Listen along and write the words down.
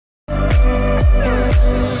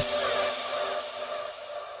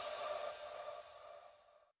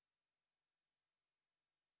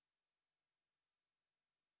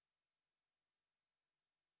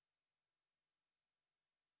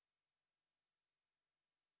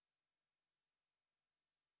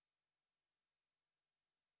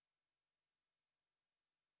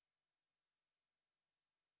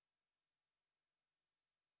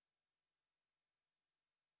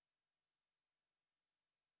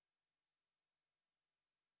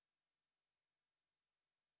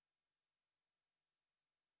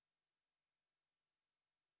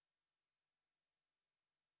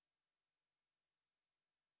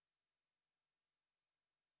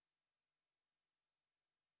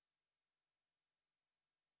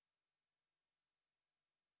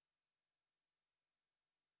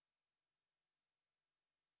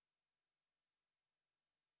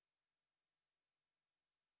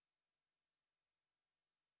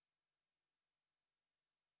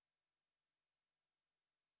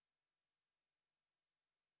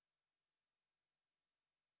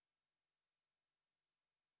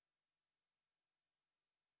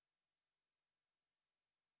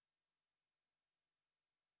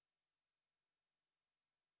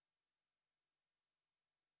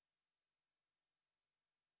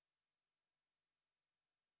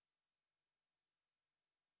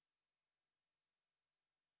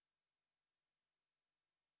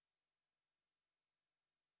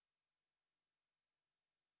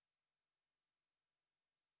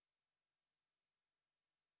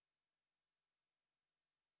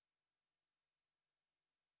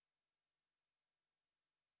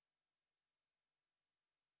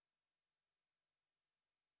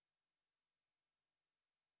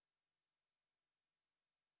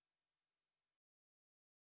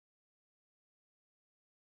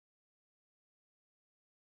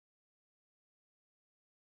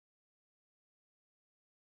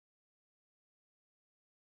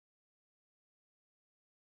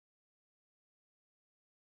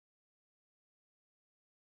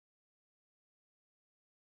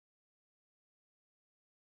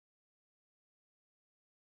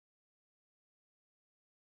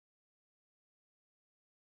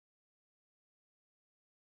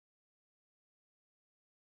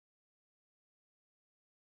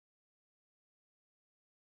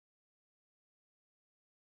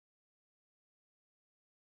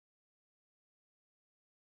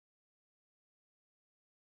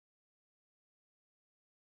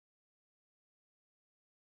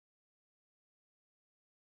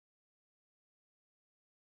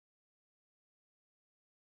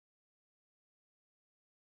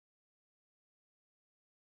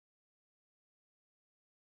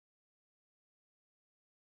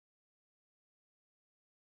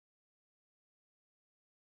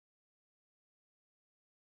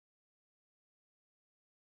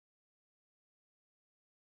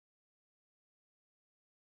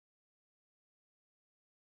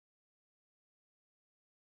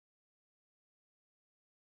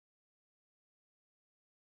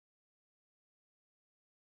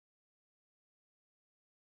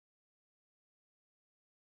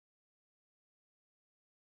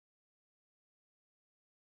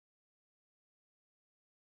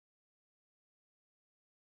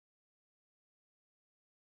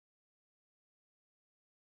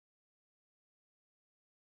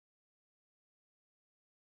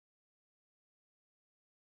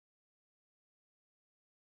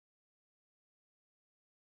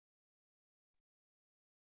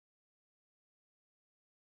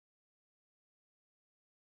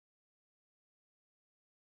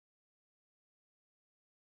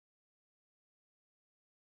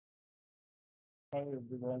Hi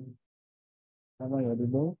everyone. Am I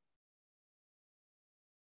audible?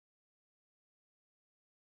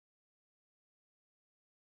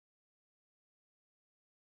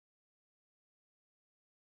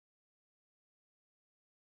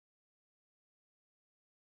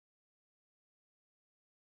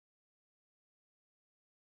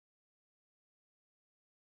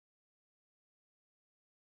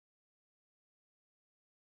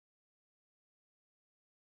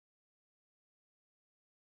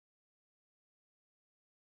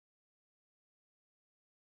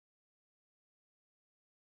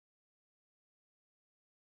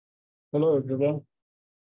 Hello everyone.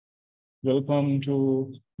 Welcome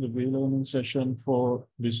to the vLearning session for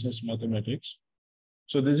business mathematics.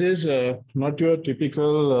 So this is not your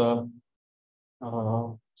typical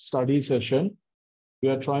study session. We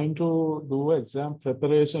are trying to do exam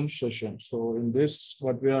preparation session. So in this,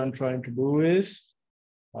 what we are trying to do is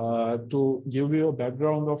to give you a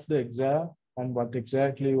background of the exam and what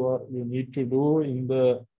exactly you need to do in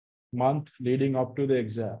the month leading up to the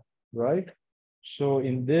exam, right? So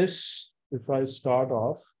in this, if I start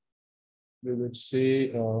off, we would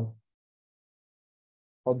see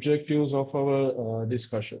objectives of our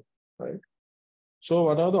discussion, right? So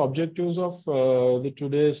what are the objectives of the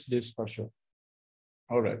today's discussion?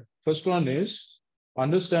 All right. First one is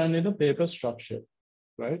understanding the paper structure,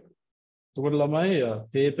 right? So what lamai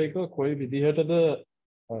paper එක කොයි විදිහටද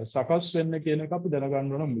සකස් වෙන්න කියන එක අපි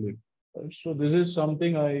දැනගන්න ඕන මුලින්. So this is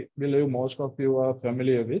something I believe most of you are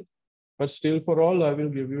familiar with. But still, for all, I will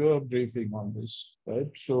give you a briefing on this, right?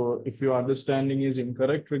 So if your understanding is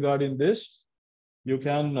incorrect regarding this, you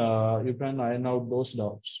can iron out those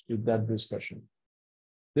doubts with that discussion.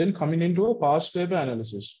 Then coming into a past paper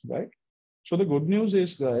analysis, right? So the good news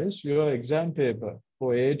is, guys, your exam paper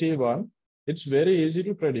for AAT 1, it's very easy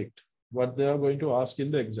to predict what they are going to ask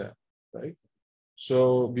in the exam, right?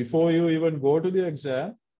 So before you even go to the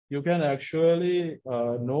exam, you can actually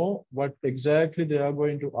know what exactly they are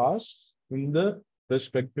going to ask in the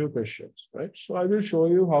respective questions, right? So I will show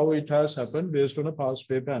you how it has happened based on a past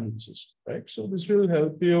paper analysis, right? So this will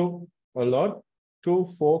help you a lot to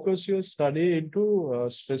focus your study into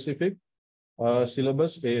specific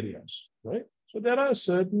syllabus areas, right? So there are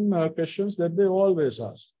certain questions that they always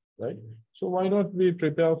ask, right? So why not we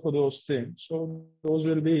prepare for those things? So those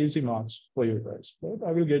will be easy marks for you guys, right?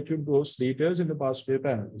 I will get you those details in the past paper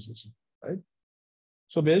analysis, right?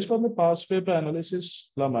 So based on the past paper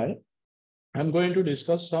analysis, Lamai, I'm going to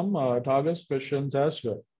discuss some target questions as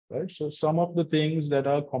well, right? So some of the things that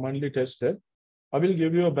are commonly tested, I will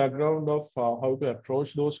give you a background of how to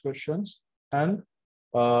approach those questions, and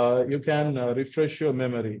you can refresh your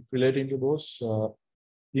memory relating to those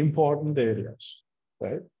important areas,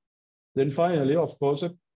 right? Then finally, of course,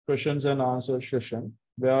 a questions and answers session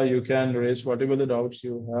where you can raise whatever the doubts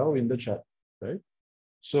you have in the chat, right?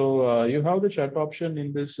 So you have the chat option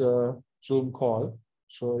in this Zoom call.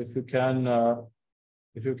 So if you can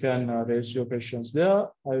raise your questions there,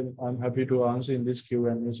 I'm happy to answer in this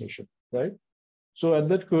Q&A session, right? So at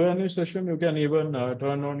that Q&A session, you can even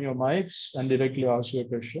turn on your mics and directly ask your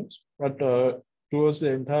questions. But towards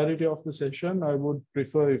the entirety of the session, I would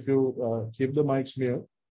prefer if you keep the mics mute.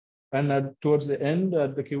 And towards the end,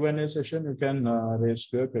 at the Q&A session, you can raise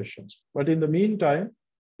your questions. But in the meantime,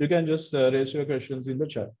 you can just raise your questions in the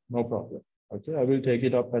chat. No problem. Okay, I will take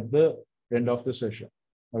it up at the end of the session.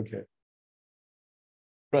 Okay.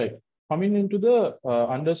 Right. Coming into the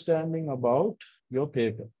understanding about your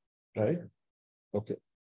paper, right? Okay.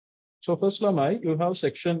 So first, Lamai, you have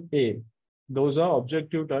section A. Those are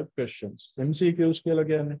objective type questions. MCQs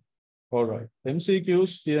again. All right.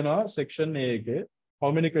 MCQs are section A.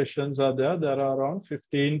 How many questions are there? There are around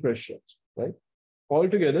 15 questions, right?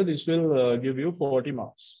 Altogether, this will give you 40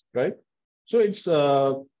 marks, right? So it's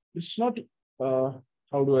not,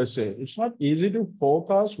 how do I say? It's not easy to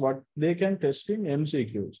forecast what they can test in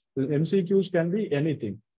MCQs. MCQs can be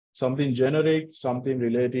anything, something generic, something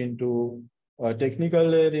relating to a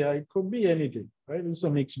technical area. It could be anything, right? It's a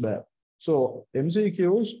mixed bag. So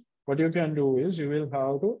MCQs, what you can do is you will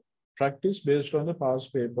have to practice based on the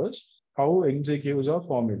past papers, how MCQs are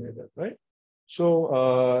formulated, right?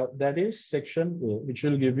 So that is section A, which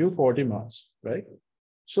will give you 40 marks, right?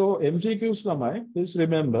 So MCQs, Lamai, please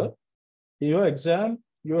remember, your exam,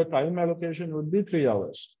 your time allocation would be 3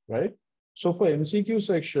 hours, right? So for MCQ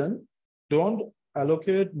section, don't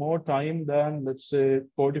allocate more time than, let's say,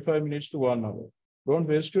 45 minutes to 1 hour. Don't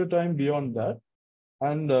waste your time beyond that.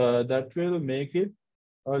 And that will make it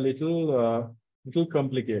a little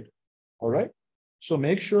complicated, all right? So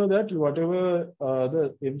make sure that whatever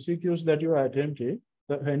the MCQs that you are attempting,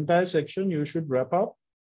 the entire section you should wrap up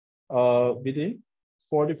within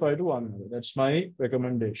 45 to 100. That's my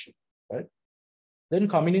recommendation, right? Then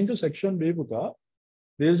coming into section B, Puta,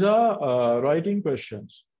 these are writing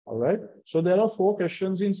questions, all right? So there are 4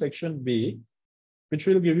 questions in section B, which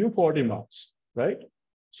will give you 40 marks, right?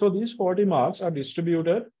 So these 40 marks are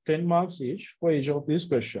distributed 10 marks each for each of these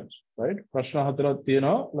questions, right? ප්‍රශ්න 4ක්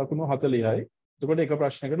තියෙනවා ලකුණු 40යි. එතකොට එක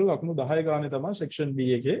ප්‍රශ්නයකට ලකුණු 10 ගානේ තමයි section B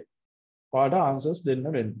එකේ පාඩ answers දෙන්න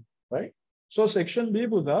වෙන්නේ, right? So section B,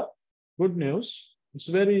 Buddha, good news. It's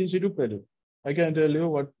very easy to predict. I can tell you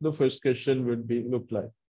what the first question would look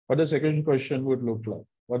like, what the second question would look like,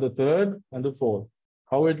 what the third and the fourth,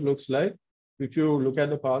 how it looks like. If you look at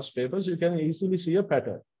the past papers, you can easily see a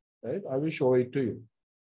pattern, right? I will show it to you.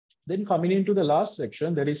 Then coming into the last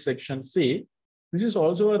section, there is section C. This is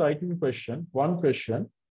also a writing question, one question,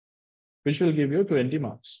 which will give you 20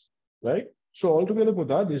 marks, right? So altogether,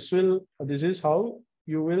 Buddha, this is how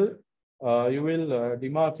you will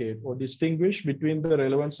demarcate or distinguish between the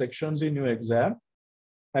relevant sections in your exam.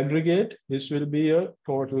 Aggregate, this will be a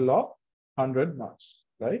total of 100 marks,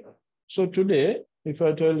 right? So today, if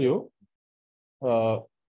I tell you,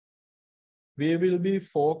 we will be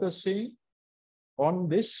focusing on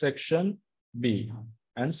this section B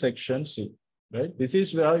and section C, right? This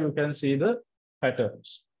is where you can see the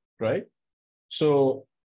patterns, right? So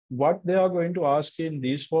what they are going to ask in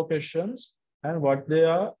these 4 questions and what they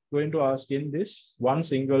are going to ask in this one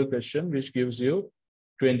single question, which gives you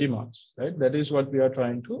 20 marks, right? That is what we are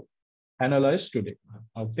trying to analyze today,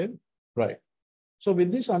 okay? Right. So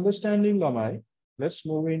with this understanding, Lamai, let's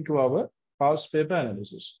move into our past paper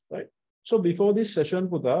analysis, right? So before this session,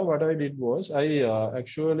 Puta, what I did was I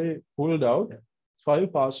actually pulled out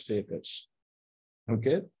 5 past papers,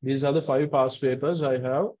 okay? These are the 5 past papers I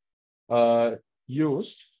have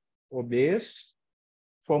used or based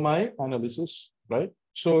for my analysis, right?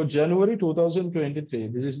 So January 2023,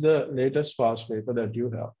 this is the latest past paper that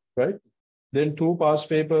you have, right? Then 2 past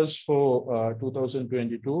papers for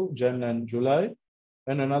 2022, Jan and July,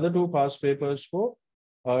 and another 2 past papers for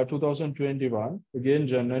 2021, again,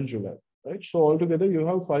 Jan and July, right? So altogether you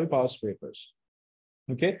have 5 past papers,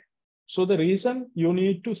 okay? So the reason you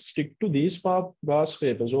need to stick to these past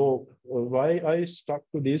papers, or why I stuck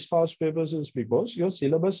to these past papers, is because your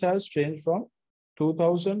syllabus has changed from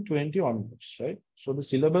 2020 onwards, right? So the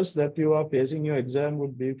syllabus that you are facing your exam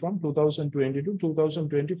would be from 2020 to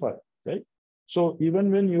 2025, right? So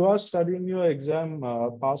even when you are studying your exam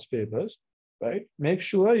past papers, right, make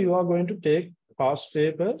sure you are going to take past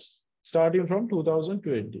papers starting from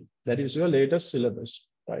 2020. That is your latest syllabus,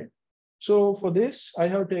 right? So for this, I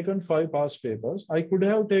have taken 5 past papers. I could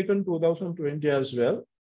have taken 2020 as well,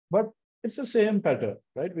 but it's the same pattern,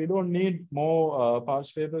 right? We don't need more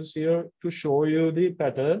past papers here to show you the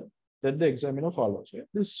pattern that the examiner follows. Right?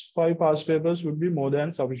 This 5 past papers would be more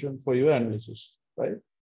than sufficient for your analysis, right?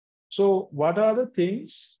 So what are the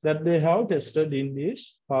things that they have tested in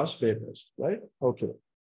these past papers, right? Okay.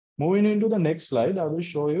 Moving into the next slide, I will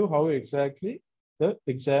show you how exactly the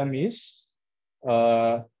examiner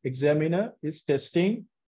is testing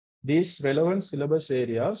these relevant syllabus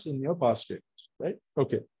areas in your past papers, right?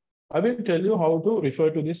 Okay. I will tell you how to refer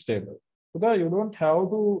to this table. So you don't have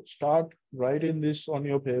to start writing this on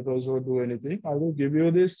your papers or do anything. I will give you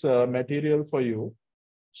this material for you.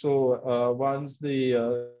 So once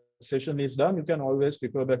the session is done, you can always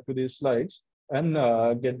refer back to these slides and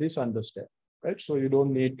get this understand, right? So you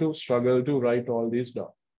don't need to struggle to write all these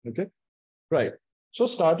down, okay? Right. So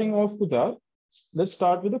starting off with that, let's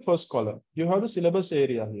start with the first column. You have the syllabus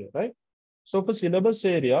area here, right? So for syllabus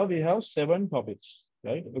area, we have 7 topics,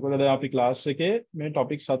 right? Because the API class main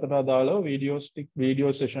topics satara dalo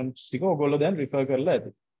video sessions then refer karla,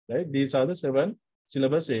 right? These are the 7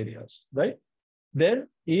 syllabus areas, right? Then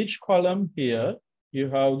each column here, you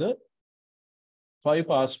have the 5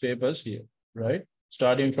 past papers here, right?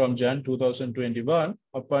 Starting from Jan 2021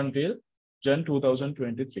 up until Jan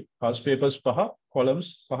 2023. Past papers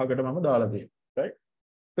columns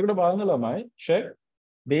right? Check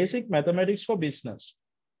basic mathematics for business.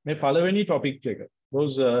 May follow any topic check.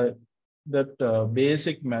 Those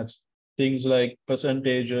basic maths, things like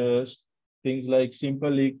percentages, things like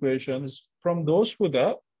simple equations. From those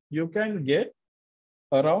you can get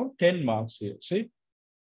around 10 marks here. See,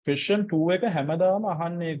 question 2 එක හැමදාම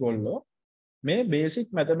අහන්නේ ඒගොල්ලෝ මේ basic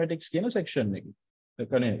mathematics කියන section එකේ.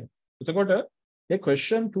 එතකොට ඒ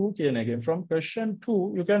question 2 කියන එකෙන් from question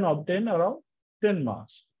 2 you can obtain around 10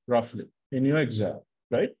 marks roughly in your exam,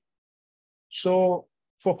 right? So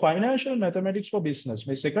for financial mathematics for business,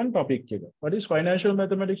 my second topic here. What is financial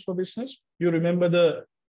mathematics for business? You remember the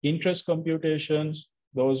interest computations.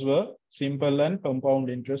 Those were simple and compound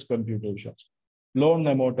interest computations. Loan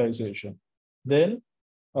amortization. Then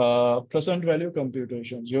present value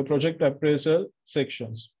computations, your project appraisal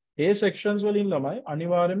sections. A sections වලින් ළමයි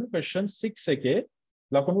අනිවාර්යයෙන්ම question 6 එකේ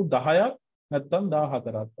ලකුණු 10ක් නැත්නම්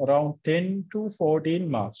 14ක් around 10 to 14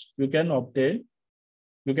 marks you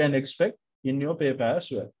can expect in your paper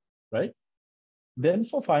as well, right? Then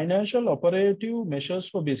for financial operative measures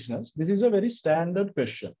for business, this is a very standard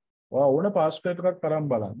question. ඕන pass paper එකක් කරන්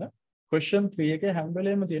බලන්න. Question 3 එකේ හැම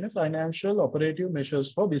වෙලේම තියෙන financial operative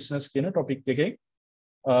measures for business කියන topic එකේ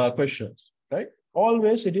questions, right?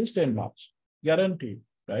 Always it is 10 marks, guaranteed,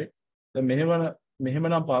 right? The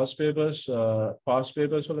මෙහෙමනම් past papers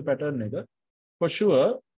වල pattern එක for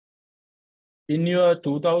sure in your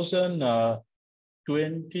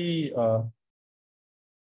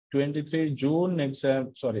 2023 June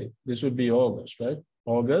exam, sorry, this would be August, right?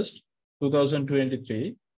 August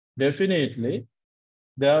 2023, definitely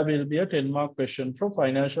there will be a 10-mark question from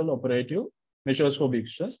financial operative measures for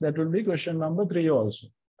business. That will be question number 3 also,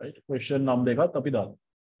 right? Question number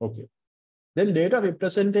okay. Then data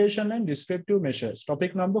representation and descriptive measures,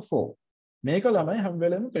 topic number 4. මේක ළමයි හැම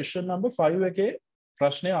වෙලේම question number 5 එකේ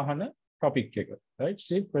ප්‍රශ්නේ අහන topic එක, right?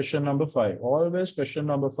 See question number 5, always question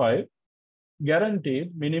number 5,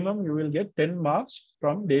 guaranteed minimum you will get 10 marks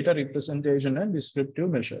from data representation and descriptive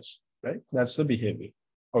measures, right? That's the behavior.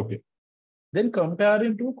 Okay. Then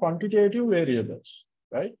comparing to quantitative variables,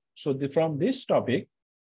 right? So from this topic,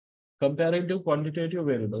 comparing to quantitative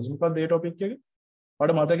variables, මොකක්ද මේ topic එක?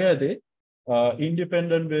 ඔයාලට මතක ඇති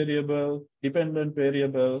independent variable, dependent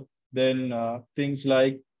variable, then things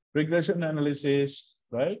like regression analysis,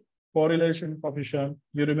 right? Correlation coefficient.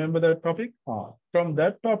 You remember that topic? From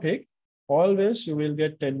that topic, always you will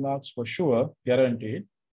get 10 marks for sure, guaranteed,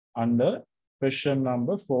 under question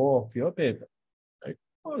number 4 of your paper, right?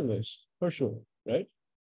 Always, for sure, right?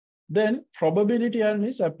 Then probability and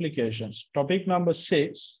its applications, topic number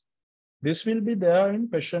 6. This will be there in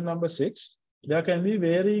question number 6. There can be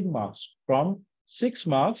varying marks from 6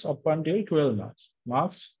 marks up until 12 marks.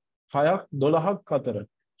 Marks 6ක් 12ක් අතර.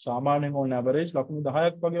 සාමාන්‍යයෙන් on average ලකුණු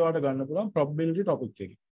 10ක් වගේ වාට ගන්න පුළුවන් probability topic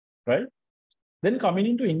එකේ, right? Then coming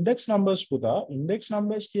into index numbers පුතා, index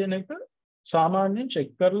numbers කියන එක සාමාන්‍යයෙන් check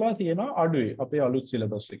කරලා තියෙනවා අඩුවේ අපේ අලුත්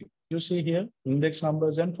syllabus එකේ. You see here index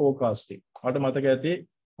numbers and forecasting. ඔයාලට මතක ඇති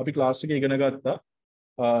අපි class එකේ ඉගෙන ගත්තා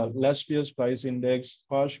last year's price index,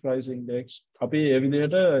 harsh price index. අපි ඒ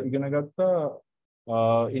විදිහට ඉගෙන ගත්තා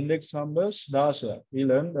index numbers 16. We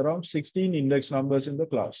learned around 16 index numbers in the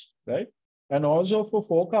class, right? And also for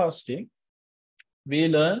forecasting, we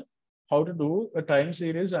learn how to do a time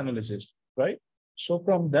series analysis, right? So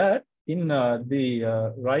from that, in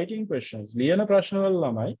the writing questions, ලියන ප්‍රශ්නවල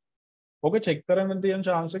ළමයි ඔක check කරන්න තියෙන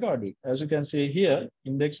chance එක අඩුයි. As you can see here,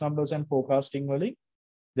 index numbers and forecasting වලින්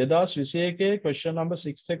 2021 question number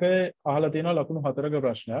 6 එකේ අහලා තියෙනවා ලකුණු 4ක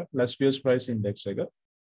ප්‍රශ්නයක් last year's price index එක.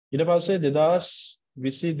 ඊට පස්සේ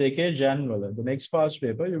 2022 Jan වල the next past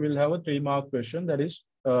paper you will have a 3-mark question that is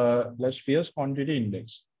last year's quantity index,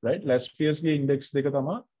 right? Last year's index දෙක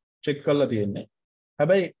තමයි check කරලා තියෙන්නේ.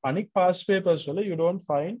 හැබැයි අනික් past papers වල you don't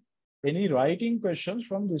find any writing questions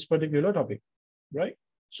from this particular topic, right?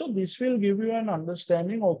 So this will give you an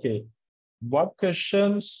understanding, okay, what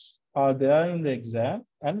questions are there in the exam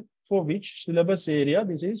and for which syllabus area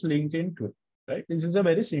this is linked into, right? This is a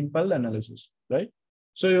very simple analysis, right?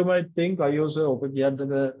 So you might think, I also open here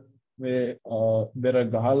බෙර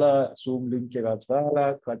ගහලා zoom link එකක් දාලා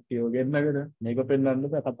කට්ටියව ගෙන්නගෙන මේක පෙන්වන්න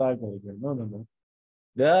බෑ කතා කරගෙන. No.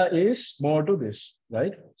 There is more to this,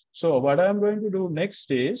 right? So what I'm going to do next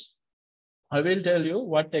is I will tell you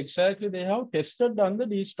what exactly they have tested under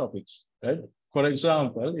these topics, right? For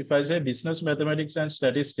example, if I say business mathematics and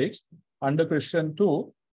statistics under question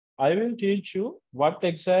 2, I will teach you what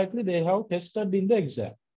exactly they have tested in the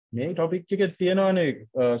exam. මේ topic එකේ තියෙනවානේ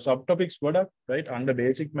subtopics ගොඩක්, right? Under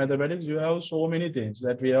basic mathematics you have so many things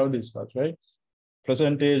that we have discussed, right?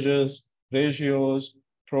 Percentages, ratios,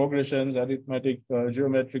 progressions, arithmetic,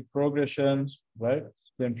 geometric progressions, right?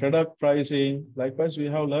 Then product pricing. Likewise, we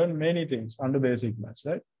have learned many things under basic maths,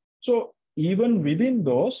 right? So even within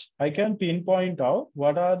those, I can pinpoint out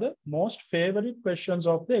what are the most favorite questions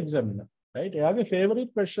of the examiner, right? එයාගේ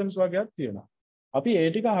favorite questions වගේක් තියෙනවා. අපි ඒ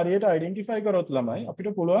ටික හරියට identify කරොත් ළමයි අපිට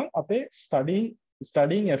පුළුවන් අපේ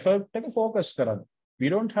studying effort එක focus කරන්න. We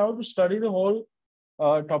don't have to study the whole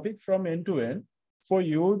topic from end to end for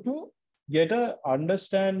you to get a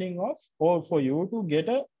understanding of, or for you to get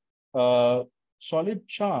a solid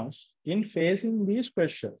chance in facing these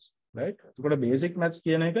questions, right? So basic maths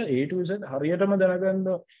කියන එක A to Z හරියටම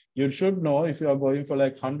දැනගන්න. You should know if you are going for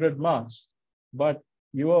like 100 marks, but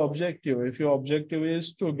your objective, if your objective is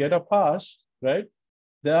to get a pass, right?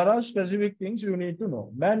 There are specific things you need to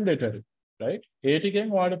know, mandatory, right? AAT එකෙන්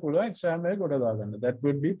ඔයාලට පුළුවන් exam එක ගොඩ දාගන්න. That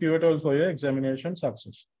would be pivotal for your examination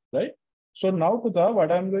success, right? So now, Puta,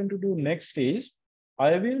 what I'm going to do next is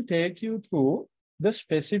I will take you through the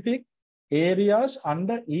specific areas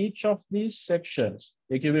under each of these sections.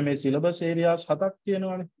 එකේ මේ syllabus areas 7ක්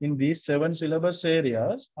තියෙනවානේ. In these 7 syllabus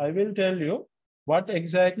areas, I will tell you what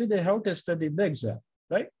exactly they have tested in the exam,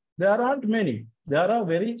 right? There aren't many. There are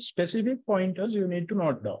very specific pointers you need to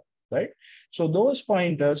note down, right? So those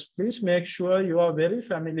pointers, please make sure you are very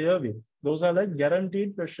familiar with. Those are like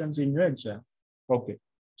guaranteed questions in your exam. Okay.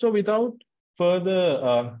 So without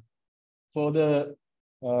further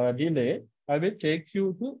delay, I will take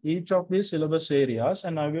you to each of these syllabus areas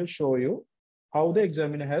and I will show you how the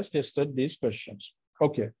examiner has tested these questions.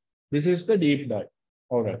 Okay. This is the deep dive.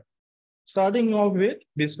 All right. Starting off with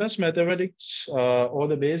business mathematics or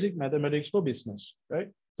the basic mathematics for business, right?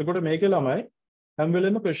 So go to make a lamai. I'm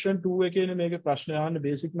willing to question 2 again make a prashna on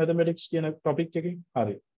basic mathematics topic checking.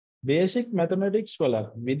 Basic mathematics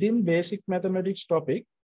within basic mathematics topic,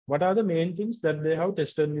 what are the main things that they have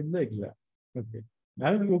tested in the exam? Okay.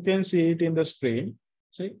 Now you can see it in the screen.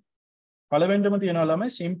 See,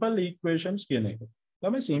 simple equations.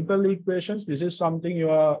 Simple equations, this is something you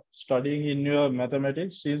are studying in your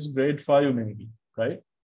mathematics since grade 5 maybe, right?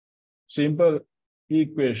 Simple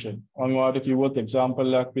equation. On what if you want example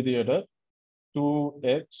like with the other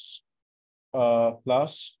 2x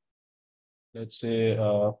plus, let's say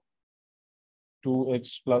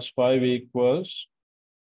 2x plus 5 equals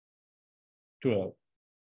 12,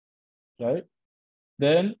 right?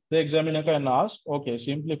 Then the examiner can ask, okay,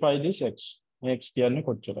 simplify this x. X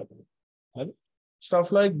right?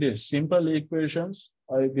 Stuff like this, simple equations,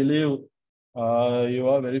 I believe you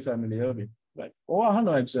are very familiar with, right? Oh,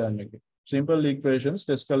 no exam. Simple equations,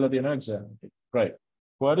 test exam. Right.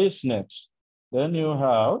 What is next? Then you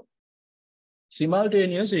have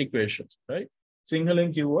simultaneous equations, right? Single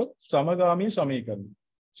keyword, samagami samikarana.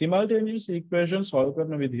 Simultaneous equations solve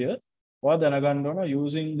with here, or then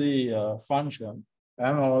using the function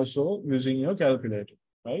and also using your calculator.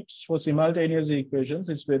 Right? For simultaneous equations,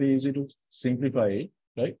 it's very easy to simplify it,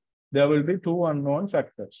 right? There will be 2 unknown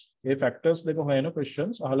factors. A factors they go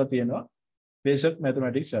questions basic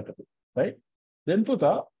mathematics, right? Then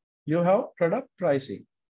Puta, you have product pricing,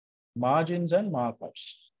 margins and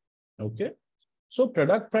markups. Okay. So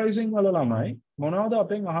product pricing wala lamai monada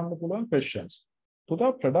apeng ahanna puluwan questions.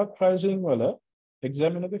 Puta product pricing wala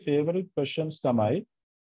examiner the favorite questions tamai.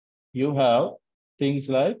 You have things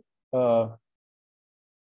like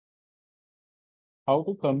how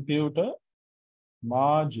to compute a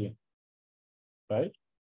margin, right?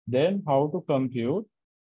 Then how to compute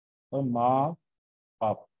a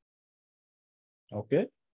markup. Okay.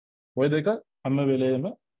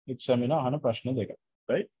 Examiner hana prashna deka,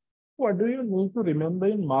 right? What do you need to remember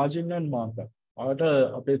in margin and markup?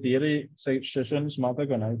 After theory sessions,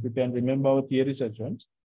 if you can remember our theory sessions,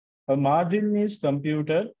 a margin is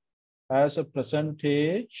computed as a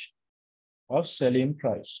percentage of selling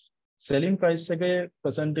price. Selling price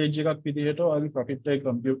percentage profit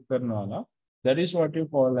compute karna, that is what you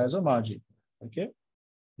call as a margin. Okay.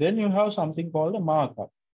 Then you have something called a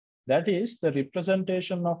markup. That is the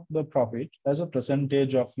representation of the profit as a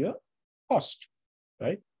percentage of your cost,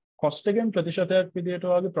 right? Cost again pratishatak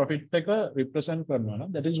profit represent karna,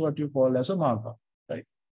 that is what you call as a markup, right?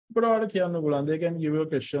 But they can give you a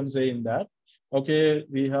question saying that, okay,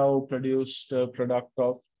 we have produced a product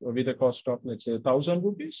of with a cost of, let's say, 1,000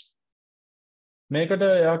 rupees.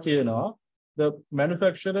 The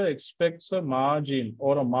manufacturer expects a margin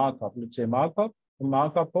or a markup. Let's say a markup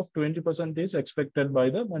of 20% is expected by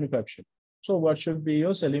the manufacturer. So what should be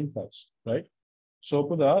your selling price, right? So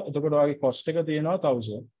cost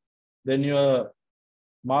 1,000, then your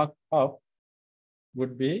markup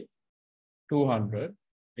would be 200.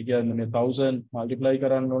 Again, 1,000 multiply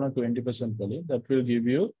 20%, that will give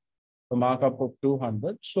you a markup of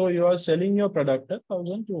 200. So you are selling your product at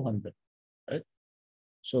 1,200, right?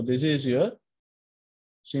 So this is your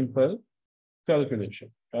simple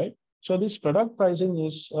calculation, right? So this product pricing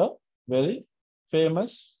is a very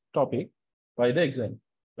famous topic by the exam,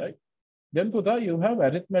 right? Then Puta, you have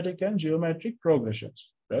arithmetic and geometric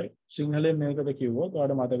progressions, right? Singhale meka the keyword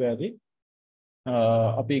oda matagadi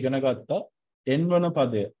api igana gatta n-wana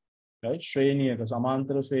padaya, right? Shreniyaka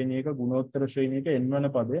samantara shreniyaka gunottara shreniyaka n-wana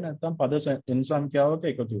padaya naththam pada n sankhyaවක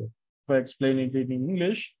එකතුව. For explaining it in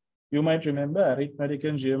English, you might remember arithmetic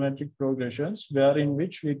and geometric progressions, wherein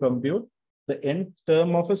which we compute the nth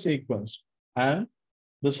term of a sequence and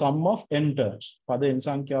the sum of n terms. Pada n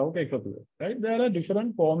sankhyaවක එකතුව, right? There are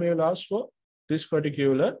different formulas for this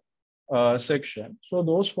particular section. So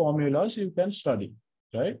those formulas you can study.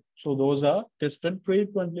 right? So those are tested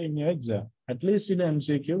frequently in your exam. At least in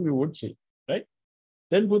MCQ, you would see, right?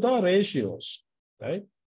 Then put our ratios, right?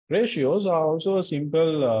 Ratios are also a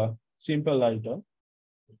simple item.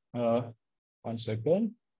 1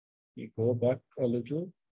 second. We go back a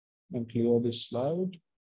little and clear this slide.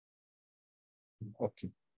 Okay,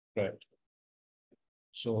 right.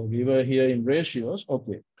 So we were here in ratios.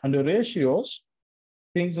 Okay, under ratios,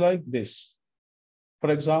 things like this.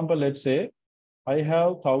 For example, let's say I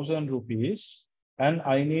have 1,000 rupees and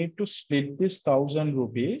I need to split this 1,000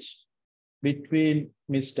 rupees between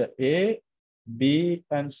Mr. A, B,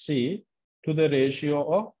 and C to the ratio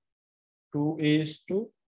of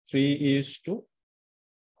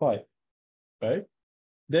 2:3:5, right?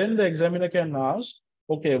 Then the examiner can ask,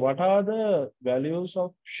 okay, what are the values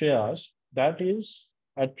of shares that is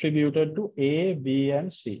attributed to A, B,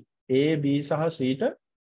 and C? A, B, සහ C ට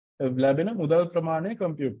ලැබෙන මුදල් ප්‍රමාණය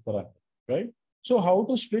compute කරන්න, right? So how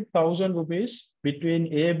to split 1,000 rupees between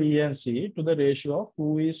A, B, and C to the ratio of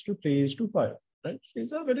 2:3:5, right?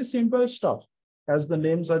 These are very simple stuff. As the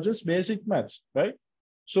name suggests, basic maths, right?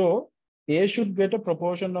 So A should get a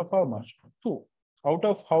proportion of how much? 2. Out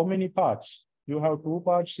of how many parts? You have 2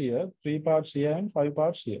 parts here, 3 parts here, and 5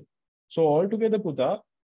 parts here. So altogether, Puta,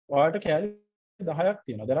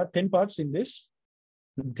 there are 10 parts in this.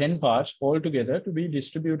 10 parts altogether to be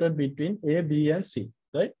distributed between A, B, and C,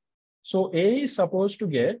 right? So A is supposed to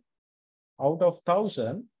get out of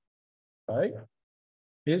 1,000, right?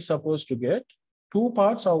 Is supposed to get 2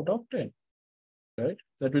 parts out of 10, right?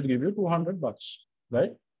 That will give you 200 bucks,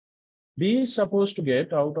 right? B is supposed to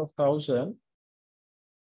get out of 1,000,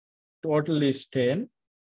 total is 10.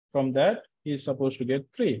 From that, he is supposed to get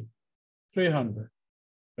 300,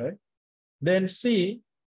 right? Then C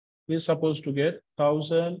is supposed to get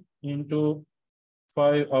 1,000 into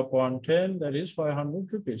 5 upon 10, that is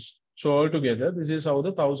 500 rupees. So altogether, this is how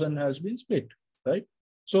the 1,000 has been split, right?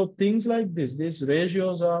 So things like this, these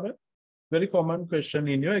ratios are a very common question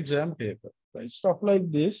in your exam paper, right? Stuff like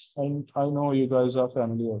this, and I know you guys are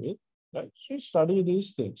familiar with, right? So study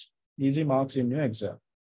these things, easy marks in your exam.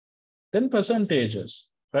 Then percentages,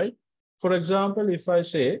 right? For example, if I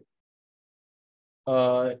say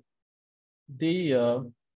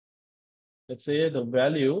let's say the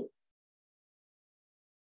value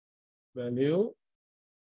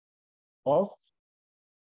of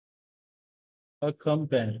a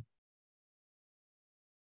company.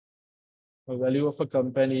 The value of a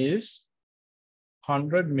company is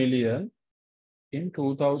 100 million in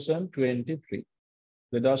 2023.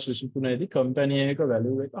 The company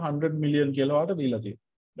value 100 million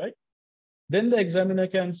right? Then the examiner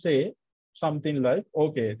can say something like,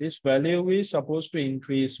 okay, this value is supposed to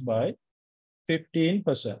increase by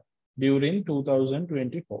 15% during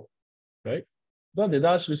 2024, right? But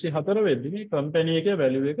the company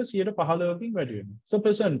value it's a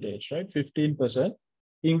percentage, right? 15%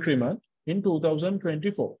 increment in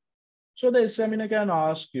 2024. So the examiner can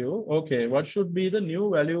ask you, okay, what should be the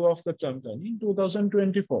new value of the company in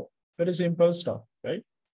 2024? Very simple stuff, right?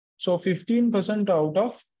 So 15% out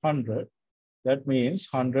of 100, that means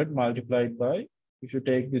 100 multiplied by, if you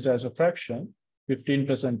take this as a fraction,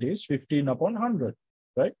 15% is 15 upon 100,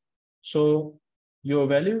 right? So your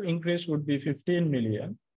value increase would be 15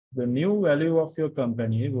 million. The new value of your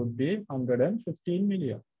company would be 115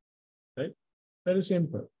 million, right? Very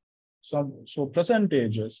simple. So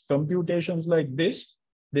percentages, computations like this,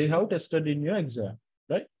 they have tested in your exam,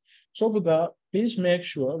 right? So Buddha, please make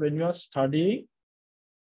sure when you are studying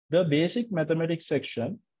the basic mathematics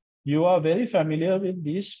section, you are very familiar with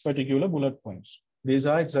these particular bullet points. These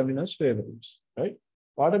are examiner's favorites, right?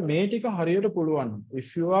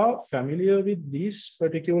 If you are familiar with these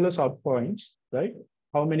particular subpoints, right?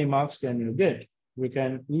 How many marks can you get? We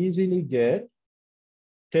can easily get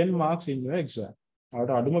 10 marks in your exam. You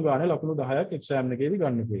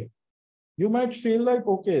might feel like,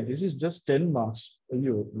 okay, this is just 10 marks.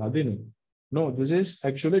 No, this is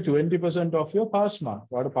actually 20% of your pass mark.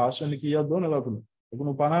 Pass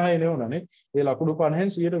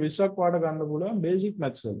basic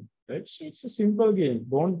maths, right? So it's a simple game.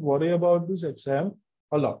 Don't worry about this exam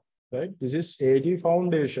a lot, right? This is AAT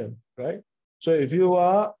foundation, right? So if you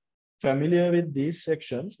are familiar with these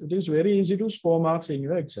sections, it is very easy to score marks in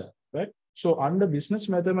your exam, right? So under business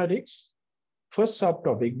mathematics, first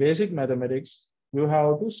subtopic, basic mathematics, you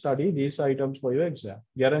have to study these items for your exam.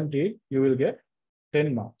 Guaranteed, you will get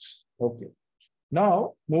 10 marks. Okay.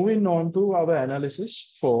 Now, moving on to our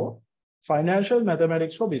analysis for financial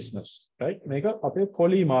mathematics for business, right? Make up a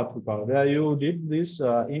poly mathematics where you did this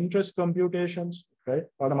interest computations, right?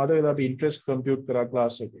 Or another interest compute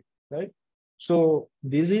class, right? So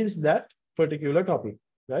this is that particular topic,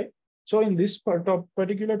 right? So in this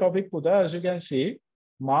particular topic, Puda, as you can see,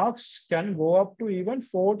 marks can go up to even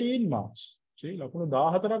 14 marks. See, so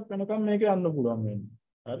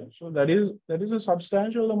that is a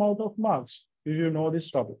substantial amount of marks if you know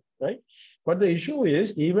this topic, right? But the issue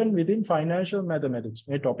is, even within financial mathematics,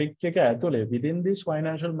 within this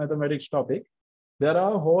financial mathematics topic, there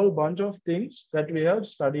are a whole bunch of things that we have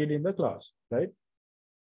studied in the class, right?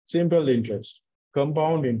 Simple interest,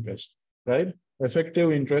 compound interest, right?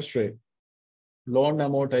 Effective interest rate, loan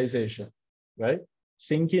amortization, right?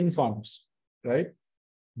 Sinking funds, right?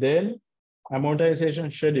 Then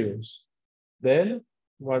amortization schedules. Then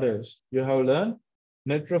what else? You have learned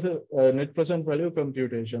net present value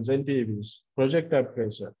computations, NPVs, project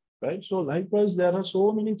appraisal, right? So likewise, there are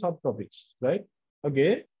so many subtopics, right?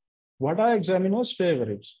 Again, what are examiners'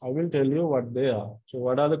 favorites? I will tell you what they are. So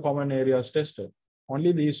what are the common areas tested?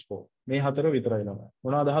 Only these four.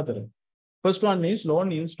 First one is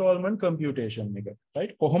loan installment computation,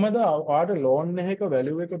 right? කොහොමද loan එක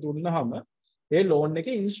value එක දුන්නාම ඒ loan එක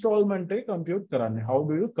installment එක compute කරන්නේ? How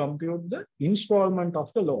do you compute the installment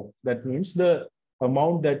of the loan? That means the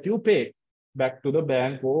amount that you pay back to the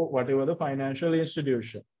bank or whatever the financial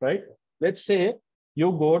institution, right? Let's say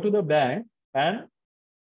you go to the bank and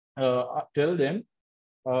tell them,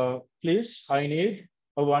 please, I need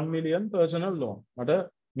a 1 million personal loan. Mata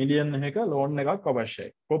million heka loan neka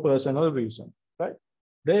kavashay for personal reason, right?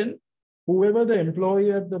 Then whoever the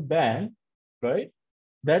employee at the bank, right?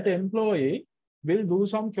 That employee will do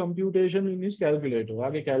some computation in his calculator.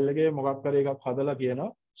 Age කැල්ලගේ මොකක් කරේ එකක් හදලා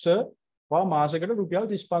කියනවා, sir, වා මාසෙකට රුපියල්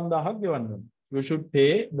 35000ක් ගෙවන්න ඕනේ. You should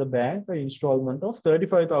pay the bank an installment of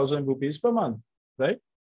 35,000 rupees per month, right?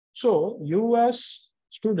 So you as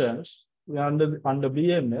students under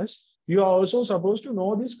BMS, you are also supposed to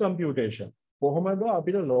know this computation. කොහොමද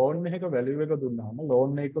අපිට loan එක value එක දුන්නාම,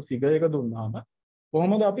 loan එක figure එක දුන්නාම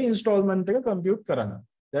කොහොමද අපි installment එක compute කරන්නේ?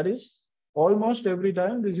 That is almost every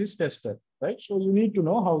time this is tested, right? So you need to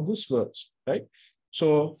know how this works, right?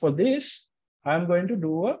 So for this, I'm going to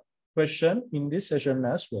do a question in this session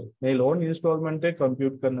as well. මේ loan installment එක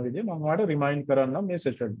compute කරන විදිහ මම ඔයාලට remind කරන්නම් මේ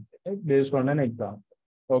session එක based on an example.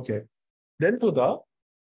 Okay. Then to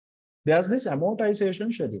there's this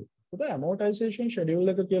amortization schedule. So the amortization schedule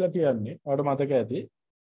එක කියලා කියන්නේ ඔයාලට මතක ඇති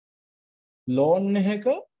loan එක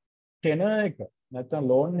tenor එක නැත්නම්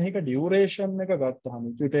loan එක duration එක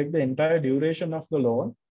ගත්තාම, if you take the entire duration of the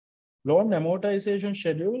loan amortization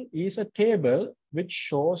schedule is a table which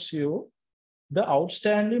shows you the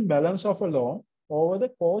outstanding balance of a loan over the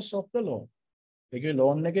course of the loan. එකේ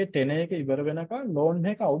loan එකේ tenor එක ඉවර වෙනකන් loan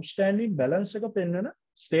එක outstanding balance එක පෙන්වන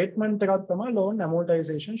statement එකක් තමයි loan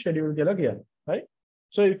amortization schedule කියලා කියන්නේ, right?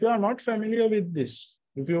 So if you are not familiar with this,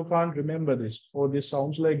 if you can't remember this, or this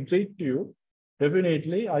sounds like Greek to you,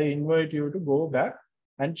 definitely I invite you to go back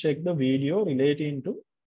and check the video relating to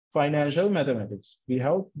financial mathematics. We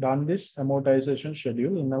have done this amortization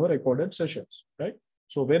schedule in our recorded sessions, right?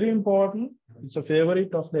 So very important. It's a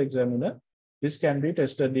favorite of the examiner. This can be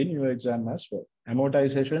tested in your exam as well.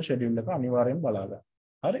 Amortization schedule එක අනිවාර්යෙන් බලා ගන්න.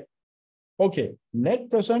 හරි? Okay, net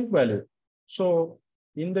present value. So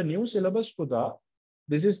in the new syllabus, Puda,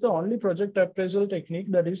 this is the only project appraisal technique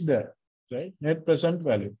that is there, right? Net present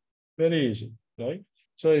value. Very easy, right?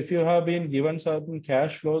 So if you have been given certain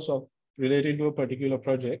cash flows of related to a particular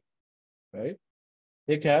project, right?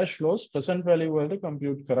 The cash flows present value will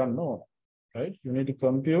compute karan no, right? You need to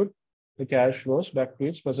compute the cash flows back to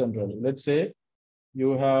its present value. Let's say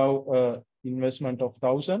you have an investment of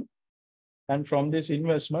 1,000, and from this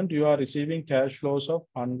investment you are receiving cash flows of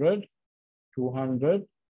 100, 200,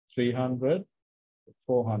 300,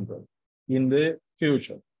 400 in the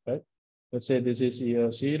future, right? Let's say this is year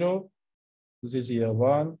 0, this is year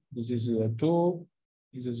 1, this is year 2,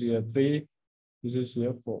 this is year 3, this is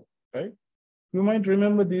year 4, right? You might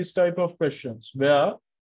remember these type of questions where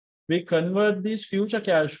we convert these future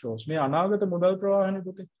cash flows. මේ අනාගත මුදල් ප්‍රවාහනේ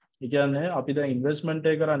පුතේ. ඒ කියන්නේ අපි දැන් investment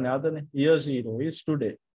එක කරන්නේ ආදනේ year 0 is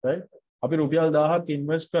today, right? අපි රුපියල් 1000ක්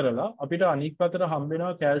invest කරලා අපිට අනික් අතට හම්බ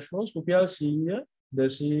වෙනවා cash flows රුපියල්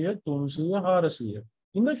 100, 200, 300, 400.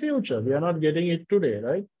 In the future, we are not getting it today,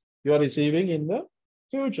 right? You are receiving in the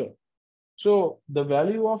future. So the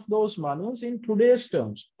value of those monies in today's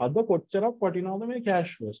terms, other කොච්චරක් වටිනවද මේ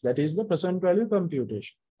cash flows? That is the present value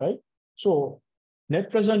computation, right? So net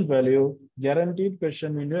present value, guaranteed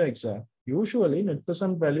question in your exam. Usually net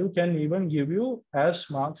present value can even give you as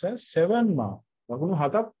marks as 7 marks. ලකුණු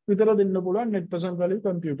 7ක් විතර දෙන්න පුළුවන් net present value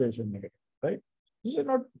computation එකට, right?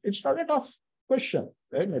 It's not a tough question,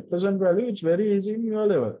 right? Net present value, it's very easy in your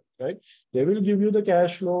level, right? They will give you the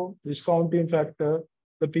cash flow, discounting factor,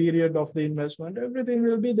 the period of the investment, everything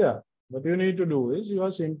will be there. What you need to do is you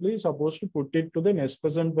are simply supposed to put it to the next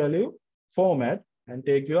present value format and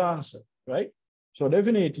take your answer, right? So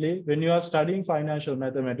definitely when you are studying financial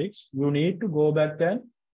mathematics, you need to go back and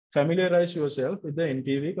familiarize yourself with the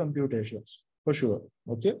NPV computations for sure.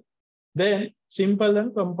 Okay. Then simple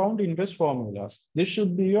and compound interest formulas. This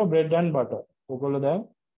should be your bread and butter.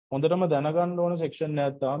 හොඳටම දැනගන්න ඕන section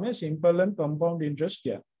එකක් තමයි simple and compound interest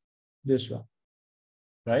කියන්නේ. This one.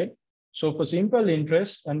 Right? So for simple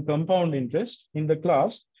interest and compound interest in the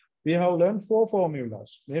class, we have learned 4 formulas.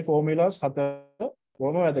 The formulas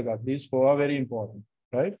these 4 are very important,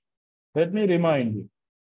 right? Let me remind you.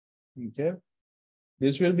 Okay.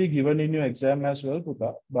 This will be given in your exam as well,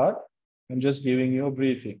 Puta, but I'm just giving you a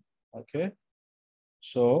briefing. Okay.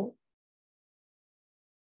 So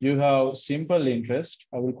you have simple interest,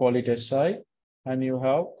 I will call it SI, and you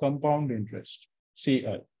have compound interest,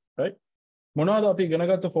 CI, right? මොනවද අපි ඉගෙන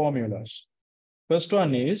ගත්ත formulas? First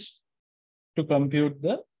one is to compute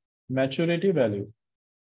the maturity value.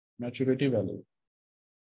 Maturity value.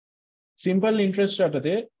 Simple interest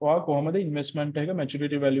යටතේ ඔයා කොහොමද investment එක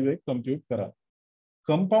maturity value එක compute කරන්නේ?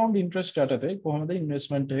 Compound interest යටතේ කොහොමද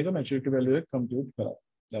investment එක maturity value එක compute කරන්නේ?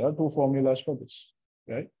 There are 2 formulas for this,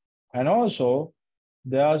 right? And also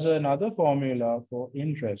there's another formula for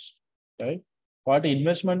interest, right? What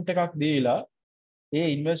investment එකක් දීලා ඒ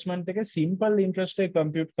investment එක simple interest එක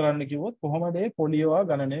compute කරන්න කිව්වොත් කොහොමද ඒ පොලියවා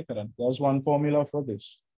ගණනය කරන්නේ? There's one formula for this.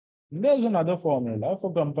 There's another formula for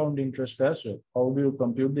compound interest as well. How do you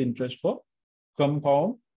compute the interest for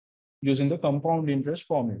compound using the compound interest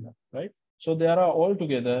formula, right? So there are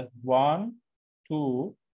altogether 1,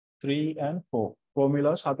 2, 3, and 4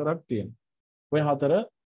 formulas හතරක් තියෙනවා. ඔය හතර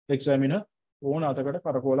examiner ඕන අතකට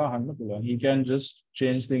කරකවලා අහන්න පුළුවන්. He can just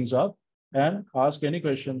change things up and ask any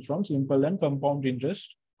questions from simple and compound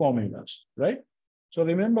interest formulas, right? So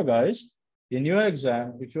remember guys, in your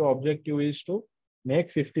exam, if your objective is to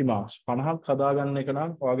make 50 marks, 50ක් හදාගන්න එක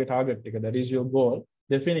නම් ඔයාගේ target එක, that is your goal,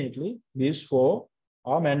 definitely these 4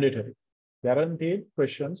 are mandatory. Guaranteed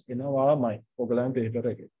questions in our mind. ඔයගලන් paper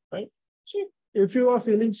එකේ, right? So if you are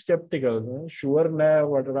feeling skeptical, sure නෑ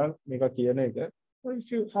වටරක් මේක කියන එක, or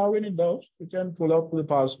if you have any doubts, you can pull up the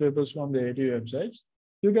past papers from the AAT websites.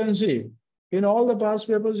 You can see in all the past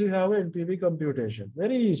papers, you have an NPV computation.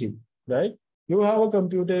 Very easy, right? You have a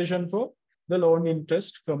computation for the loan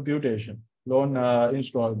interest computation, loan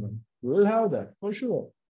installment. You will have that for sure.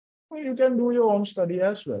 Or you can do your own study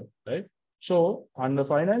as well, right? So under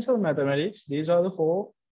financial mathematics, these are the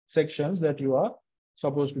 4 sections that you are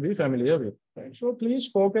supposed to be familiar with, right? So please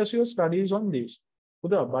focus your studies on these.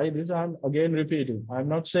 By this, I'm again repeating. I'm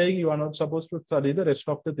not saying you are not supposed to study the rest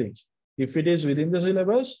of the things. If it is within the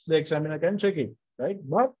syllabus, the examiner can check it, right?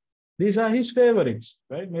 But these are his favorites,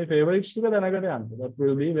 right? My favorites that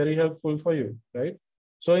will be very helpful for you, right?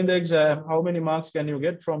 So in the exam, how many marks can you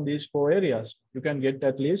get from these 4 areas? You can get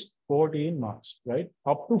at least 14 marks, right?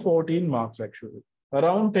 Up to 14 marks actually.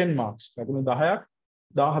 Around 10 marks.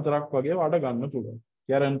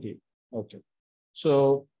 Guaranteed. Okay.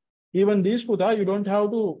 So even these Puta, you don't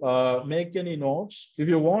have to make any notes. If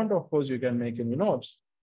you want, of course, you can make any notes.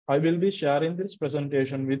 I will be sharing this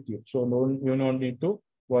presentation with you. So you don't need to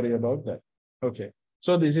worry about that. Okay.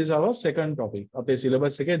 So this is our second topic. අපේ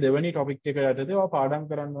syllabus එකේ දෙවෙනි topic එක යටතේ ඔයා පාඩම්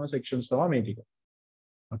කරන්න ඕන sections තමයි මේ ටික.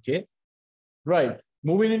 Okay. Right.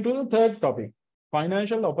 Moving into the third topic.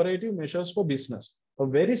 Financial operative measures for business. A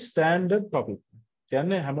very standard topic.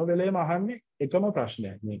 කියන්නේ හැම වෙලේම අහන්නේ එකම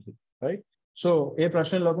ප්‍රශ්නයක් මේකේ. Right? So ඒ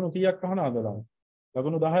ප්‍රශ්නේ ලකුණු කීයක් අහනවද බලන්න.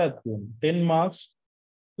 ලකුණු 10ක් තියෙනවා. 10 marks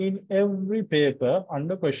in every paper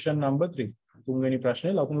under question number 3. තුන්වෙනි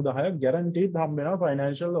ප්‍රශ්නේ ලකුණු 10ක් guaranteed හම්බ වෙනවා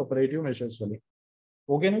financial operative measures වලින්.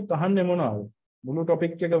 ඕකෙනුත් අහන්නේ මොනවද? මුළු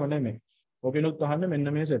topic එකම නෙමෙයි. ඕකෙනුත් අහන්නේ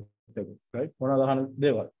මෙන්න මේ set එක. Right? මොනවද අහන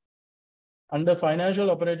දේවල්? Under financial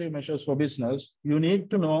operative measures for business, you need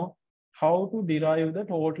to know how to derive the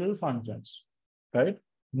total functions. Right?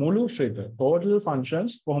 මුළු ශ්‍රේත total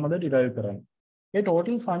functions කොහොමද derive කරන්නේ? ඒ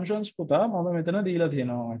total functions පුතා මම මෙතන දීලා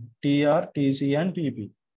තියෙනවා. TR, TC and TP.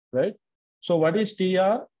 Right? So what is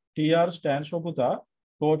TR? TR stands for පුතා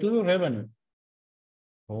total revenue.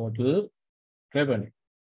 Total revenue.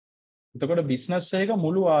 එතකොට business එක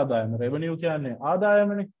මුළු ආදායම. revenue කියන්නේ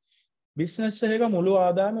ආදායමනේ. business එක මුළු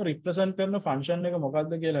ආදායම represent කරන function එක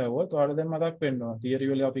මොකක්ද කියලා අහුවොත් ඔයාලට දැන් මතක් වෙනවා. theory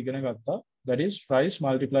වල අපි ඉගෙන ගත්තා. That is price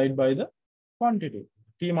multiplied by the quantity.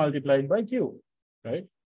 P multiplied by Q. Right?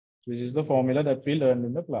 This is the formula that we learned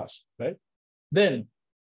in the class. Right? Then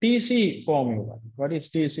TC formula. What is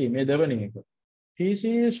TC? මේ දෙවෙනි එක. TC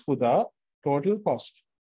is පුතා total cost.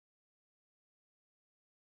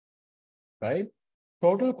 Right?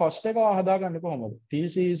 Total cost එක හදාගන්නේ කොහොමද?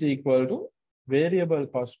 TC is equal to variable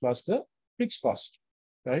cost plus the fixed cost,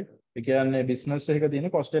 right? Again, a business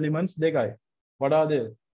cost elements දෙකයි. What are they?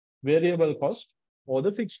 Variable cost or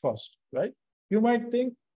the fixed cost, right? You might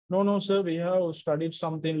think, no, sir, we have studied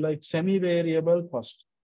something like semi-variable cost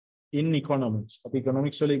in economics.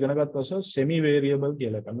 Economics semi-variable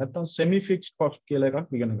semi-fixed cost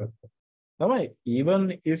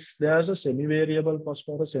even if there's a semi-variable cost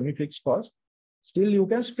or a semi-fixed cost, still you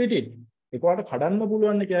can split it.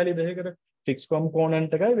 Fixed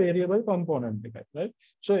component, variable component, right?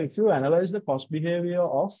 So if you analyze the cost behavior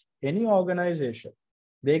of any organization,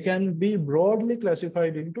 they can be broadly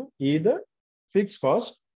classified into either fixed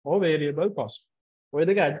cost or variable cost.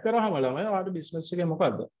 Business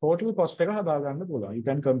total cost. You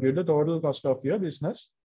can compute the total cost of your business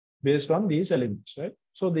based on these elements, right?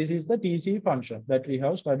 So this is the TC function that we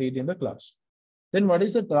have studied in the class. Then what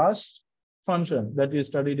is the last function that we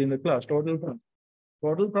studied in the class? Total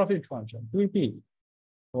profit function, TP,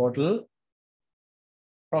 total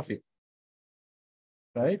profit,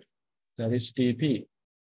 right? That is TP.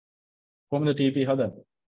 From the TP,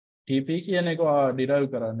 TP derive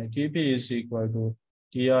TP is equal to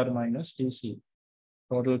TR minus TC,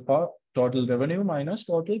 total revenue minus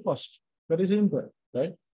total cost. Very simple,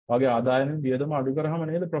 right?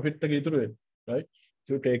 The profit, right? If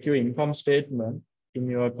you take your income statement in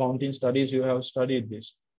your accounting studies, you have studied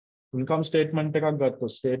this. Income statement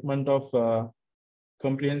statement of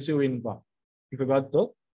comprehensive income. If you got the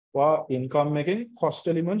income making cost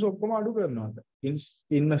elements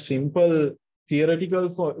in a simple theoretical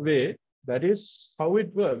way, that is how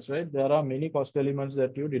it works, right? There are many cost elements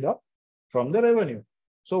that you deduct from the revenue.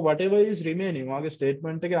 So whatever is remaining,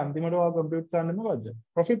 statement compute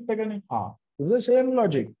profit. It's the same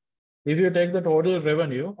logic. If you take the total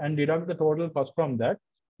revenue and deduct the total cost from that,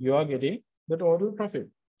 you are getting the total profit.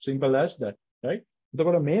 Simple as that, right?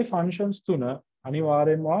 The main functions compute how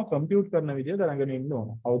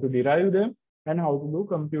to derive them and how to do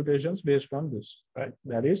computations based on this, right?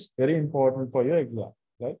 That is very important for your exam,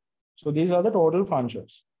 right? So these are the total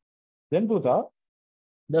functions. Then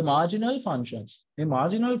the marginal functions. The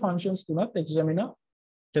marginal functions examiner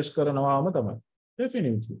test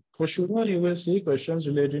definitely. For sure, you will see questions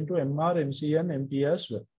relating to MR, MC, and MP as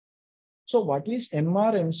well. So what is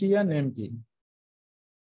MR, MC, and MP?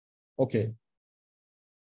 Okay.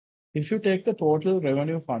 If you take the total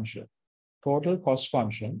revenue function, total cost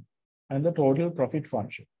function, and the total profit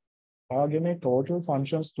function, total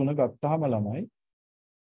functions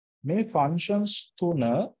may functions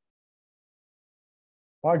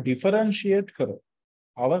or differentiate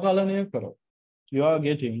you are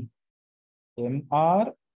getting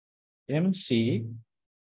MR, MC,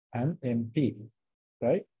 and MP,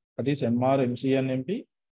 right? That is MR, MC, and MP.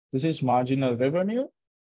 This is marginal revenue.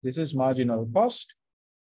 This is marginal cost.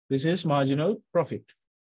 This is marginal profit,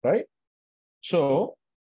 right? So,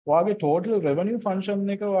 total revenue function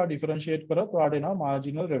differentiate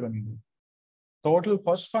marginal revenue. Total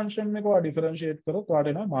cost function differentiate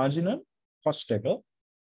marginal cost.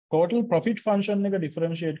 Total profit function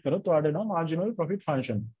differentiate marginal profit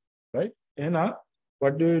function, right? And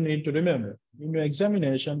what do you need to remember? In your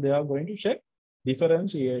examination, they are going to check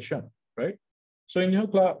differentiation, right? So in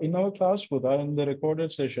our class, in the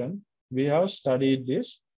recorded session, we have studied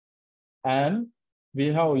this and we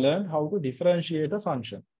have learned how to differentiate a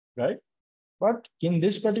function, right? But in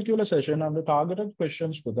this particular session, on the targeted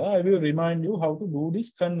questions, I will remind you how to do this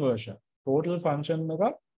conversion. Total function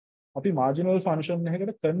marginal function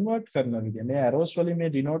convert arrows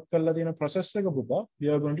denote process. We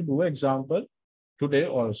are going to do an example today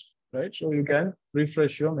also, right? So you can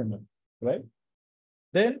refresh your memory, right?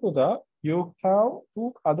 Then you have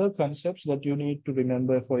two other concepts that you need to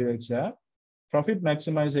remember for your exam: profit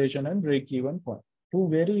maximization and break-even point. Two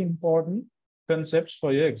very important concepts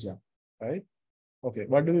for your exam, right? Okay,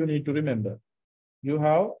 what do you need to remember? You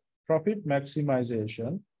have profit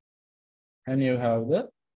maximization and you have the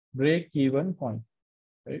break-even point,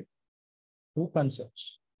 right? Two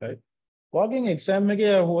concepts, right? Working exam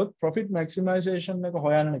profit maximization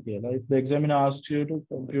if the examiner asks you to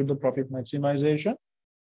compute the profit maximization,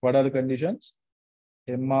 what are the conditions?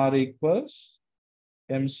 MR equals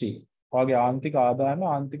MC.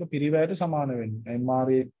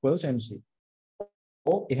 MR equals MC.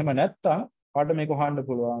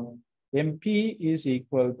 MP is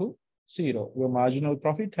equal to 0. Your marginal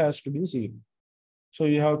profit has to be 0. So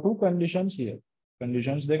you have two conditions here.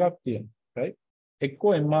 Conditions right?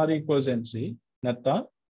 Echo MR equals MC, natta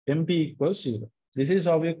MP equals 0. This is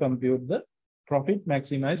how we compute the profit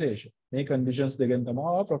maximization. Make conditions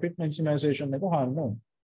profit maximization.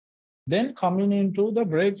 Then coming into the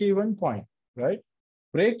break-even point, right?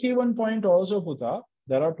 Break-even point also, Puta,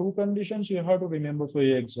 there are two conditions you have to remember for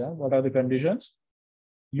your exam. What are the conditions?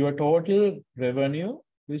 Your total revenue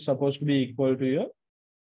is supposed to be equal to your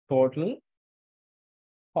total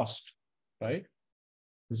cost, right?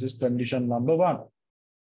 This is condition number one,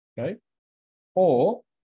 right? Or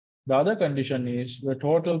the other condition is the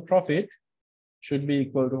total profit should be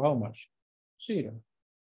equal to how much? Zero.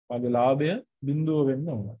 Wage ලාභය බිඳුව වෙන්න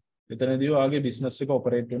ඕන. එතනදී වාගේ business එක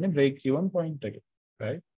operate වෙන්නේ break even point එක,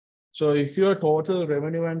 right? So if your total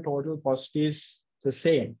revenue and total cost is the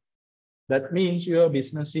same, that means your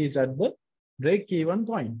business is at the break even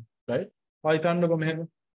point, right? හිතන්නකො මෙහෙම.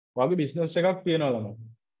 වාගේ business එකක් තියෙනවා ළමයි.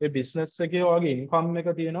 ඒ business එකේ වාගේ income එක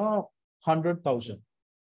තියෙනවා 100,000.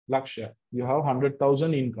 Lakshya. You have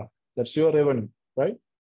 100,000 income. That's your revenue, right?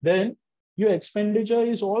 Then your expenditure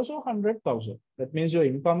is also 100,000. That means your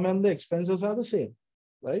income and the expenses are the same,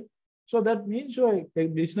 right? So that means your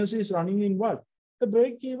business is running in what? The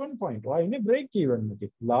break-even point. Why in a break-even?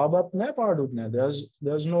 Labhat nahi, padut nahi.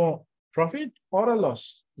 There's no profit or a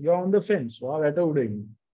loss. You're on the fence.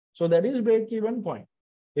 So that is break-even point.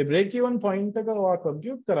 A break-even point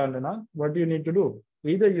compute karanna, what do you need to do?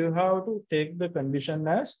 Either you have to take the condition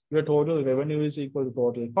as your total revenue is equal to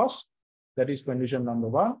total cost. That is condition number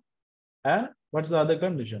one. And what's the other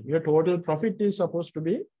condition? Your total profit is supposed to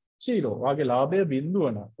be zero. Wage labaya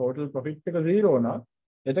binduwana. Total profit එක zero na.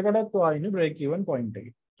 එතකොටත් ආයිනේ break even point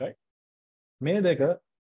එක. Right? මේ දෙක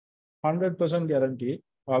 100% guarantee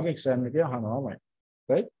wage exam එකේ අහනවාමයි.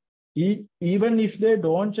 Right? Even if they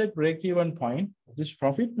don't check break even point, this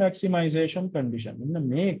profit maximization condition in the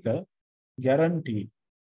make guaranteed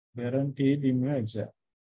in your exam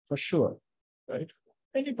for sure, right?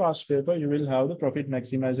 Any past paper you will have the profit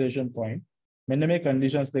maximization point. මෙන්න මේ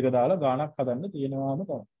conditions දෙක දාලා ගාණක් හදන්න තියෙනවාම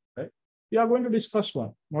තමයි, right? We are going to discuss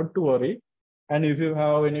one, not to worry. And if you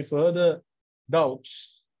have any further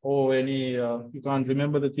doubts or any you can't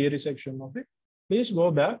remember the theory section of it, please go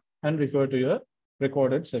back and refer to your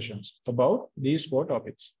recorded sessions about these four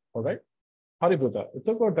topics. All right? හරි පුතා.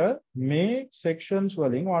 එතකොට මේ sections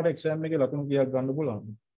වලින් ඔයාලට exam එකේ ලකුණු කීයක් ගන්න පුළුවන්ද?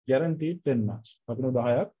 Guaranteed 10 marks. ලකුණු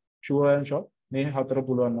 10ක් sure and sure මේ හතර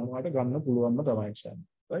පුළුවන් නම් ඔයාලට ගන්න පුළුවන්ම තමයි exam.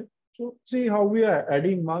 Right? So see how we are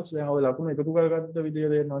adding marks. දැන් ඔය ලකුණු එකතු කරගත්ත විදිය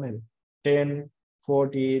දෙන්නව නේද? 10,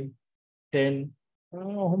 14, 10.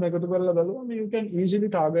 ඔහොම එකතු කරලා බලුවම you can easily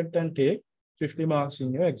target and take 50 marks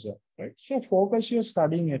in your exam. Right? So focus your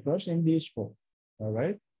studying efforts in these four. All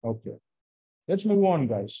right? Okay. Let's move on,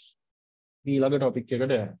 guys. ඊළඟ topic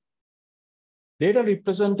එකට යන්න. Data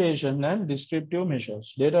representation and descriptive measures.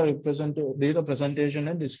 Data presentation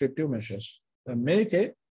and descriptive measures. මේකේ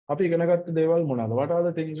අපි ඉගෙන ගත්ත දේවල් මොනවාද? What are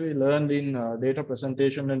the things we learned in data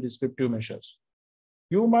presentation and descriptive measures?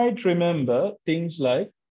 You might remember things like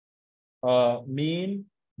mean,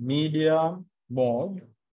 median, mode,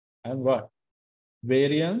 and what?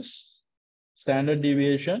 Variance, standard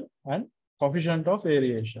deviation, and coefficient of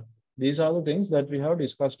variation. These are the things that we have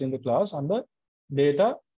discussed in the class under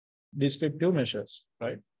data descriptive measures,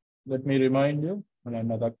 right? Let me remind you.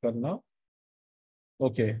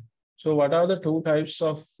 Okay. So what are the two types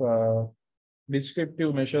of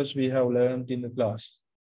descriptive measures we have learned in the class?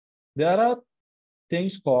 There are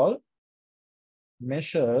things called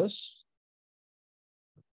measures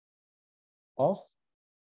of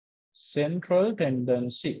central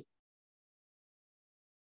tendency.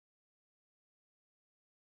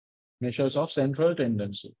 Measures of central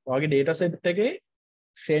tendency. වාගේ data set එකේ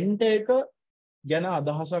center එක ගැන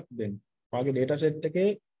අදහසක් දෙන්න. වාගේ data set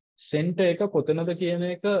එකේ center එක කොතනද කියන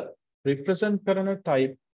එක represent කරන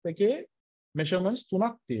type එකේ measurements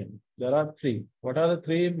තුනක් තියෙනවා. There are three. What are the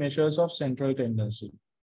three measures of central tendency?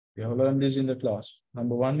 We have learned this in the class.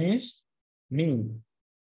 Number one is mean.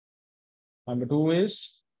 Number two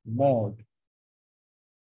is mode.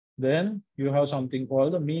 Then you have something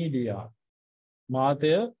called the media.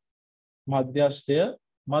 මාතය madhyasthya,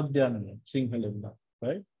 madhyanaya, sinhala,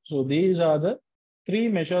 right? So these are the three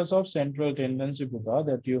measures of central tendency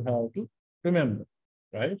that you have to remember,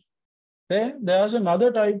 right? Then there's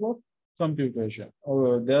another type of computation,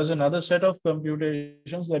 or there's another set of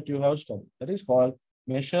computations that you have studied. That is called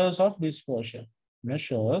measures of dispersion.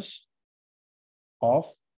 Measures of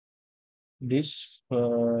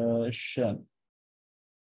dispersion,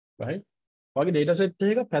 right? වාගේ data set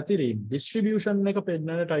එක පැතිරීම distribution එක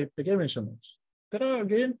පෙන්නන type එකේ measurements. There are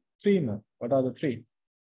again three more. What are the three?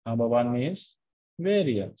 Number one is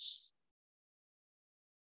variance.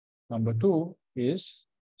 Number two is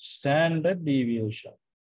standard deviation.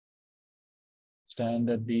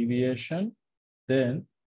 Standard deviation. Then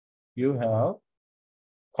you have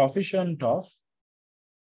coefficient of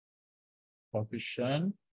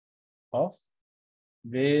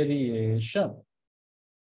variation,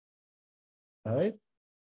 right?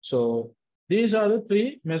 So these are the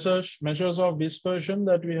three measures of dispersion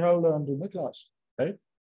that we have learned in the class, right?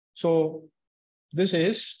 So this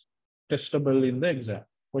is testable in the exam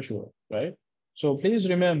for sure, right? So please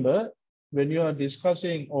remember, when you are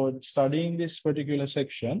discussing or studying this particular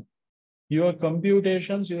section, your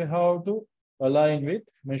computations you have to align with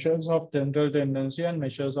measures of central tendency and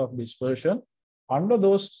measures of dispersion. Under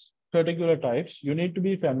those particular types, you need to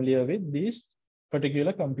be familiar with these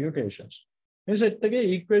particular computations. This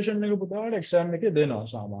equation exam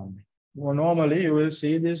normally you will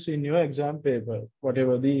see this in your exam paper,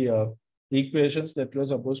 whatever the equations that you're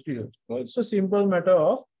supposed to use. So it's a simple matter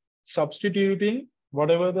of substituting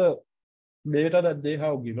whatever the data that they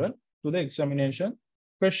have given to the examination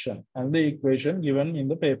question and the equation given in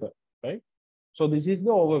the paper, right? So this is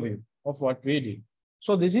the overview of what we did.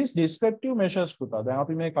 So this is descriptive measures.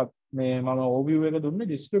 Overview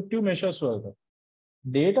descriptive measures.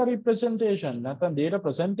 Data representation, data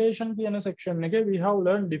presentation in a section, we have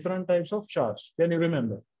learned different types of charts. Can you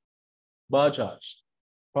remember? Bar charts,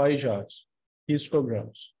 pie charts,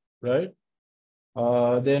 histograms, right?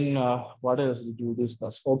 Then what else did you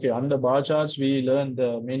discuss? Okay, under bar charts, we learned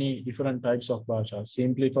many different types of bar charts.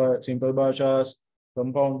 Simple bar charts,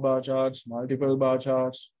 compound bar charts, multiple bar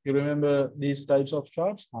charts. You remember these types of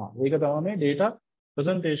charts? Data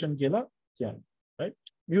presentation, right?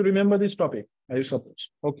 You remember this topic, I suppose.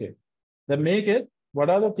 Okay. Then make it, what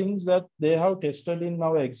are the things that they have tested in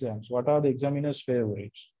our exams? What are the examiner's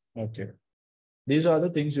favorites? Okay. These are the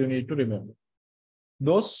things you need to remember.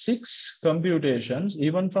 Those 6 computations,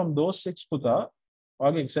 even from those 6 puta,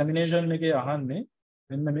 examination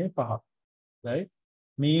right?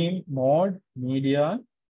 Mean, mode, median,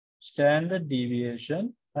 standard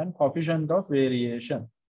deviation, and coefficient of variation.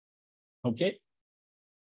 Okay.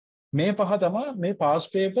 මේ පහ තමයි මේ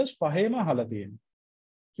past papers පහේම අහලා තියෙන්නේ.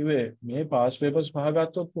 කිව්වේ මේ past papers පහ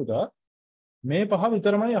ගත්තොත් පුතා මේ පහ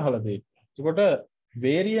විතරමයි අහලා තියෙන්නේ. ඒකට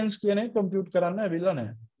variance කියන එක compute කරන්න ඇවිල්ලා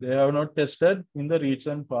නැහැ. They have not tested in the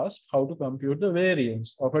recent past how to compute the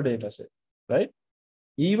variance of a data set, right?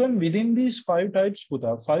 Even within these 5 types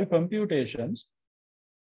පුතා 5 computations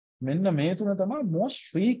මෙන්න මේ තුන තමයි most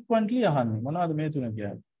frequently අහන්නේ. මොනවාද මේ තුන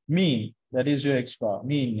කියන්නේ? Mean, that is your x bar,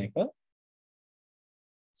 mean එක.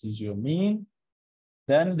 This is your mean.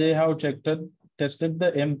 Then they have tested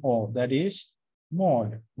the MO, that is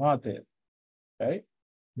mode, right?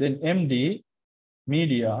 Then MD,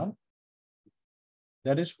 median,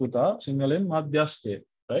 that is puta, single madhyaste,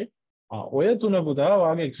 right? ඔය තුන පුතා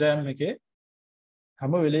වාගේ exam එකේ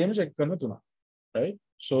හැම වෙලේම check කරන තුන, right?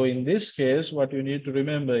 So in this case, what you need to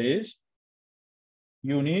remember is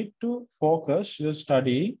you need to focus your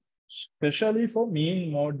study especially for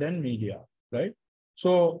mean, mode, and median, right?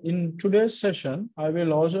 So in today's session, I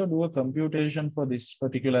will also do a computation for this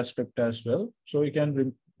particular aspect as well. So you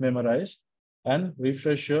can memorize and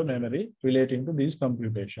refresh your memory relating to these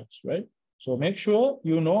computations, right? So make sure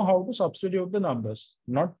you know how to substitute the numbers,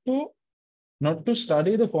 not to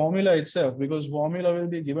study the formula itself, because formula will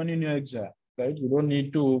be given in your exam, right? You don't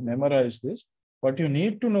need to memorize this. What you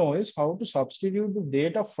need to know is how to substitute the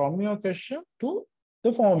data from your question to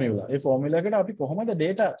the formula. A formula එකට අපි කොහොමද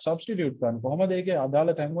data substitute කරන්නේ? කොහොමද ඒකේ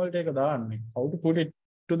අදාළ තැන් වලට ඒක දාන්නේ? How to put it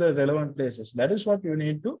to the relevant places. That is what you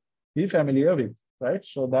need to be familiar with, right?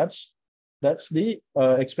 So that's the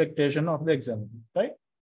expectation of the exam, right?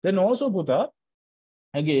 Then also Buddha,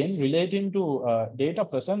 again relating to data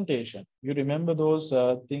presentation. You remember those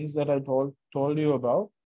things that I told you about,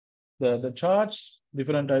 the charts,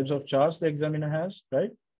 different types of charts the examiner has, right?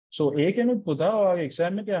 So ඒකෙනුත් පුතා ඔයාගේ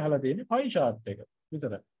exam එකේ අහලා තියෙන්නේ pie chart එක.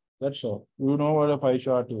 That's all. You know what a pie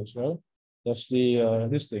chart is, right? That's the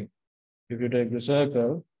this thing. If you take the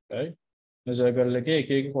circle, right? The circle එක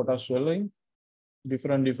එක කොටස් වලින්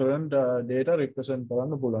different data represent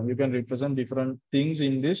කරන්න පුළුවන්. You can represent different things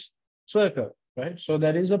in this circle, right? So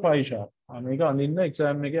that is a pie chart. මේක අඳින්න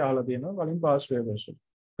exam එකේ අහලා තියෙනවා කලින් past papers.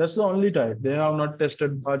 That's the only type. They have not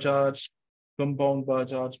tested bar charts, compound bar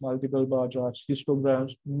charts, multiple bar charts,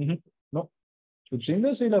 histograms. No, it's in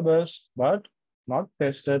the syllabus, but not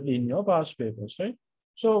tested in your past papers, right?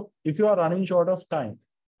 So if you are running short of time,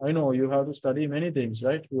 I know you have to study many things,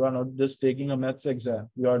 right? You are not just taking a maths exam.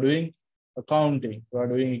 You are doing accounting, you are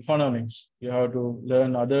doing economics. You have to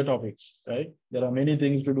learn other topics, right? There are many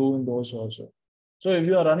things to do in those also. So if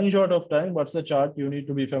you are running short of time, what's the chart you need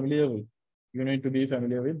to be familiar with? You need to be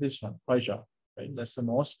familiar with this one, pie chart, right? That's the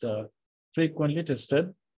most frequently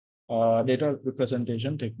tested data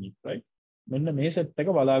representation technique, right? Okay,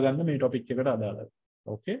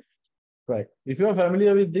 right. If you are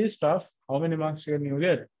familiar with this stuff, how many marks can you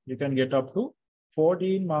get? You can get up to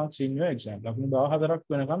 14 marks in your exam.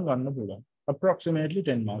 Approximately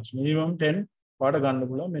 10 marks. Minimum 10 if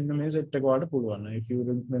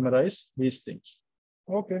you memorize these things.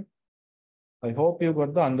 Okay. I hope you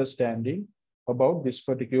got the understanding about this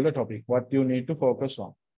particular topic, what you need to focus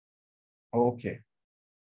on. Okay.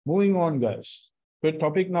 Moving on, guys. For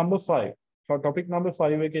topic number 5. For topic number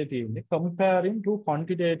 5, comparing to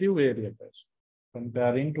quantitative variables.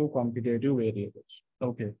 Comparing to quantitative variables.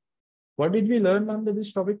 Okay. What did we learn under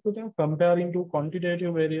this topic, Putha? Comparing to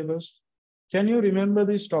quantitative variables. Can you remember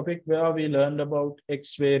this topic where we learned about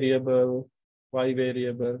X variable, Y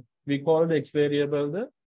variable? We called X variable the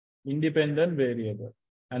independent variable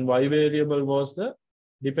and Y variable was the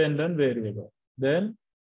dependent variable. Then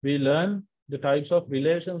we learned the types of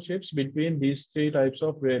relationships between these 3 types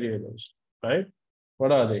of variables, right?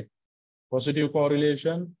 What are they? Positive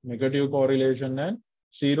correlation, negative correlation, and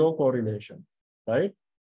zero correlation, right?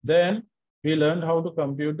 Then we learned how to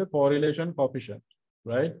compute the correlation coefficient,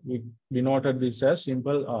 right? We denoted this as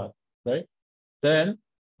simple R, right? Then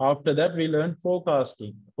after that, we learned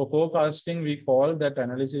forecasting. For forecasting, we call that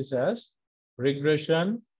analysis as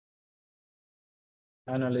regression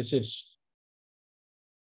analysis,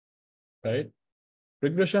 right?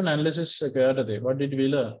 Regression analysis, what did we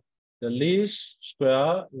learn? The least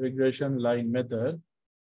square regression line method,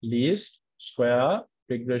 least square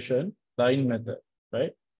regression line method,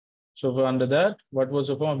 right? So under that, what was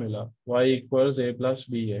the formula? Y equals A plus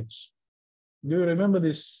BX. Do you remember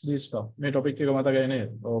this stuff?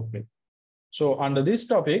 Okay. So under this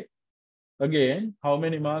topic, again, how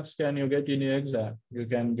many marks can you get in your exam? You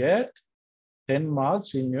can get 10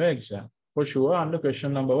 marks in your exam. For sure, under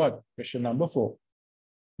question number what? Question number 4.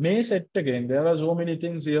 May set again, there are so many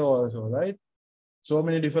things here also, right? So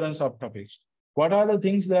many different subtopics. What are the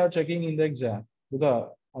things they are checking in the exam?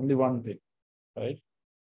 Only one thing, right?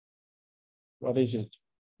 What is it?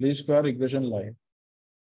 Least square regression line.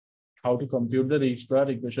 How to compute the least square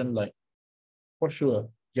regression line. For sure,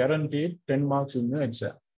 guaranteed 10 marks in your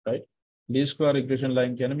exam, right? Least square regression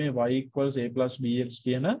line can be Y equals A plus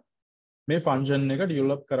BX may function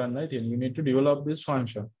develop karanna. You need to develop this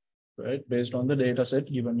function, right? Based on the data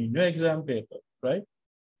set given in your exam paper, right?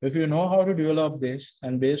 If you know how to develop this,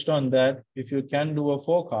 and based on that, if you can do a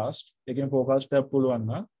forecast, you can forecast 10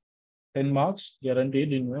 marks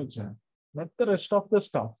guaranteed in your exam. Not the rest of the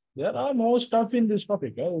stuff. There are more stuff in this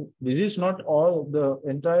topic. This is not all the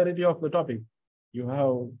entirety of the topic. You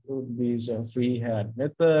have these freehand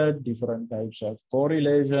method, different types of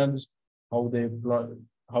correlations, how we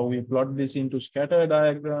plot this into scatter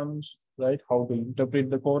diagrams, right? How to interpret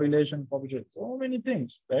the correlation coefficient, so many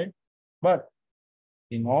things, right? But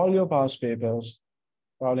in all your past papers,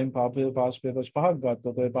 so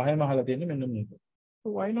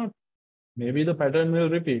why not? Maybe the pattern will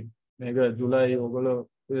repeat. Maybe July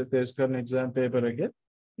test exam paper again.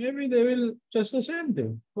 Maybe they will just the same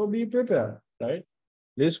thing. So be prepared, right?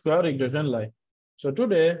 Least square regression line. So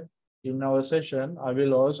today, in our session, I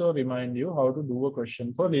will also remind you how to do a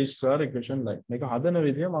question for least square regression line. I will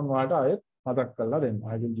give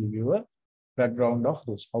you a background of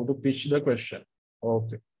this, how to pitch the question.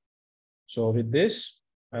 Okay. So with this,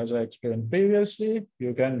 as I explained previously,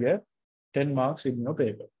 you can get 10 marks in your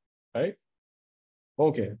paper, right?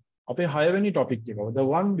 Okay. Any topic, the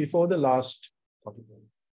one before the last topic,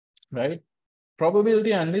 right?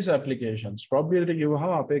 Probability and its applications. Probability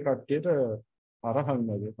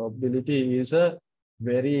probability is a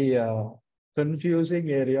very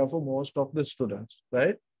confusing area for most of the students,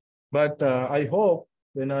 right? But I hope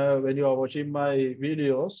when you are watching my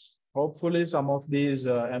videos, hopefully some of these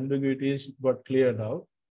ambiguities got cleared out.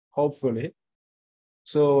 Hopefully.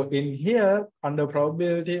 So in here, under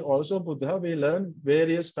probability, also Buddha, we learn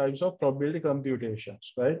various types of probability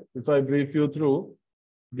computations, right? If I brief you through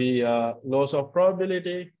the laws of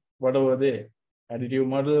probability, what were they? Additive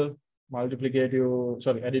model,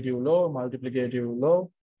 additive law, multiplicative law.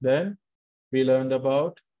 Then we learned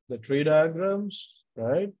about the tree diagrams,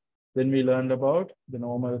 right? Then we learned about the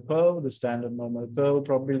normal curve, the standard normal curve,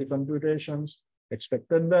 probability computations,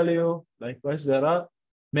 expected value. Likewise, there are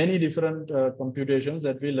many different computations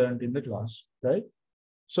that we learned in the class, right?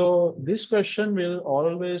 So this question will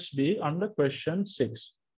always be under question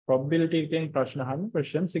 6. Probability king prashna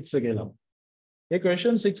question 6 again. A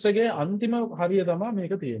question 6 again, antima hariyadama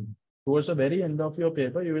make a towards the very end of your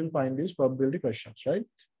paper, you will find these probability questions, right?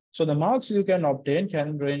 So the marks you can obtain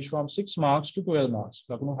can range from 6 marks to 12 marks.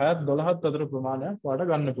 Right?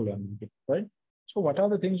 So what are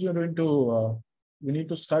the things you're going to, you need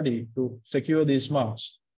to study to secure these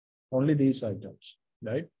marks? Only these items,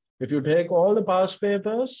 right? If you take all the past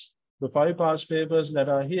papers, the 5 past papers that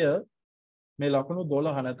are here, මේ ලකුණු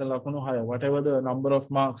 12 නැත්නම් ලකුණු 6, whatever the number of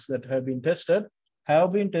marks that have been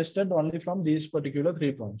tested only from these particular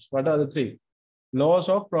 3 points. What are the 3? Laws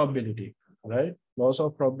of probability, right? Laws of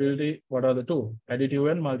probability, what are the 2?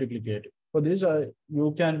 Additive and multiplicative. For this, you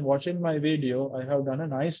can watch in my video, I have done a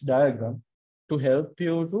nice diagram to help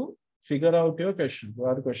you to figure out your question.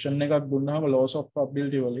 Question laws of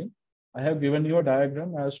probability. I have given you a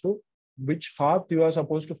diagram as to which path you are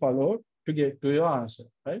supposed to follow to get to your answer,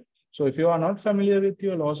 right? So if you are not familiar with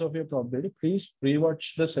your laws of your probability, please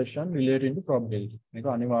rewatch the session relating to probability.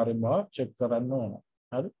 Check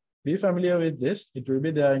be familiar with this. It will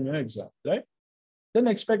be there in your exam, right? Then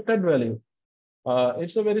expected value.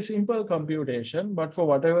 It's a very simple computation, but for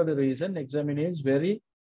whatever the reason, examiner is very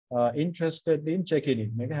interested in checking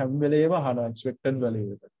it. Make a expected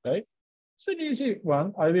value, right? It's an easy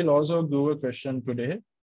one. I will also do a question today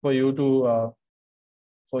for you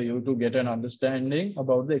to get an understanding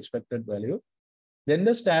about the expected value. Then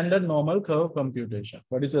the standard normal curve computation.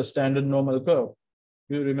 What is the standard normal curve?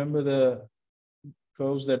 Do you remember the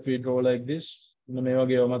curves that we draw like this? In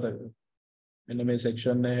the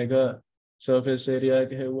section, surface area,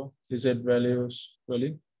 Z values,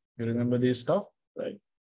 you remember this stuff, right?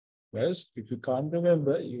 Whereas if you can't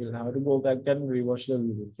remember, you will have to go back and rewatch the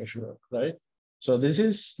video for sure, right? So this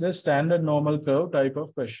is the standard normal curve type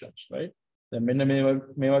of questions, right? The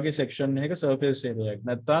section surface area,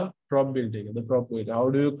 probability, the probability. How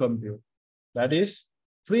do you compute? That is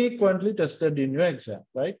frequently tested in your exam,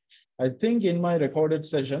 right? I think in my recorded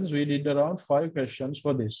sessions, we did around 5 questions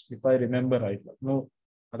for this, if I remember right. No,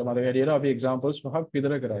 examples,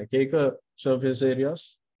 surface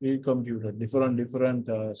areas, we computed different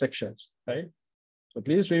sections, right? So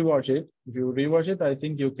please rewatch it. If you rewatch it, I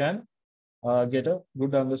think you can get a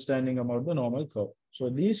good understanding about the normal curve. So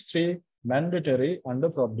these 3 mandatory under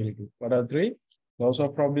probability. What are 3? Laws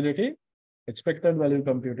of probability, expected value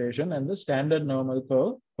computation, and the standard normal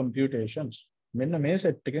curve computations.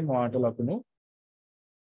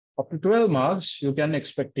 Up to 12 marks you can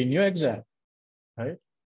expect in your exam, right?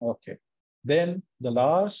 Okay. Then the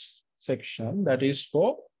last section, that is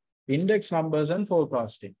for index numbers and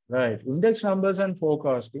forecasting, right? Index numbers and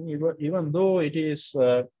forecasting, even though it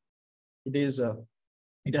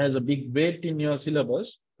has a big weight in your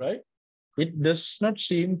syllabus, right? It does not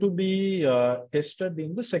seem to be tested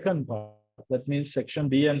in the second part. That means section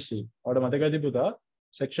B and C.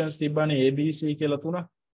 Sections A, B, C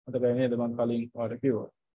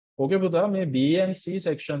okay, Buddha, B and C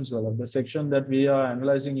sections, the section that we are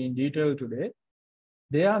analyzing in detail today,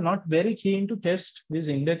 they are not very keen to test these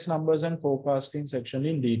index numbers and forecasting section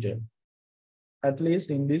in detail. At least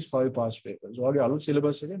in these 5 past papers.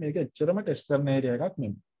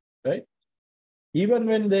 Right? Even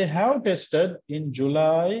when they have tested in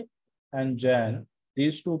July and Jan,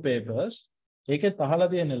 these 2 papers, index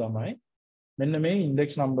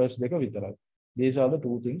numbers. These are the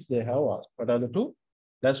 2 things they have asked. What are the 2?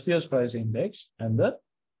 Last year's price index and the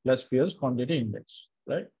last year's quantity index,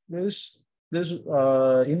 right? This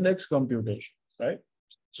index computation, right?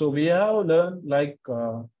 So we have learned like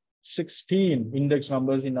 16 index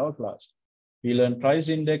numbers in our class. We learn price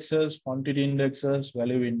indexes, quantity indexes,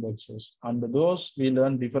 value indexes. Under those, we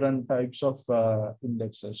learn different types of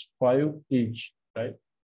indexes, 5 each, right?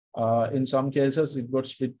 In some cases, it got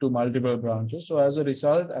split to multiple branches. So as a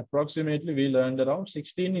result, approximately, we learned around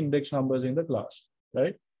 16 index numbers in the class,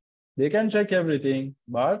 right? They can check everything,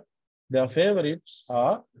 but their favorites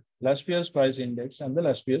are last year's price index and the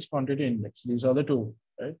last year's quantity index. These are the 2,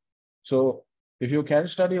 right? So if you can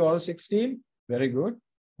study all 16, very good.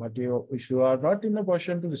 But if you are not in a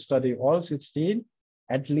position to study all 16,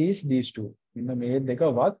 at least these 2. In the main,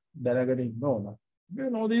 no. You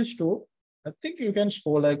know these 2, I think you can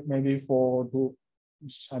score like maybe 3 to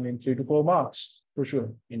 4 marks for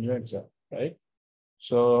sure in your exam, right?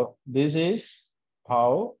 So this is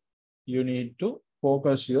how you need to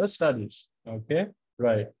focus your studies. Okay,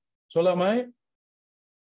 right. So Lamai,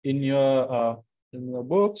 in your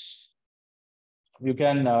books, you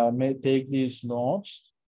can take these notes,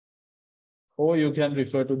 or you can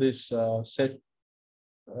refer to this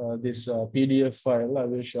PDF file. I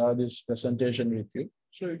will share this presentation with you.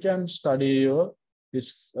 So you can study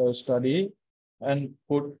study and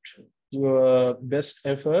put your best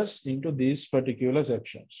efforts into these particular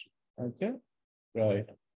sections. Okay, right.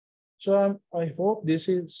 So I hope this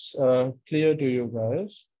is clear to you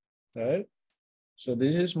guys, right? So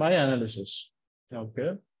this is my analysis.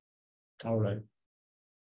 Okay, all right.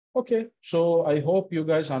 Okay, so I hope you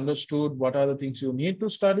guys understood what are the things you need to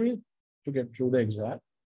study to get through the exam.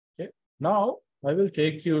 Okay, now I will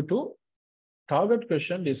take you to target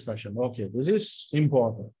question discussion. Okay, this is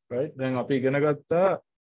important, right? Then api igena gatta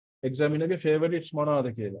examiner favorites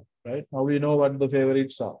monada kiyala, right? Now we know what the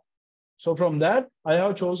favorites are. So from that, I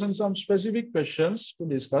have chosen some specific questions to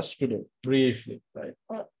discuss today briefly, right?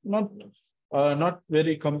 Not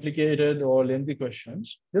very complicated or lengthy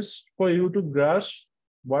questions, just for you to grasp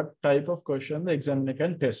what type of question the examiner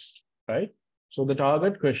can test, right? So the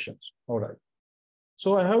target questions. All right.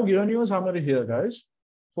 So I have given you a summary here, guys.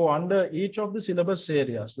 For under each of the syllabus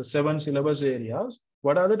areas, the 7 syllabus areas,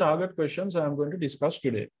 what are the target questions I am going to discuss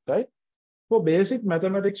today, right? For basic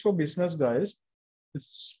mathematics for business, guys,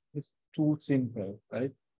 it's too simple,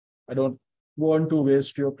 right? I don't want to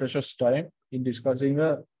waste your precious time in discussing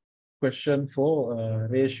a question for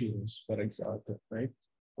ratios, for example, right?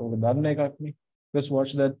 So just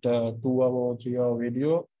watch that 2-hour or 3-hour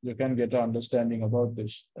video. You can get an understanding about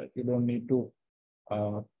this. Right? You don't need to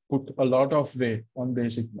put a lot of weight on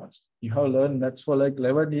basic maths. You have learned maths for like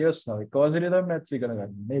 11 years now. Because it is a maths,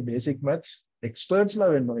 basic maths experts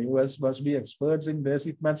now. You must be experts in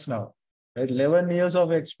basic maths now. Right? 11 years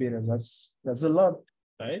of experience. That's a lot,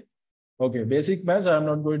 right? Okay, basic maths, I'm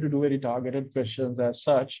not going to do any targeted questions as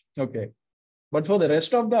such. Okay. But for the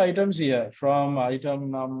rest of the items here, from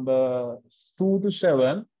item number 2 to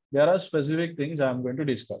 7, there are specific things I'm going to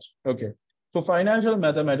discuss. Okay. For financial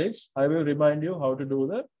mathematics, I will remind you how to do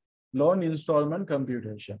the loan installment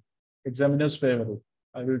computation. Examiner's favorite.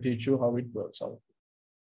 I will teach you how it works out.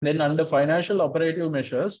 Then under financial operative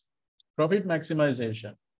measures, profit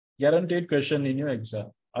maximization, guaranteed question in your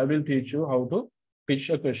exam. I will teach you how to pitch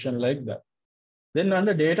a question like that. Then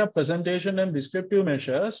under data presentation and descriptive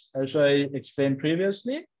measures, as I explained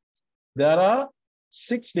previously, there are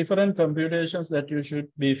 6 different computations that you should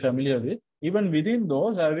be familiar with. Even within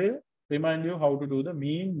those, I will remind you how to do the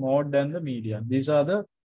mean, mode, and the median. These are the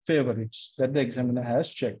favorites that the examiner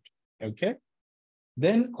has checked. Okay.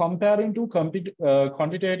 Then comparing to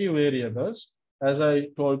quantitative variables, as I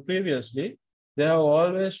told previously, they have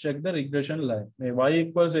always checked the regression line. Y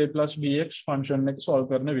equals a plus bx function next solve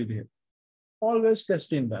karne vidhi. Always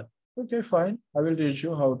testing that. Okay, fine. I will teach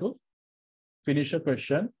you how to finish a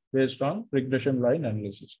question based on regression line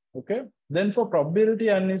analysis. Okay. Then for probability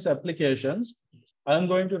and its applications, I am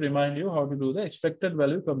going to remind you how to do the expected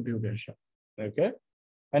value computation. Okay.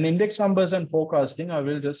 And index numbers and forecasting, I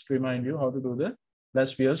will just remind you how to do the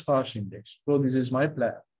last year's past index. So this is my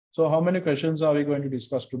plan. So how many questions are we going to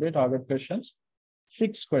discuss today? Target questions,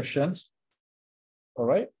 6 questions. All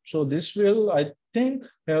right. So this will, I think,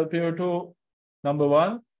 help you to, number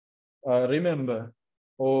 1, remember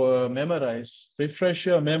or memorize, refresh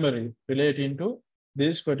your memory relating to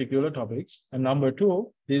these particular topics. And number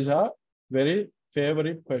 2, these are very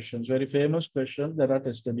favorite questions, very famous questions that are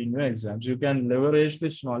tested in your exams. You can leverage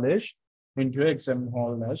this knowledge into your exam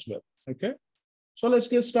hall as well. Okay. So let's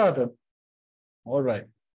get started. All right.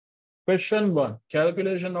 Question 1,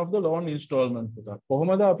 calculation of the loan installment.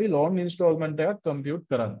 කොහොමද අපි loan installment එකක් compute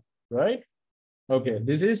කරන්නේ, right? Okay,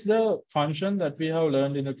 this is the function that we have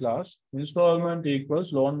learned in the class. Installment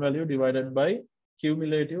equals loan value divided by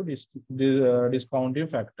cumulative discounting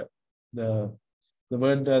factor. The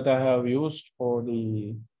word that I have used for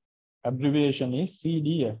the abbreviation is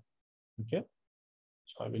CDF. Okay,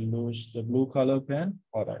 so I will use the blue color pen.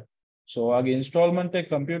 All right. So again, installment එක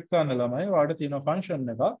compute කරන්න ළමයි ඔයාලට තියෙන function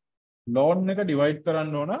එක loan එක divide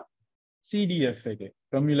කරන්න ඕන CDF එකේ,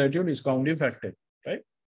 cumulative discounting factor, right?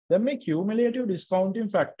 Then make cumulative discounting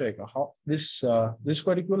factor. How this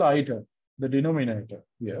particular item, the denominator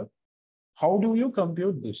here, how do you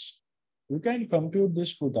compute this? You can compute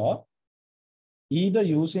this without either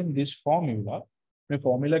using this formula. The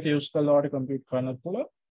formula use to compute කරන්න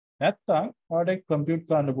නැත්නම් ඔයාලට compute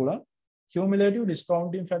කරන්න පුළුවන් cumulative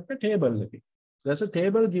discounting factor table. There's a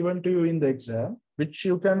table given to you in the exam which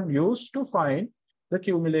you can use to find the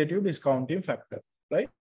cumulative discounting factor, right?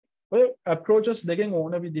 Well, approaches දෙකෙන්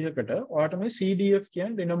ඕන විදිහකට ඔයාලට මේ CDF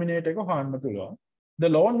කියන denominator එක හොයන්න පුළුවන්. The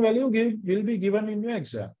loan value will be given in your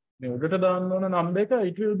exam. මේ උඩට දාන්න ඕන number එක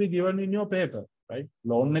it will be given in your paper, right?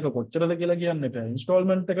 Loan එක කොච්චරද කියලා කියන්න එපා.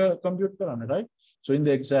 Installment එක compute කරන්න, right? So in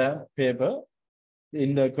the exam paper,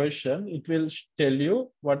 in the question, it will tell you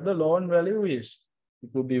what the loan value is.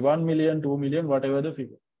 It could be 1 million, 2 million, whatever the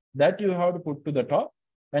figure. That you have to put to the top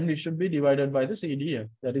and it should be divided by the CDF.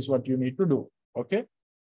 That is what you need to do. Okay.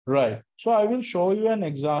 Right. So I will show you an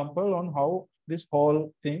example on how this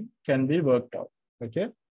whole thing can be worked out. Okay.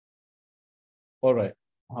 All right.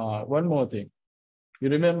 One more thing. You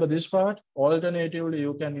remember this part? Alternatively,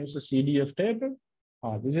 you can use the CDF table.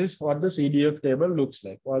 This is what the CDF table looks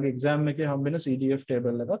like. Or exam make hum bina CDF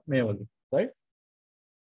table laga right?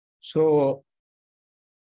 So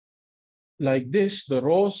like this, the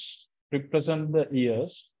rows represent the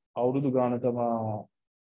years. Avrudu gana tama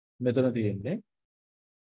metana tiyenne,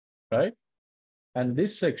 right? And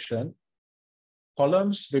this section,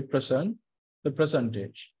 columns represent the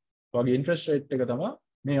percentage. Wage interest rate එක තමයි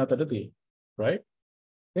මේ අතට තියෙන්නේ, right?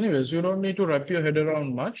 Anyways, you don't need to wrap your head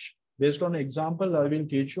around much. Based on example, I will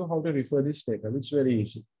teach you how to refer this table. It's very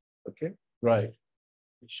easy. Okay, right.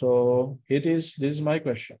 So this is my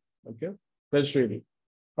question. Okay, let's read it.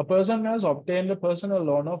 A person has obtained a personal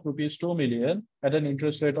loan of rupees 2 million at an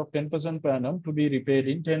interest rate of 10% per annum to be repaid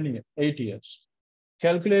in 8 years.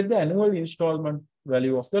 Calculate the annual installment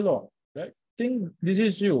value of the loan. Right? Think this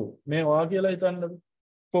is you.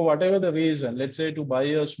 For whatever the reason, let's say to buy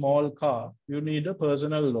a small car, you need a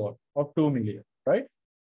personal loan of 2 million, right?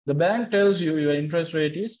 The bank tells you your interest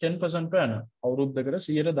rate is 10% per annum.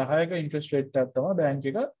 Interest rate bank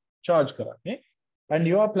charge karane. And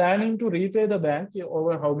you are planning to repay the bank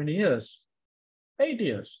over how many years? 8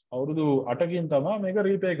 years.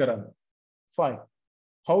 Repay karana. Fine.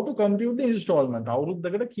 How to compute the installment?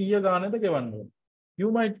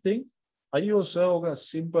 You might think, ayyo sir,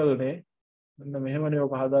 simple ne. 2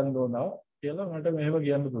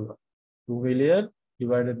 million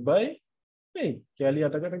divided by 8.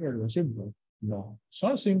 Simple. No, it's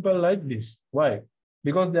not simple like this. Why?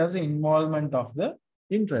 Because there's an involvement of the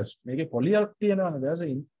interest. There's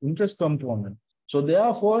an interest component. So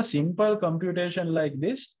therefore, simple computation like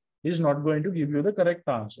this is not going to give you the correct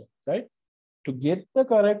answer, right? To get the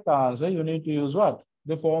correct answer, you need to use what?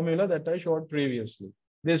 The formula that I showed previously.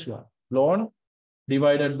 This one. Loan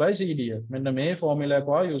divided by CDF. When may formula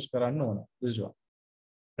use this one,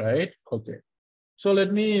 right? Okay. So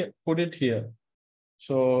let me put it here.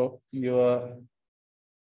 So your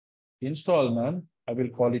installment, I will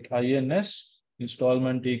call it INS.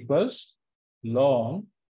 Installment equals loan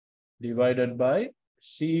divided by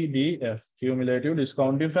CDF, cumulative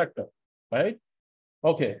discounting factor, right?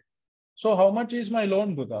 Okay. So how much is my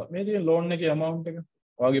loan? Maybe loan amount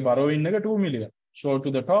borrowing 2 million. So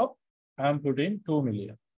to the top, I am putting 2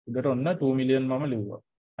 million. 2 million mama live.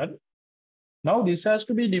 Now this has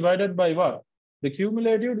to be divided by what? The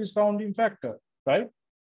cumulative discounting factor, right?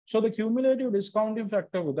 So the cumulative discounting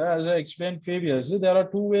factor, as I explained previously, there are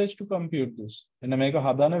 2 ways to compute this. In a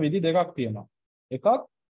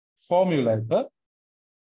formula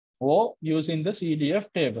or using the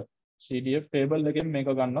CDF table. CDF table again make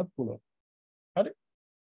a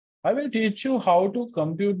I will teach you how to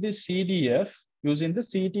compute this CDF using the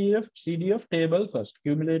CDF table first.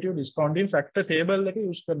 Cumulative discounting factor table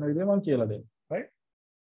use right?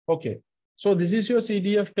 Okay. So this is your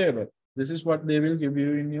CDF table. This is what they will give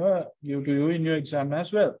you in your exam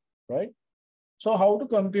as well, right? So how to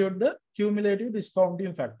compute the cumulative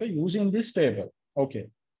discounting factor using this table? Okay.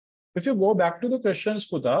 If you go back to the questions,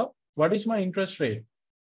 Puta, what is my interest rate?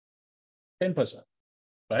 10%,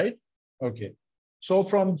 right? Okay. So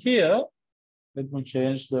from here, let me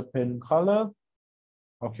change the pen color.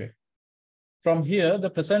 Okay. From here, the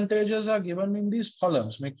percentages are given in these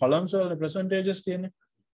columns. Make columns or the percentages.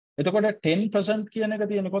 It's got a 10%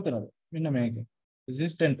 this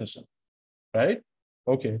is 10%, right?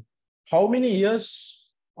 Okay. How many years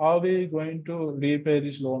are we going to repay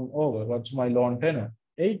this loan over? What's my loan tenor?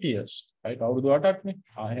 8 years, right? How do you attack me?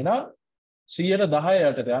 Under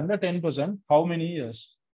 10%, how many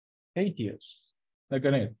years? 8 years.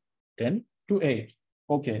 10 to 8.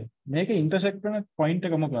 Okay. Make an intersect point. Make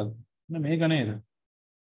an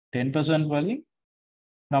 10% value.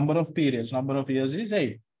 Number of periods, number of years is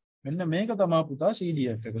 8. When the make a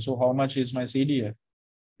CDF. So how much is my CDF?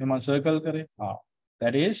 Circle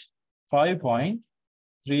that is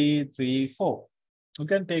 5.334. You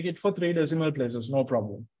can take it for 3 decimal places, no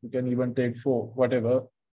problem. You can even take 4, whatever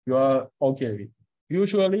you are okay with.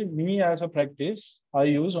 Usually, me as a practice, I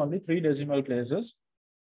use only 3 decimal places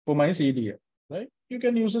for my CDF, right? You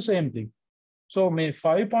can use the same thing. So, may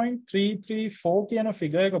 5.334 ki ana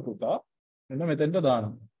figure ka puta, as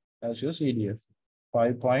your CDF.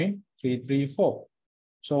 5.334.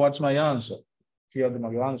 So, what's my answer? Here is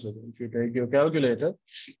my answer. If you take your calculator,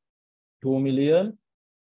 2 million,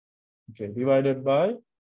 okay, divided by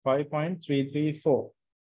 5.334.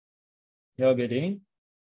 You're getting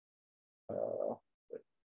 2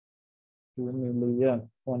 million,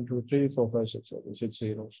 1, 2, 3, 4, 5, 6, 7, 6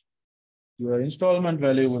 zeros. Your installment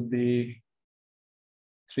value would be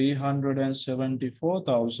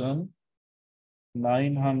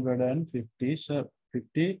 374,953.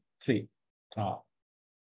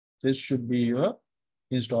 This should be your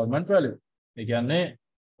installment value. Again,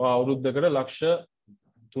 Laksha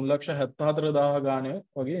 3,74,000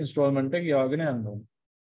 installment.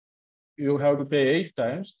 you have to pay 8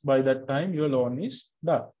 times. By that time, your loan is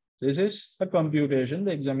done. This is a computation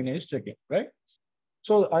the examiner is checking, right?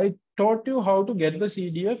 So I taught you how to get the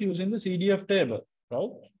CDF using the CDF table,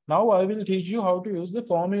 right? Now I will teach you how to use the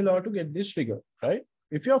formula to get this figure, right?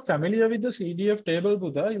 If you're familiar with the CDF table,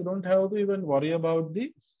 Buddha, you don't have to even worry about the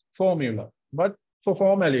formula. But for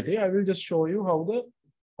formality, I will just show you how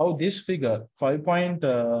this figure,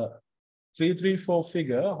 5.334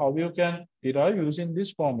 figure, how you can derive using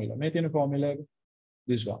this formula. Make a formula,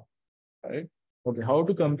 this one, right? Okay, how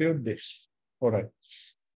to compute this? All right,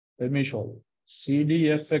 let me show you.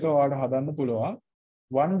 CDF එක ඔයාලට හදන්න පුළුවන්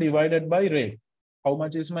 1 divided by rate. How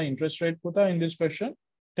much is my interest rate, Putha, in this question?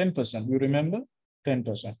 10%. You remember?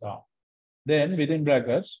 10%. Then within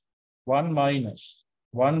brackets, 1 minus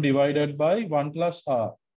 1 divided by 1 plus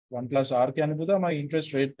R. 1 plus R can Putha my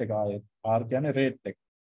interest rate එක. R can rate එක.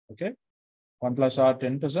 Okay? 1 plus R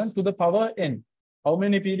 10% to the power n. How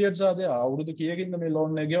many periods are there? අවුරුදු කීයකින්ද මේ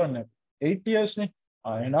loan එක ගෙවන්නේ? 8 years නේ.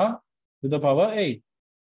 එහෙනම් to the power 8.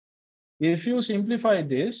 If you simplify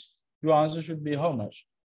this, your answer should be how much?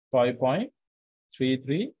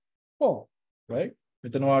 5.334, right?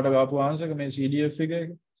 මෙතන ඔයාලට ගාපු answer එක මේ CDF එක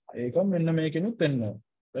ඒකම මෙන්න මේකෙනුත් එන්න,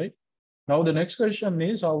 right? Now the next question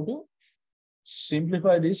is how to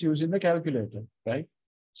simplify this using the calculator, right?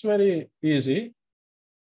 It's very easy.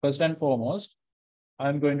 First and foremost,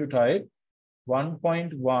 I'm going to type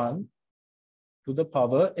 1.1 to the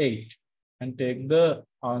power 8 and take the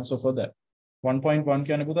answer for that. 1.1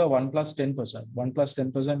 කියන්නේ පුතා 1 plus 10%. 1 plus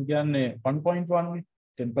 10% කියන්නේ 1.1.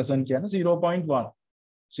 10% කියන්නේ 0.1.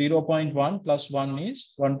 0.1 plus 1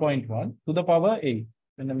 is 1.1 to the power 8.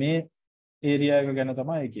 මෙන්න මේ area එක ගැන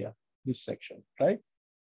තමයි කියන්නේ. This section, right?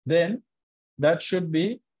 Then that should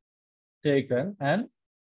be taken and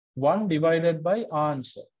 1 divided by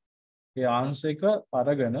answer. A answer එක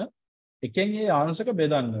අරගෙන එකෙන් ඒ answer එක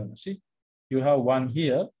බෙදන්න ඕන. See, you have 1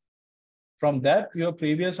 here. From that, your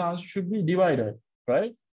previous answer should be divided,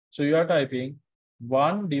 right? So you are typing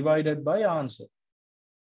 1 divided by answer.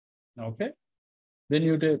 Okay. Then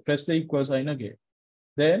you press the equal sign again.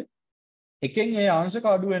 Then, again, answer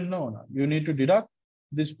you need to deduct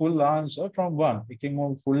this full answer from 1.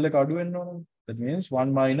 That means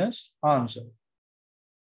 1 minus answer.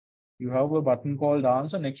 You have a button called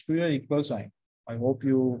answer next to your equal sign. I hope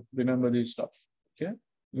you remember this stuff. Okay.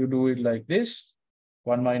 You do it like this.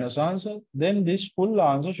 1 minus answer, then this full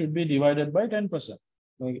answer should be divided by 10%.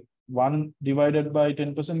 Like 1 divided by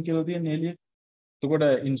 10% nearly. So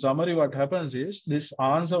in summary, what happens is this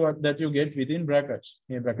answer that you get within brackets.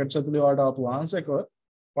 In brackets, answer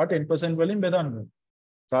what 10% will in bedan.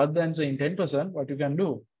 Rather than saying 10%, what you can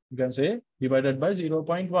do? You can say divided by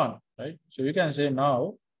 0.1, right? So you can say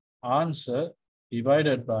now answer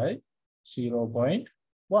divided by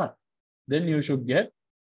 0.1. Then you should get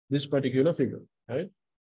this particular figure. Right?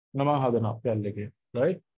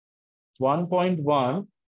 Right? 1.1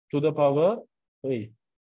 to the power 8.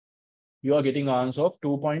 You are getting answer of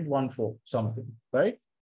 2.14 something, right?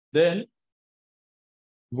 Then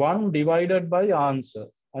 1 divided by answer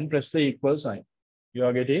and press the equal sign. You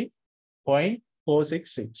are getting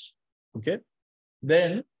 0.466. Okay.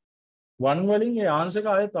 Then 1 welling answer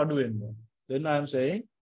then I am saying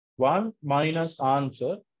 1 minus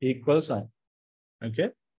answer equal sign.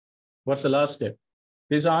 Okay. What's the last step?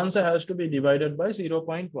 This answer has to be divided by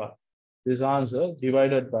 0.1. This answer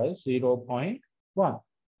divided by 0.1.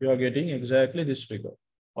 You are getting exactly this figure.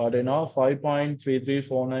 Or now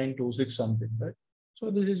 5.334926 something, right? So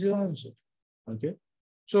this is your answer. Okay.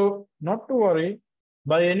 So not to worry,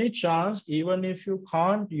 by any chance, even if you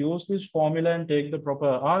can't use this formula and take the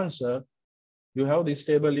proper answer, you have this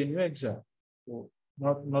table in your exam. So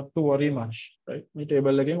not to worry much, right? The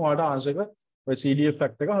table again, what answer? CDF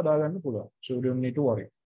factor so you don't need to worry.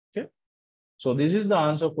 Okay. So this is the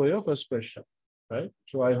answer for your first question, right?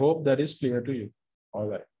 So I hope that is clear to you. All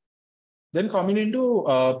right. Then coming into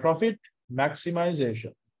profit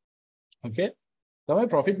maximization. Okay. So my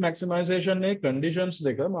profit maximization conditions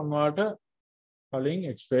explain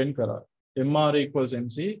MR equals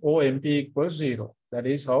MC or MP equals 0. That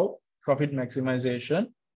is how profit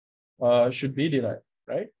maximization should be derived,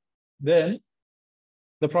 right? Then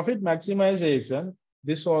the profit maximization,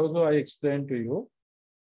 this also I explained to you.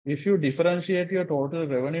 If you differentiate your total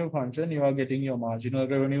revenue function, you are getting your marginal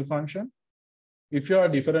revenue function. If you are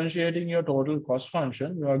differentiating your total cost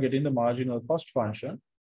function, you are getting the marginal cost function.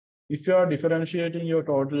 If you are differentiating your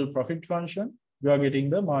total profit function, you are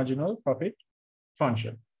getting the marginal profit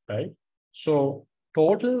function, right? So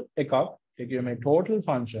total total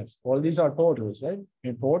functions, all these are totals, right?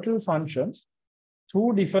 In total functions,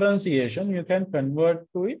 through differentiation, you can convert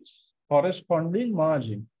to its corresponding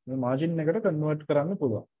margin. margin eකට convert කරන්න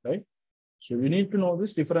පුළුවන්, right? So you need to know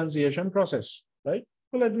this differentiation process, right?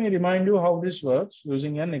 So let me remind you how this works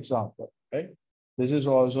using an example, right? This is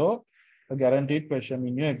also a guaranteed question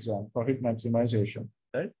in your exam, profit maximization,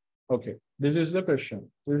 right? Okay, this is the question.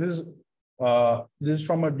 This is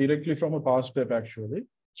directly from a past paper actually.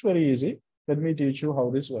 It's very easy. Let me teach you how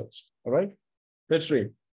this works, all right? Let's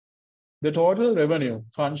read. The total revenue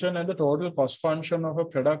function and the total cost function of a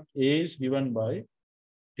product A is given by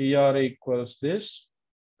TR equals this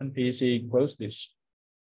and PC equals this,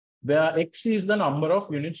 where X is the number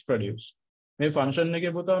of units produced. My function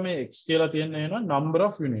එකේ පුතා මේ X කියලා තියෙන්නේ නේද? Number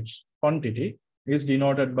of units. Quantity is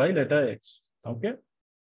denoted by letter X. Okay.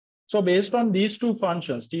 So based on these two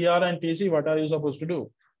functions, TR and TC, what are you supposed to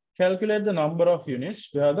do? Calculate the number of units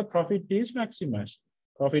where the profit is maximized.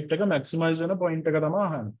 Profit එක maximize වෙන point එක තමයි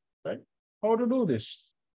අහන්නේ, right? How to do this?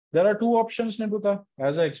 There are two options, Nebuta.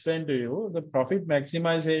 As I explained to you, the profit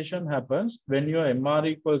maximization happens when your MR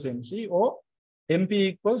equals MC or MP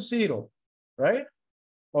equals 0, right?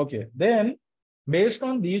 Okay, then based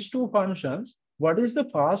on these two functions, what is the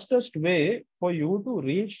fastest way for you to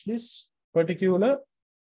reach this particular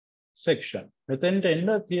section?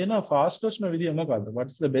 Fastest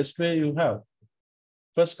what's the best way you have?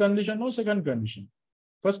 First condition or second condition?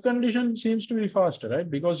 First condition seems to be faster, right?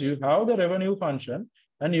 Because you have the revenue function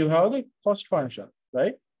and you have the cost function,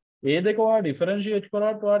 right? Differentiate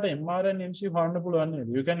MR and MC.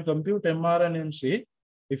 You can compute MR and MC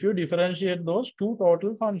if you differentiate those two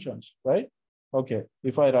total functions, right? Okay,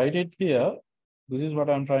 if I write it here, this is what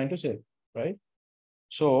I'm trying to say, right?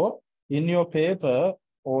 So in your paper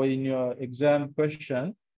or in your exam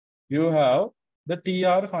question, you have the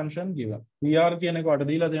TR function given. TR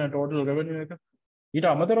total revenue. It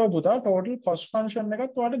total cost function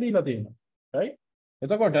right?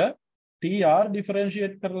 TR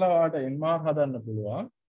differentiate MR hadanna puluwan.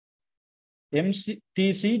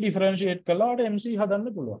 TC differentiate MC hadanna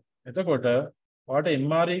puluwan. What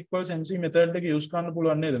MR equals MC method use karna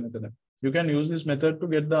puluwan neda metana. You can use this method to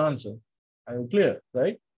get the answer. Are you clear,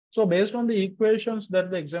 right? So based on the equations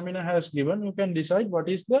that the examiner has given, you can decide what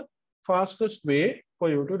is the fastest way for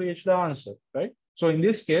you to reach the answer, right? So in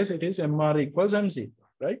this case, it is MR equals MC,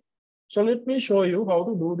 right? So let me show you how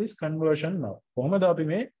to do this conversion now.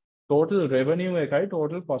 Total revenue ekai,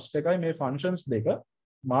 total cost ekai, may functions deka,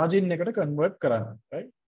 margin eකට convert කරන්න, right?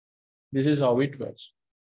 This is how it works.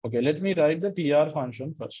 Okay, let me write the TR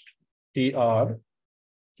function first. TR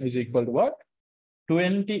is equal to what?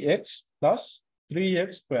 20x plus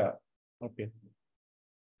 3x square. Okay.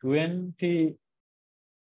 20x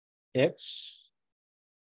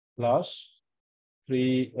plus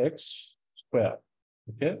 3x square.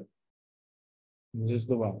 Okay. This is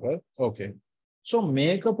the one, right? Okay. So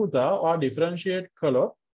make a puta or differentiate color.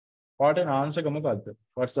 What an answer come up.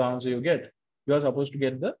 What's the answer you get? You are supposed to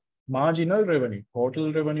get the marginal revenue.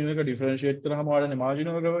 Total revenue differentiate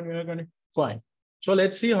marginal revenue. Fine. So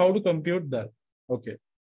let's see how to compute that. Okay.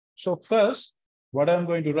 So first, what I'm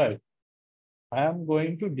going to write? I am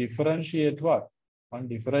going to differentiate what? And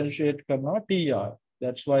differentiate karna TR.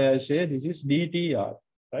 That's why I say this is DTR,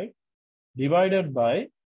 right? Divided by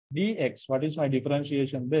dx. What is my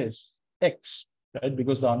differentiation base? X, right?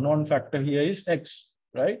 Because the unknown factor here is x,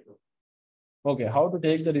 right? Okay, how to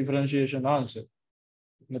take the differentiation answer?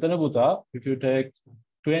 If you take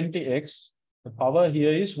 20x, the power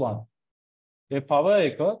here is 1. The power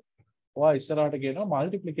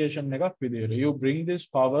multiplication. You bring this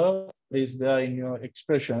power is there in your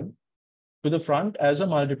expression to the front as a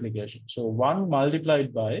multiplication. So 1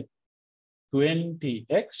 multiplied by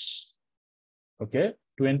 20x. Okay,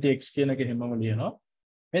 20x කියන එක හැමම ලියනවා.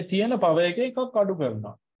 මේ තියෙන power එකක කඩු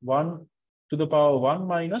කරනවා. 1 to the power 1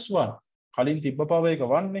 minus 1. කලින් තිබ්බ power එක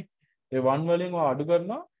 1 නේ. ඒ 1 වලින් අඩු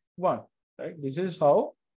කරනවා 1. Right? This is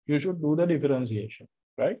how you should do the differentiation,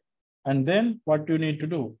 right? And then what you need to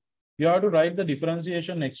do? You have to write the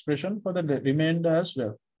differentiation expression for the remainder as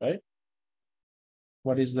well, right?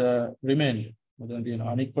 What is the remainder?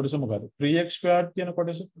 3x squared තියෙන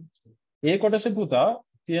කොටස. ඒ කොටස පුතා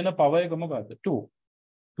තියෙන power එක මොකද්ද? 2.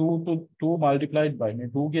 2 multiplied by 2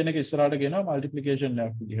 කියන එක ඉස්සරහට ගෙනා multiplication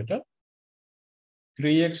එකක් විදිහට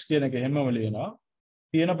 3x කියන එක හැමම ලියනවා.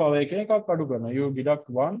 තියෙන power එකක් අඩු කරනවා. You deduct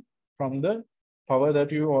 1 from the power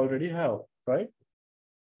that you already have, right?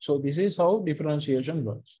 So this is how differentiation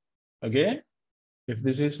works. Again, if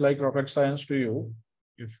this is like rocket science to you,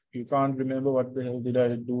 if you can't remember what the hell did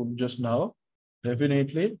I do just now,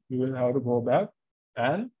 definitely you will have to go back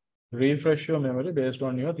and refresh your memory based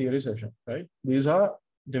on your theory session, right? These are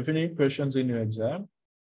definite questions in your exam.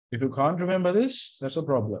 If you can't remember this, that's a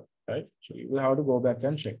problem, right? So you will have to go back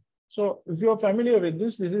and check. So if you're familiar with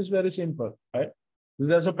this, this is very simple, right?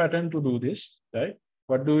 There's a pattern to do this, right?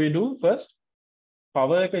 What do we do first?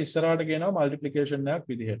 Power එක ඉස්සරහට ගෙනවා multiplication එකක්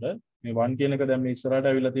විදිහට. මේ 1 කියන එක දැන් මේ ඉස්සරහට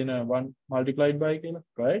අවිලා තියෙන 1 multiplied by කියලා,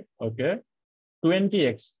 right? Okay.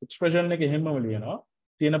 20x expression එක එහෙමම ලියනවා.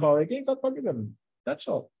 තියෙන power එකෙන් එකක් අඩු කරනවා. That's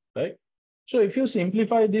all, right? So if you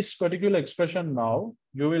simplify this particular expression now,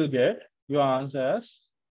 you will get your answer as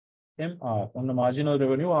MR. On the marginal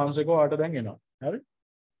revenue answer ko ආට දැන් එනවා. හරි?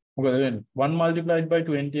 මොකද වෙන්නේ? 1 multiplied by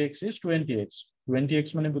 20x is 20x.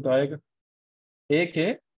 20x මනේ පුතා එක. ඒකේ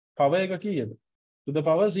power එක කීයද? To the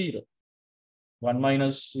power 0. 1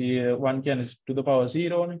 minus 1 can is to the power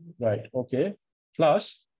 0, right? Okay.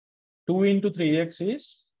 Plus 2 into 3x is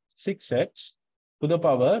 6x to the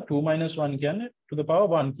power 2 minus 1 can to the power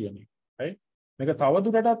 1 can, right? Make a tower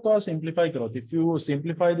to that simplify growth. If you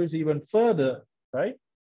simplify this even further, right?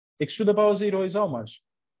 X to the power 0 is how much?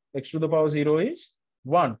 X to the power 0 is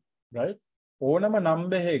 1, right? ඕනම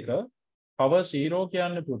number එකක power 0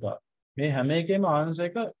 කියන්නේ පුතා. මේ හැම එකේම answer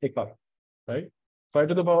එක එකක්, right? 5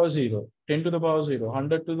 to the power 0, 10 to the power 0,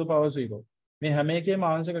 100 to the power 0. මේ හැම එකේම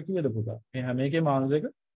answer එක කීයද පුතා? මේ හැම එකේම answer එක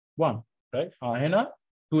 1, right? එහෙනම්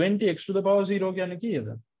 20x to the power 0 කියන්නේ කීයද?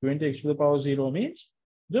 20x to the power 0 means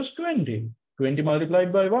just 20. 20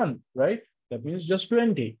 multiplied by 1, right? That means just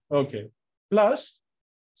 20. Okay. Plus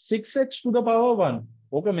 6x to the power 1.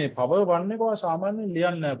 Okay, මේ power 1 එක සාමාන්‍යයෙන්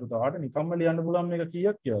ලියන්නේ නැහැ පුතා. ඔයාලට නිකම්ම ලියන්න පුළුවන් මේක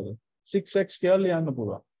කීයක් කියලාද? 6x කියලා ලියන්න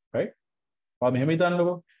පුළුවන්, right? ඔයා මෙහෙම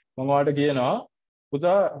හිතන්නකෝ. මම ඔයාලට කියනවා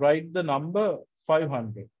පුතා write the number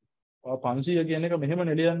 500. ඔයා 500 කියන එක මෙහෙම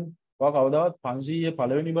නෙලියන්නේ. ඔයා කවදාවත් 500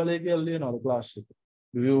 පළවෙනි බලය කියලා ලියනවද ක්ලාස් එකේ?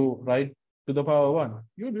 Do you write to the power 1?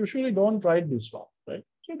 You usually don't write this one, right?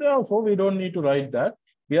 So therefore, we don't need to write that.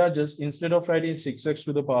 We are just, instead of writing 6x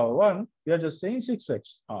to the power 1, we are just saying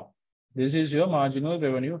 6x. This is your marginal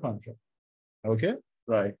revenue function. Okay,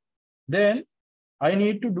 right. Then I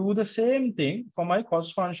need to do the same thing for my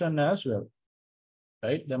cost function as well,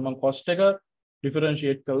 right? Then my cost එක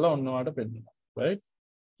differentiate කරලා ඔන්නවට පෙන්නනවා, right?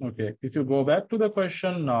 Okay, if you go back to the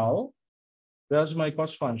question now, there's my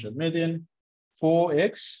cost function. Then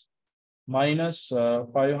 4x minus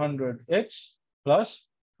 500x plus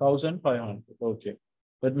 1500. Okay,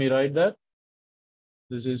 let me write that.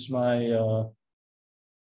 This is my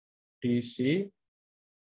TC,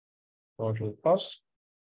 total cost.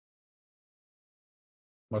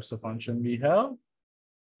 What's the function we have?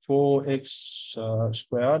 4x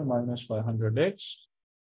squared minus 500x.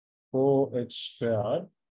 4x squared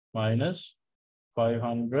minus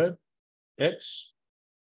 500x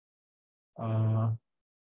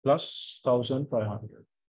plus 1500.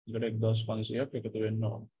 You take those ones here, take it away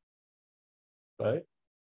now. Right?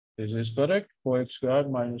 This is correct. 4x squared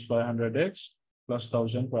minus 500x plus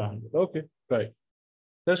 1500. Okay, right.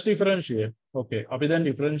 Let's differentiate. Okay, අපි දැන්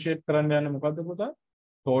differentiate කරන්න යන්නේ මොකද්ද පුතා?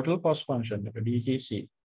 Total cost function එක DTC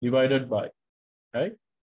divided by, right?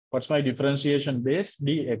 What's my differentiation base?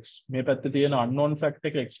 dx. මේ පැත්තේ තියෙන unknown fact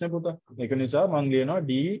එක x නේ පුතා. ඒක නිසා මම ලියනවා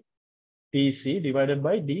dTC divided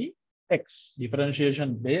by dx.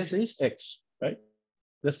 Differentiation base is x, right?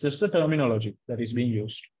 That's just the terminology that is being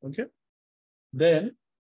used. Okay. Then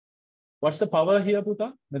what's the power here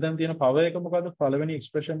පුතා? මෙතන තියෙන power එක මොකද්ද? පළවෙනි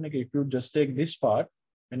expression එක, if you just take this part,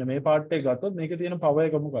 මෙන්න මේ part එක ගත්තොත් මේකේ තියෙන power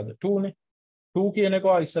එක මොකද්ද? 2 නේ. 2 කියන එක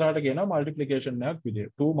ඉස්සරහට ගෙනා multiplication එකක්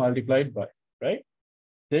විදියට. 2 multiplied by, right?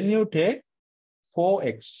 Then you take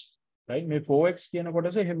 4x, right? මේ 4x කියන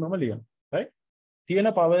කොටස එහෙමම ලියන්න, right?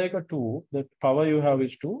 තියෙන power එක 2, the power you have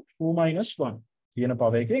is 2, 2 minus 1. තියෙන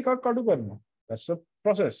power එක එකක් අඩු කරනවා. That's the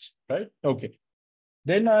process, right? Okay.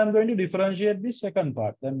 Then I am going to differentiate this second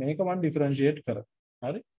part. Then make one differentiate kara.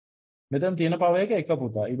 Right? මෙතන තියෙන power එක එක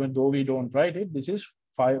පුතා. Even though we don't write it, this is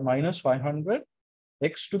 5 minus 500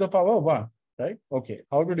 x to the power 1, right? Okay.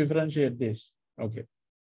 How to differentiate this? Okay.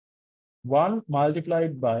 1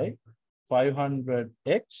 multiplied by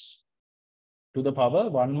 500x to the power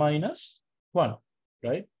 1 minus 1,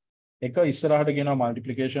 right? එක ඉස්සරහට ගෙනා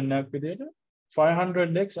multiplication එකක් විදියට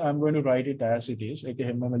 500x, I'm going to write it as it is. ඒක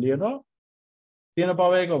හැමම ලියනවා. තියෙන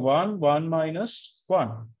power එක 1, 1 minus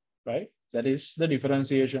 1, right? That is the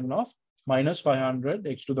differentiation of minus 500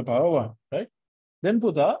 x to the power 1, right? Then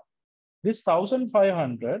puta, this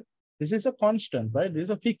 1500, this is a constant, right? This is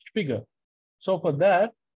a fixed figure. So for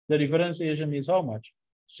that, the differentiation is how much?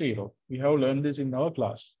 0. We have learned this in our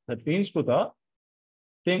class. That means puta,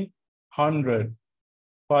 think 100,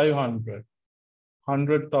 500,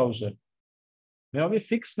 100,000. Now we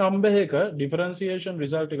fixed number here, differentiation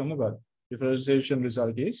result. Differentiation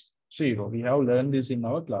result is 0. We have learned this in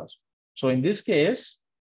our class. So in this case,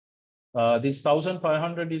 this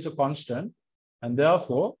 1500 is a constant, and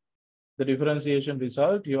therefore the differentiation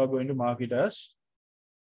result, you are going to mark it as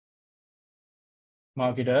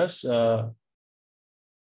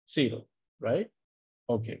 0, right?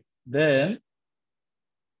 Okay. Then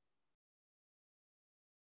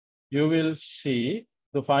you will see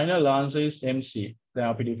the final answer is MC. Then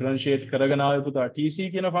අපි differentiate කරගෙන ආවේ පුතා TC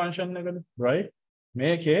කියන function එකනේ, right?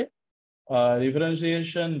 මේකේ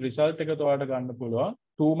differentiation result එක ඔයාලට ගන්න පුළුවන්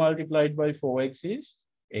 2 multiplied by 4x is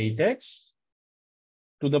 8x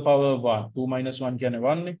to the power 1. 2 minus 1 කියන්නේ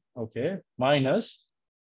 1 නේ. Okay. Minus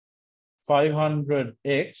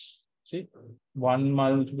 500x. See, 1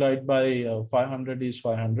 multiplied by 500 is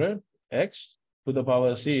 500 x to the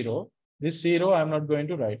power 0. This 0 I'm not going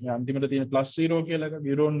to write. Plus 0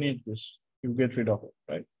 you don't need this. You get rid of it,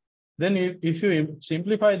 right? Then if you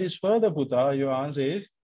simplify this further, Puta, your answer is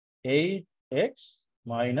 8x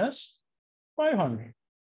minus 500.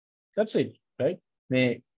 That's it, right?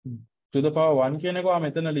 To the power 1 you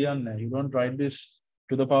don't write this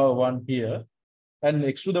to the power 1 here. And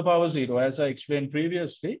x to the power 0, as I explained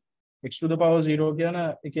previously, x to the power 0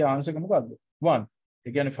 answer 1.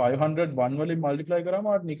 Again, 500 1 will multiply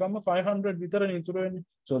karama nikama 500 vitarane ituru wenne.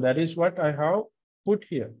 So that is what I have put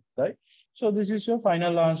here, right? So this is your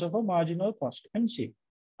final answer for marginal cost MC,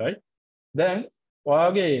 right? Then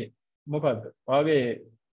profit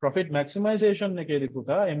maximization ekedi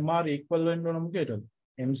puta MR equal wenna ona muketa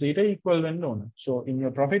MC to equal wenna ona. So in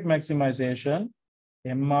your profit maximization,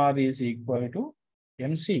 MR is equal to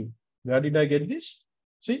MC. Where did I get this?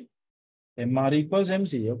 See, MR equals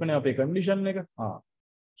MC. Open up a condition.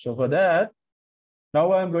 So for that,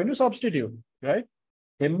 now I am going to substitute, right?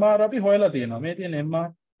 MR api hoyala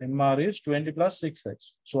tiyena. MR is 20 plus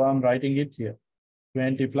 6x. So I'm writing it here.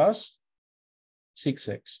 20 plus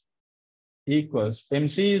 6x equals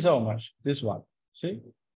MC is how much? This one. See?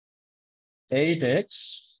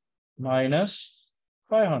 8x minus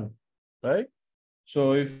 500, right?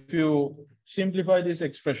 So if you simplify this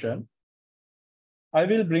expression, I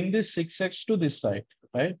will bring this 6x to this side,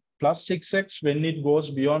 right? Plus 6x, when it goes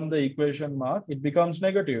beyond the equation mark, it becomes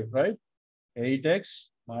negative, right? 8x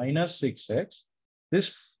minus 6x.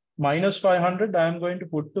 This minus 500, I am going to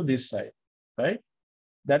put to this side, right?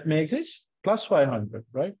 That makes it plus 500,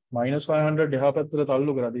 right? Minus 500,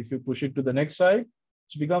 if you push it to the next side,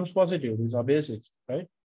 it becomes positive. These are basics, right?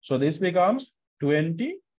 So this becomes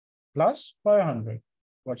 20 plus 500.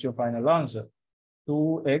 What's your final answer?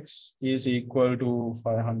 2x is equal to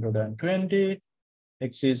 520.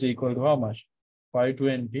 X is equal to how much?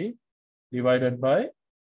 520 divided by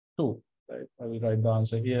 2. Right? I will write the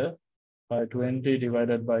answer here. 520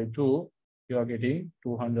 divided by 2, you are getting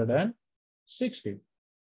 260.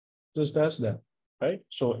 Just as that, right?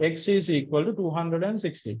 So x is equal to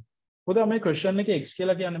 260. So my question is x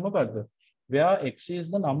where x is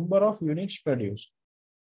the number of units produced,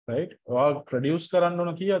 right? Or produce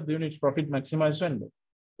karanno kiya units profit maximize wende.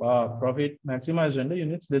 Profit maximize wende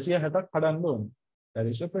units this year hatak kadanno. That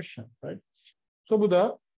is a question, right? So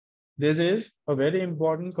Buddha, this is a very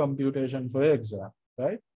important computation for your exam,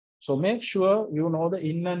 right? So make sure you know the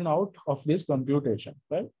in and out of this computation,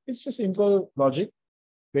 right? It's a simple logic.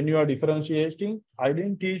 When you are differentiating, I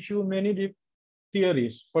didn't teach you many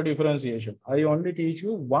theories for differentiation. I only teach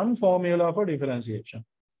you one formula for differentiation.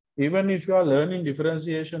 Even if you are learning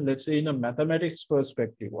differentiation, let's say in a mathematics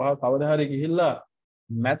perspective,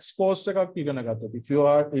 maths course if you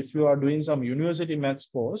are doing some university maths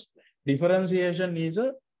course, differentiation is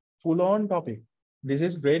a full-on topic. This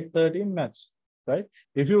is grade 13 maths, right?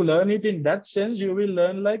 If you learn it in that sense, you will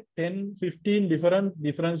learn like 10, 15 different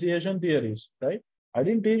differentiation theories, right? I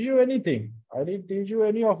didn't teach you anything. I didn't teach you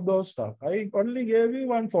any of those stuff. I only gave you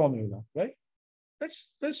one formula, right?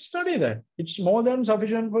 Let's study that. It's more than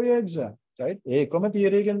sufficient for your exam, right?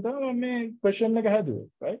 Question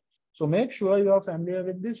right? So make sure you are familiar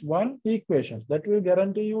with this one equation that will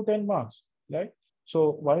guarantee you 10 marks, right?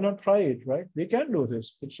 So why not try it, right? We can do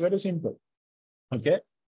this. It's very simple. Okay.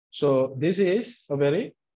 So this is a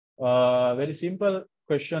very simple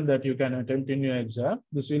question that you can attempt in your exam.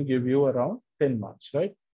 This will give you around 10 marks,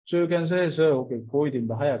 right? So you can say, sir, okay,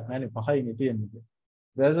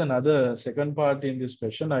 there's another second part in this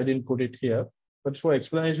question. I didn't put it here, but for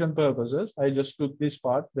explanation purposes, I just took this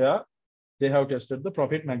part where they have tested the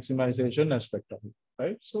profit maximization aspect of it,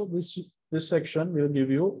 right? So this section will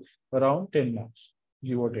give you around 10 marks,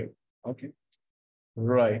 give or take. Okay.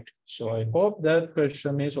 Right. So I hope that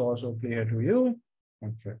question is also clear to you.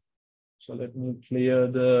 Okay. So let me clear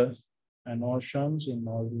the annotations in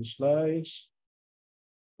all these slides.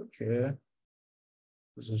 Okay.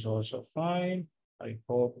 This is also fine. I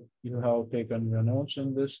hope you have taken your notes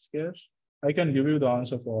in this case. I can give you the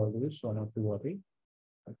answer for all this, so not to worry.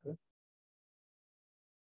 Okay.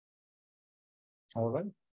 All right.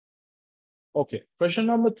 Okay. Question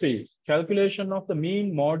number 3, calculation of the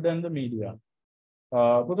mean, mode, and the median.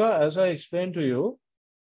 As I explained to you,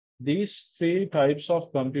 these 3 types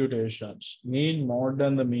of computations, mean, mode,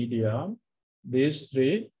 and the median, these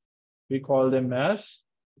 3, we call them as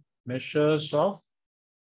measures of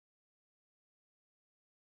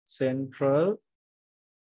central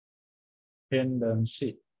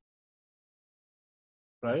tendency,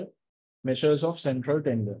 right? Measures of central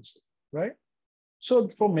tendency, right? So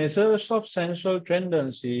for measures of central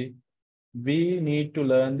tendency, we need to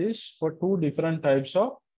learn this for 2 different types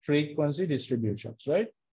of frequency distributions, right?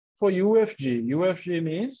 For UFG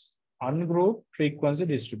means ungrouped frequency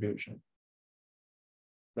distribution,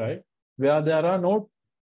 right? Where there are no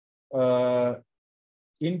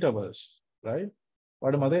intervals, right?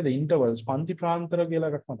 What are the intervals? Panti prantara කියලා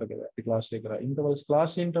එකක් මතකද? අපි class එක කරා. Intervals,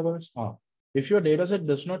 class intervals. If your dataset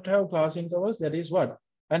does not have class intervals, that is what?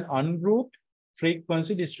 An ungrouped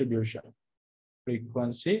frequency distribution.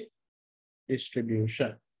 Frequency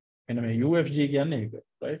distribution. And UFG කියන්නේ ඒක,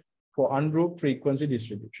 right? For ungrouped frequency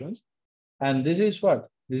distributions. And this is what?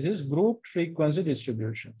 This is grouped frequency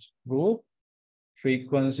distributions. Group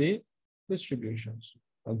frequency distributions.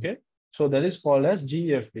 Okay. So that is called as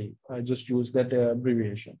GFD. I just use that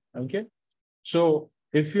abbreviation. Okay. So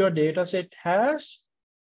if your data set has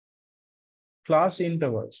class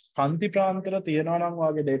intervals, Panti Prantara තියෙනවා නම්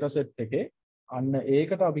වාගේ data set එකේ අන්න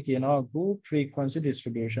ඒකට අපි කියනවා group frequency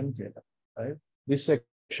distribution කියලා. Right? This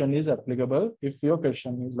section is applicable if your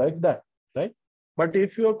question is like that, right? But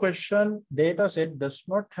if your question data set does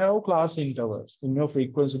not have class intervals in your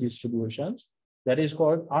frequency distributions, that is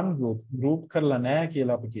called ungrouped. Group කරලා නැහැ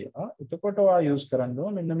කියලා අපි කියනවා. එතකොට ඔයා use කරන්න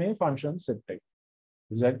ඕන මෙන්න මේ function set එක.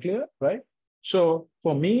 Is that clear, right? So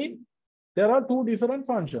for me, there are 2 different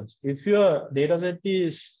functions. If your data set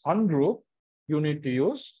is ungrouped, you need to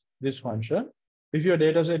use this function. If your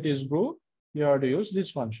data set is grouped, you have to use this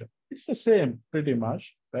function. It's the same pretty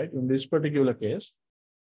much, right? In this particular case,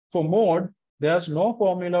 for mode, there's no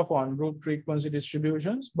formula for ungrouped frequency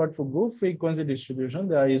distributions, but for group frequency distribution,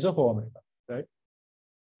 there is a formula, right?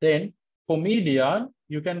 Then for median,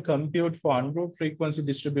 you can compute for ungrouped frequency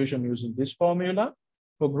distribution using this formula.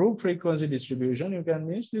 For group frequency distribution, you can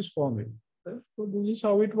use this formula. Right? So this is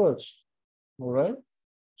how it works. All right.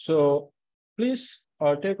 So please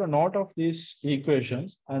take a note of these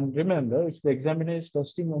equations, and remember, if the examiner is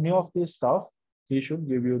testing any of this stuff, he should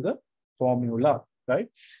give you the formula, right?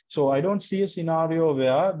 So I don't see a scenario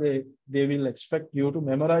where they will expect you to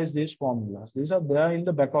memorize these formulas. These are there in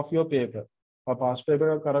the back of your paper. A past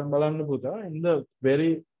paper in the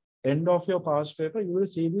very end of your past paper, you will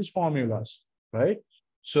see these formulas, right?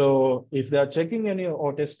 So if they are checking any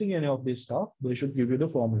or testing any of this stuff, they should give you the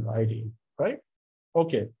formula ID, right?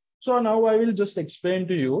 Okay. So now I will just explain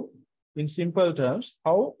to you in simple terms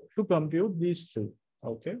how to compute these 3.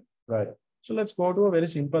 Okay, right. So let's go to a very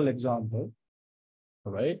simple example.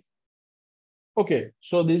 All right. Okay,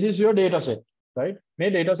 so this is your data set, right? My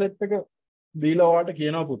data set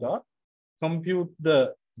compute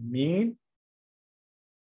the mean,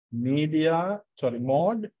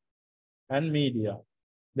 mode, and media.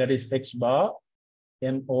 That is X bar,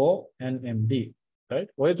 MO, and MD. Right?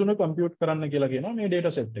 Why to compute karanna kiyala kiyana my data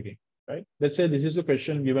set එකේ, right? Let's say this is the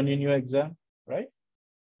question given in your exam, right?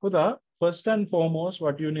 First and foremost,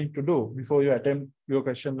 what you need to do before you attempt your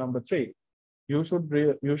question number 3, you should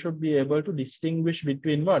be able to distinguish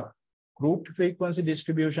between what? Grouped frequency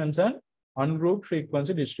distributions and ungrouped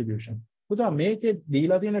frequency distribution. මේකේ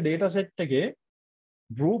දීලා තියෙන data set එකේ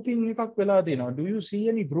grouping එකක් වෙලා තියෙනවා. Do you see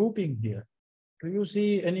any grouping here? Do you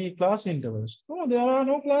see any class intervals? No, there are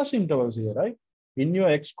no class intervals here, right? In your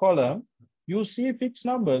X column, you see fixed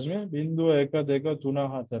numbers. 0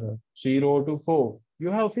 to 4. You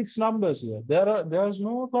have fixed numbers here. There's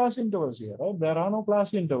no class intervals here, right? There are no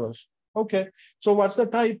class intervals. Okay. So what's the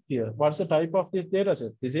type here? What's the type of this data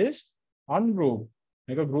set? This is ungrouped.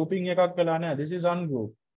 Make a grouping. This is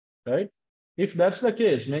ungrouped, right? If that's the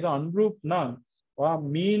case, make an ungrouped none.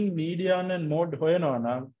 Mean, median, and mode.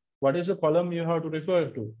 What is the column you have to refer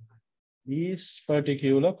to? This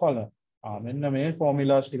particular column.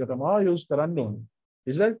 Formulas use.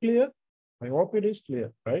 Is that clear? I hope it is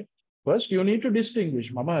clear, right? First, you need to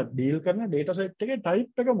distinguish. Mama, deal karna data set type.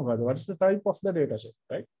 What is the type of the data set,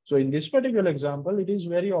 right? So in this particular example, it is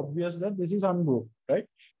very obvious that this is ungrouped, right?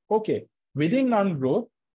 Okay. Within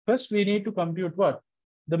ungrouped, first we need to compute what?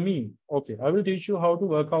 The mean. Okay. I will teach you how to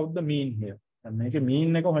work out the mean here. And make a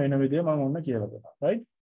mean, right?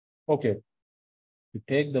 Okay. We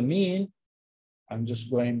take the mean. I'm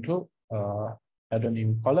just going to add a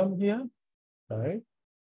new column here, right?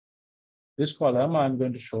 This column I'm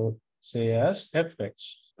going to show say as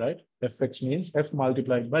fx, right? Fx means f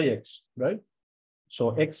multiplied by x, right?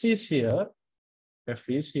 So x is here, f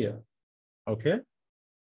is here, okay?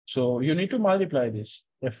 So you need to multiply this,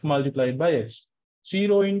 f multiplied by x.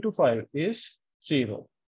 0 into 5 is 0.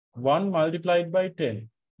 1 multiplied by 10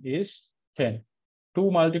 is 10.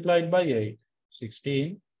 2 multiplied by 8,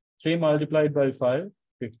 16. 3 multiplied by 5,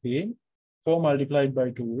 15. 4 multiplied by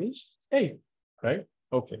 2 is 8, right?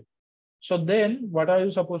 Okay. So then what are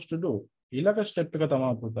you supposed to do? ඊළඟ step එක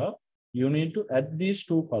තමයි පුතා, you need to add these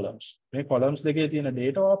two columns. මේ columns දෙකේ තියෙන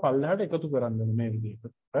data ඔය පල්ලෙහාට එකතු කරන්න ඕනේ මේ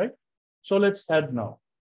විදිහට, right? So let's add now.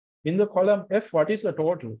 In the column F, what is the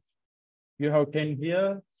total? You have 10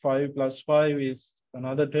 here, 5 plus 5 is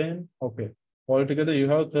another 10. Okay. Altogether you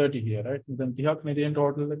have 30 here, right? Then 30ක් මේ තියෙන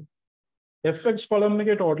total එක. Fx column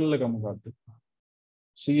එකේ total එක මොකක්ද?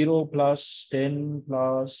 0 plus 10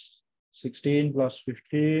 plus 16 plus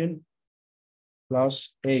 15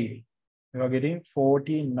 plus 8. You are getting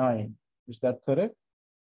 49. Is that correct?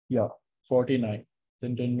 Yeah, 49.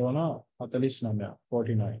 Then 10 49,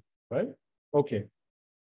 49, right? Okay.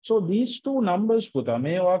 So these two numbers, puta,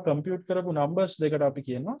 මේවා compute කරපු numbers දෙකට අපි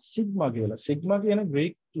කියනවා sigma කියලා. Sigma කියන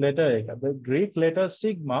Greek letter එක. The Greek letter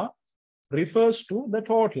sigma refers to the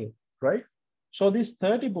total, right? So this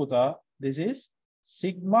 30, puta, this is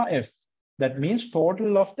sigma f. That means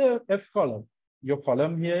total of the f column. Your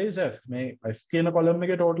column here is f. මේ f කියන column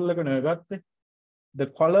එකේ total එක නෙවෙයි ගත්තේ. The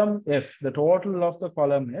column f, the total of the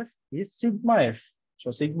column f is sigma f. So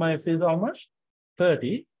sigma f is how much?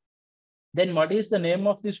 30. Then what is the name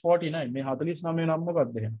of this 49? මේ 49 නම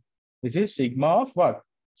මොකක්ද එහෙනම්? This is sigma of what?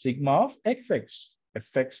 Sigma of fx.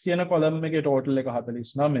 fx කියන column එකේ total එක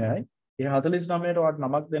 49යි. ඒ 49ට වට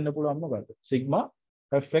නමක් දෙන්න පුළුවන් මොකද්ද? Sigma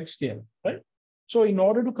fx කියන, right? So in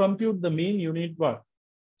order to compute the mean, you need what?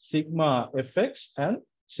 Sigma fx and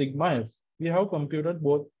sigma f. We have computed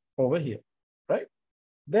both over here, right?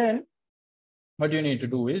 Then what you need to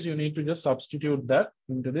do is you need to just substitute that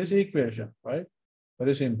into this equation, right?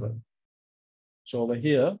 Very simple. So over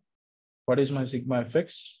here, what is my sigma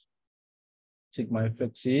fx? Sigma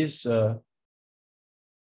fx is,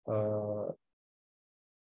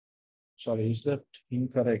 sorry, is that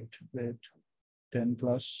incorrect? Wait, 10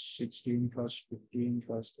 plus 16 plus 15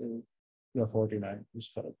 plus 8. Yeah, 49 is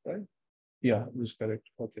correct, right? Yeah, this is correct.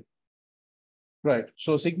 Okay. Right.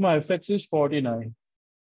 So sigma fx is 49.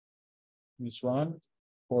 This one,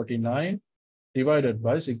 49 divided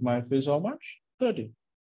by sigma f is how much? 30.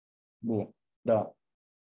 Boom. Done.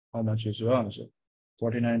 How much is your answer?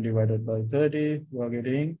 49 divided by 30, you are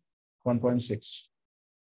getting 1.6.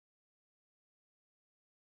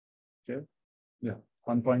 Okay. Yeah.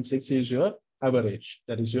 1.6 is your average.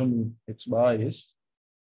 That is your mean. X bar is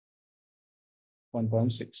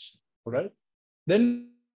 1.6. All right. Then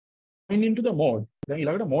into the mode. Then you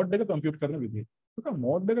have a mode that compute karna vidhi. Because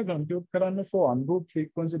mode that compute karna for ungrouped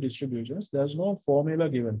frequency distributions, there's no formula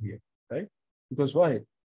given here, right? Because why?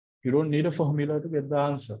 You don't need a formula to get the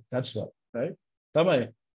answer. That's why, right? Tamai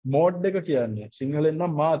mode deka kiyanne sinhalen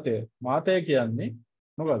nam mathe. Mathe kiyanne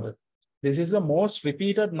mogada. This is the most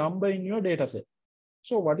repeated number in your data set.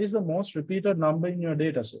 So what is the most repeated number in your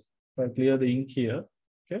data set? If I clear the ink here,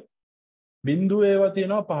 okay. Bindu ඒවා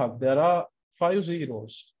තියෙනවා 5ක්. There are 5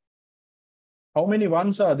 zeros. How many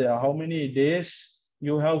ones are there? How many days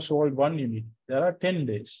you have sold one unit? There are 10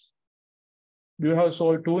 days. You have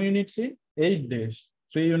sold 2 units in 8 days,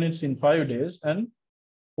 3 units in 5 days, and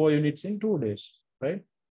 4 units in 2 days, right?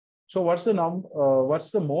 So what's the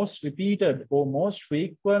what's the most repeated or most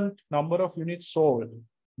frequent number of units sold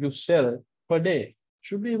you sell per day?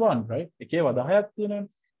 Should be 1, right? එකේවා 10ක් තියෙනවානේ.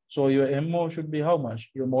 So your MO should be how much?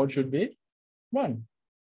 Your mode should be 1,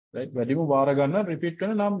 right? වැඩිම වාර ගන්න repeat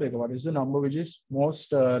කරන number එක. What is the number which is most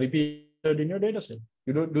repeated in your data set?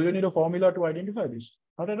 Do you need a formula to identify this?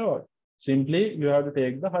 Not at all. Simply you have to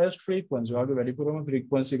take the highest frequency. You have to වැඩිපුරම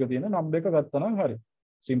frequency එක තියෙන number එක ගත්තා නම් හරි.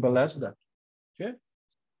 Simple as that. Okay?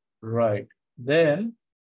 Right. Then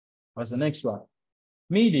what's the next one?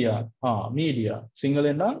 Media. Media. Single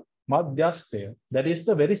නම් madhyasthaya. That is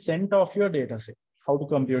the very center of your data set. How to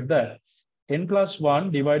compute that? N plus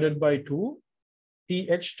 1 divided by 2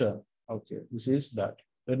 TH term. Okay, this is that.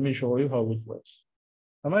 Let me show you how it works.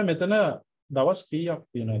 What's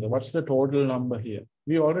the total number here?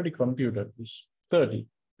 We already computed this 30,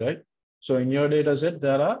 right? So in your data set,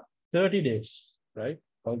 there are 30 days, right?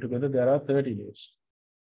 Altogether, there are 30 days.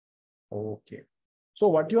 Okay. So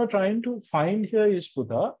what you are trying to find here is,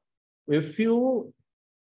 Putha, if you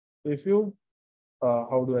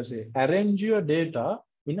how do I say, arrange your data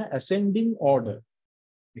in an ascending order.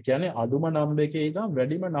 ඒ කියන්නේ අඩුම number එකේ ඉඳන්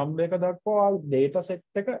වැඩිම number එක දක්වා data set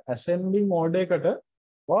එක ascending order එකට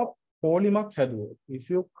polymark හැදුවොත්, if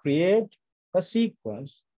you create a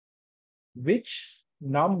sequence, which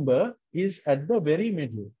number is at the very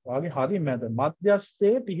middle? වාගේ හරි මැද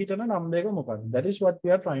මධ්‍යස්ථයේ පිහිටන number එක මොකක්ද? That is what we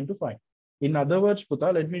are trying to find. In other words,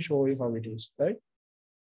 පුතා, let me show you how it is, right?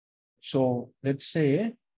 So let's say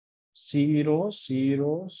 0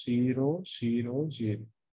 0 0 0 0,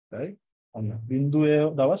 right? අන්න බිඳුවේ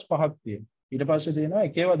දවස් 5ක් තියෙනවා. ඊට පස්සේ තියෙනවා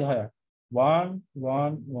එකේව 10ක්. 1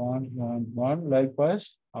 1 1 1 1 likewise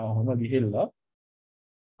හොම ගිහිල්ලා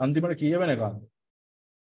අන්තිමට කීය වෙනකන්ද?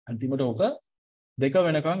 අන්තිමට ඔක දෙක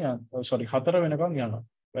වෙනකන් යනවා. sorry 4 වෙනකන් යනවා,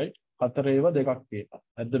 right? 4 ඒවා දෙකක් තියෙනවා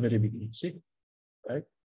at the very beginning, see, right?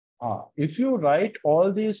 If you write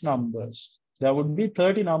all these numbers, there would be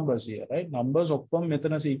 30 numbers here, right? Numbers ඔක්කොම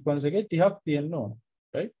මෙතන sequence එකේ 30ක් තියෙන්න ඕන,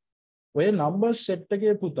 right? ඔය numbers set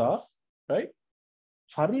එකේ පුතා, right?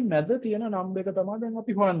 හරි මැද තියෙන number එක තමයි දැන්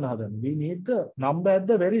අපි හොයන්න හදන්නේ. We need the number at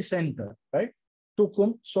the very center, right? To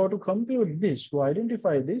compute this, to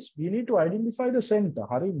identify this, we need to identify the center.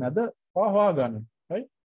 හරි මැද හොයාගන්න, right?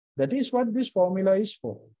 That is what this formula is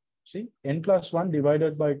for. See, n plus 1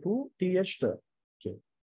 divided by 2 th term. Okay.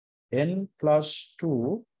 N plus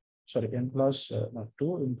 2, sorry, n plus not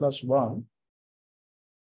 2, n plus 1,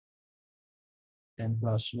 n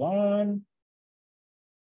plus 1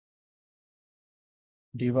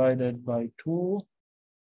 divided by 2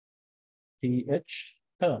 th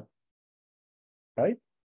term, right?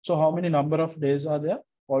 So how many number of days are there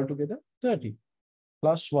altogether? 30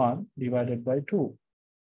 plus 1 divided by 2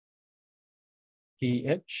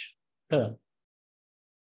 th term.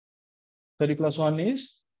 30 plus 1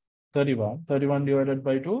 is 31. 31 divided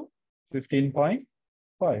by 2, 15.5.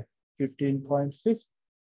 15.5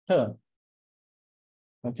 term.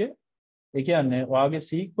 Okay? ඒ කියන්නේ ඔයාගේ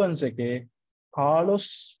sequence එකේ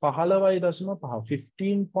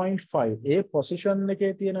 15.5 ඒ position එකේ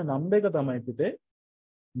තියෙන number එක තමයි පුතේ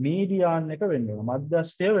median එක වෙන්න ඕන.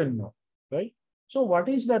 මධ්‍යස්ථය වෙන්න ඕන. Right? So what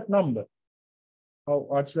is that number?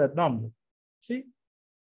 What's that number? See?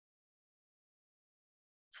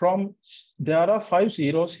 There are 5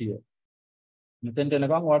 zeros here. මෙතෙන්ට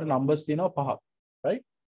එනකන් ඔයාලට numbers තියෙනවා 5ක්, right?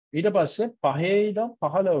 ඊට පස්සේ 5 ඉඳන්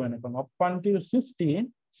 15 වෙනකන් up until 15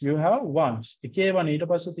 you have ones. එකේ වන ඊට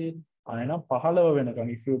පස්සේ තියෙන එහෙනම් 15 වෙනකන්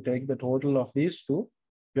if you take the total of these two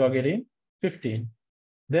you are getting 15.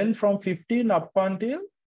 Then from 15 up until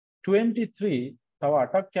 23 තව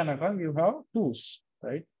 8ක් යනකන් you have twos,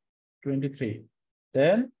 right? 23.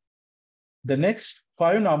 Then the next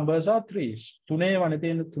 5 numbers are threes.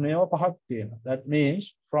 That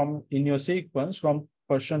means from in your sequence from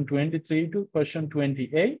question 23 to question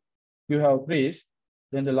 28, you have threes.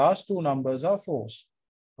 Then the last 2 numbers are fours.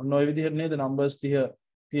 The numbers here.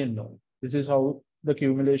 This is how the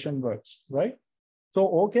accumulation works, right? So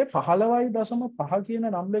okay, 15.5 කියන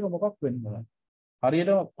number එක මොකක් වෙන්නද? හරියට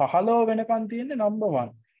 15 වෙනකන් තියෙන්නේ number 1.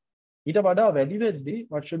 ඊට වඩා වැඩි වෙද්දී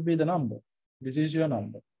what should be the number? This is your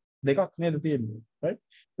number. දෙකක් නේද තියෙන්නේ, right?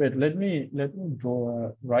 Wait, let me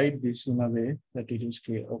write this in a way that it is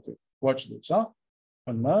clear. Okay, watch this. අන්න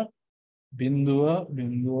බිඳුව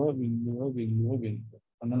බිඳුව බිඳුව බිඳුව බිඳුව.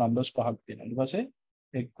 අන්න numbers පහක් තියෙනවා. ඊට පස්සේ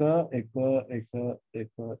 1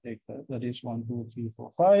 that is 1 2 3 4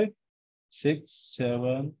 5 6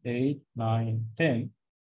 7 8 9 10.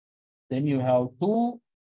 Then you have 2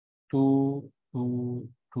 2 2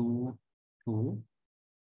 2 2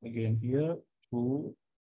 again here 2.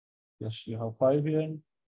 Yes, you have 5 here,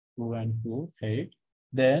 2 and 2, 8.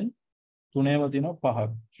 Then, 3,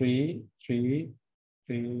 3, 3,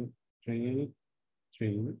 3,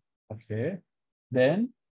 3. Okay. Then,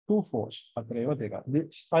 2 fours.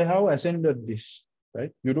 This, I have ascended this,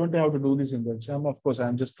 right? You don't have to do this in the exam. Of course,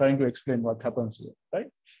 I'm just trying to explain what happens here, right?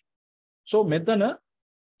 So, metana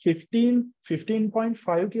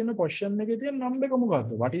 15.5 කියන question එකේ තියෙන number එක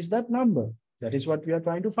මොකක්ද? What is that number? That is what we are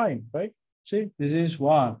trying to find, right? See, this is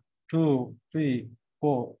 1, 2, 3,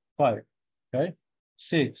 4, 5, right?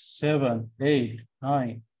 6, 7, 8,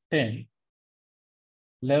 9, 10,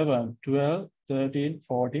 11, 12, 13,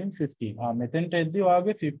 14, 15. මෙතෙන්ට එද්දී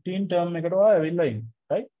ඔයාගේ 15 term එකට ඔයා ඇවිල්ලා ඉන්නේ,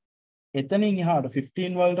 right? එතනින් එහාට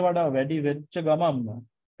 15 වලට වඩා වැඩි වෙච්ච ගමන්ම,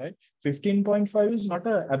 right? 15.5 is not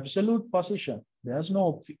an absolute position. There's no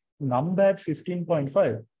number at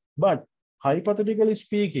 15.5. But hypothetically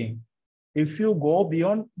speaking, if you go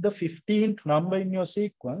beyond the 15th number in your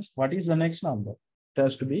sequence, what is the next number? It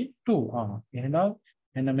has to be 2.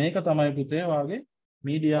 එහෙනම් මේක තමයි පුතේ වාගේ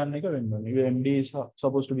median එක වෙන්න ඕනේ. UMD is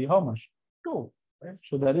supposed to be how much? 2. Right?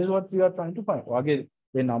 So that is what we are trying to find. වාගේ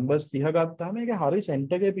මේ numbers 30 ගත්තාම මේකේ හරි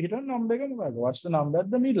center එකේ පිහිටන number එක මොකක්ද? What's the number at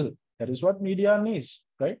the middle? That is what median is,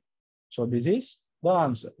 right? So this is the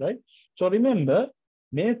answer, right? So remember,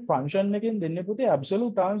 Make function again, then you put the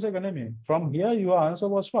absolute answer. From here, your answer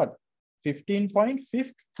was what?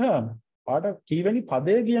 15.5th term.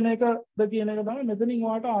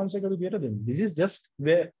 This is just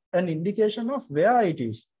an indication of where it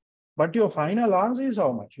is. But your final answer is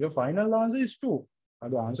how much? Your final answer is 2.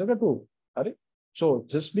 The answer is 2. So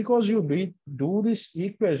just because you do this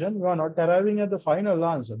equation, you are not arriving at the final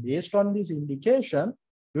answer. Based on this indication,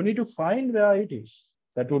 you need to find where it is.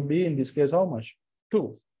 That would be, in this case, how much?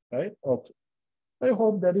 2, right? Okay. I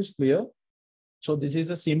hope that is clear. So this is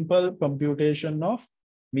a simple computation of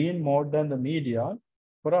mean, mode, and the median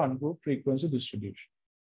for an ungrouped frequency distribution.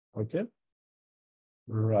 Okay.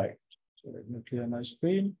 Right. So let me clear my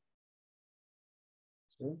screen.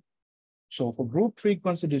 So for group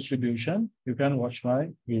frequency distribution, you can watch my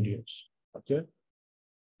videos. Okay.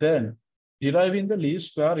 Then deriving the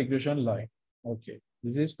least square regression line. Okay.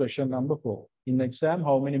 This is question number 4. In the exam,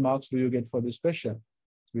 how many marks do you get for this question?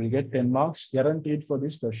 You will get 10 marks guaranteed for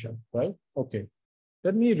this question, right? Okay.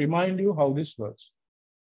 Let me remind you how this works.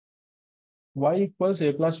 Y equals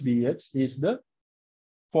A plus BX is the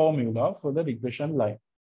formula for the regression line.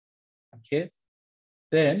 Okay.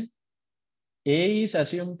 Then A is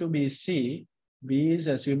assumed to be C, B is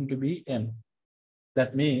assumed to be M.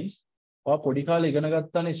 That means,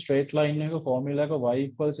 straight line formula Y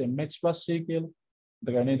equals MX plus C.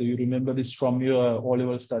 Do you remember this from your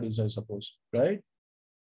O-level studies, I suppose, right?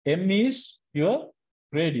 M is your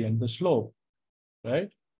gradient, the slope,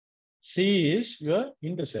 right? C is your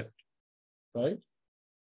intercept, right?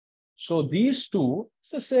 So these two, it's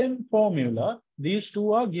the same formula. These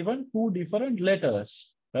two are given 2 different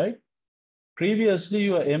letters, right? Previously,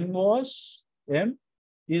 your M was M,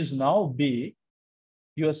 is now B.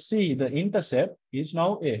 Your C, the intercept, is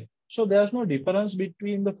now A. So there's no difference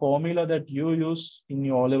between the formula that you use in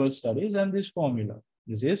your O-level studies and this formula.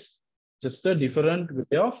 This is just a different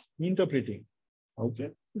way of interpreting.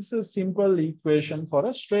 Okay. It's a simple equation for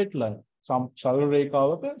a straight line.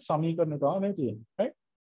 Right?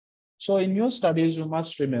 So in your studies, you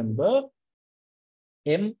must remember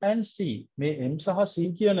M and C. May M saha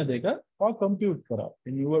C kiyana deka or compute kara.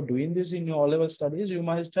 When you are doing this in your O-level studies, you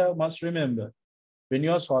must remember. When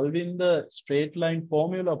you are solving the straight line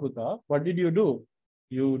formula, Puta, what did you do?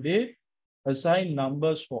 You did assign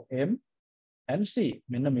numbers for M and C.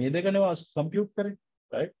 Compute correct,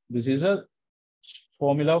 right? This is a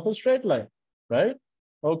formula for straight line, right?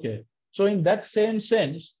 Okay. So in that same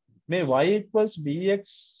sense, may Y equals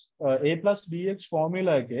BX, A plus BX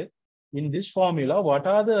formula again. In this formula, what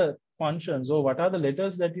are the functions or what are the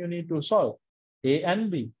letters that you need to solve? A and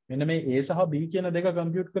B. When A saha B kiyana deka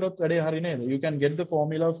compute karot wade hari neda. You can get the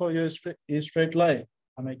formula for your straight line.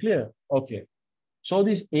 Am I clear? Okay. So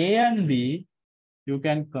this A and B, you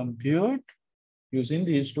can compute using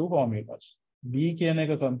these 2 formulas. B kiyana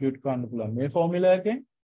එක compute කරන්න පුළුවන් මේ formula එකෙන්.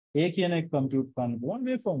 A kiyana එක compute කරන්න පුළුවන්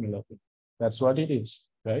මේ formula එකෙන්. That's what it is,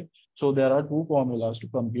 right? So there are 2 formulas to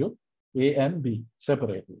compute A and B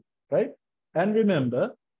separately, right? And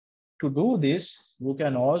remember, to do this, you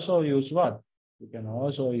can also use what? You can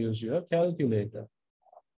also use your calculator.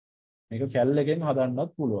 Make a cal again,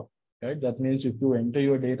 right? That means if you enter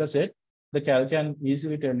your data set, the cal can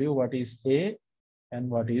easily tell you what is A and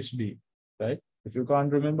what is B, right? If you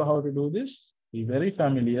can't remember how to do this, be very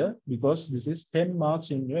familiar because this is 10 marks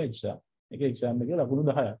in your exam.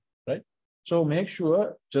 Right? So make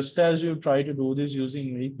sure, just as you try to do this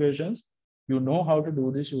using equations, you know how to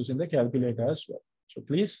do this using the calculator as well. So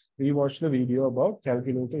please rewatch the video about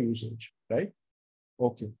calculator usage, right?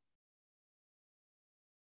 Okay.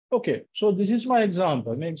 Okay, so this is my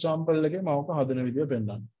example. My example again,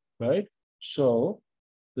 right? So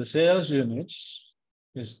the sales units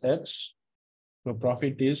is X, the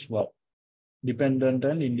profit is Y. Dependent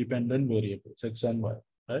and independent variables, X and Y,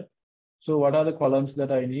 right? So what are the columns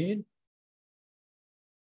that I need?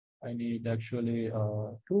 I need actually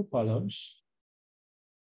 2 columns.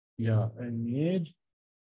 Yeah, I need,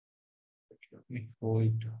 let me fold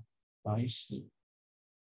it nicely.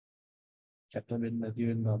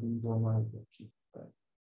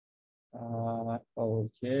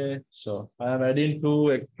 Okay, so I am adding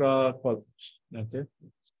 2 extra columns. Okay.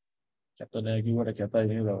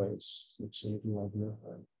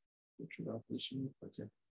 Okay.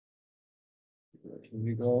 Here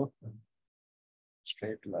we go.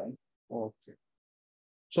 Straight line. Okay.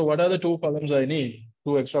 So what are the 2 columns I need?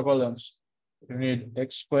 2 extra columns. You need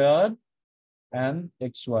X squared and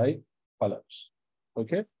XY columns.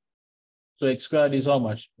 Okay. So X squared is how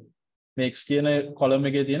much? X column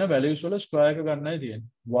values square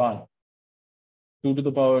 1. 2 to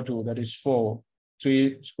the power 2, that is 4.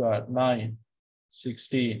 3 squared, 9,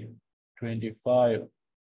 16, 25,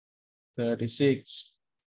 36,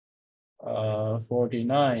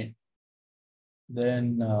 49,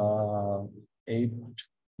 then 8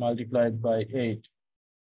 multiplied by 8,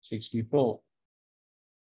 64.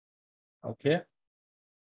 Okay.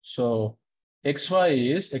 So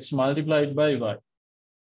xy is x multiplied by y.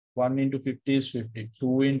 1 into 50 is 50.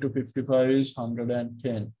 2 into 55 is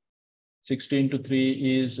 110. 60 into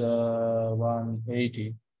 3 is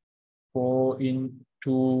 180. 4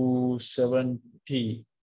 into 70,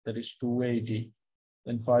 that is 280.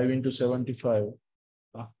 Then 5 into 75.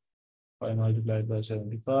 5 multiplied by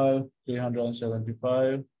 75,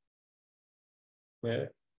 375. Okay.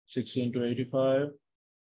 6 into 85,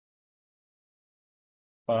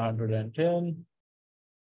 510.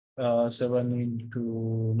 7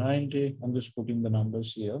 into 90. I'm just putting the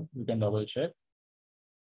numbers here. You can double check.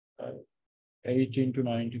 8 into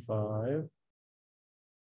 95,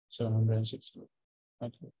 760.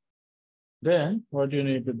 Okay. Then what you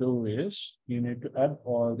need to do is you need to add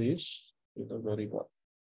all these to the very bottom.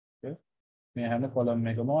 Okay. May have a column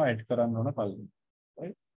make a more add column,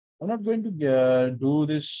 right? I'm not going to do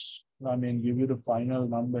this. I mean, give you the final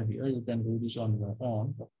number here. You can do this on your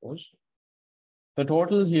own, of course. The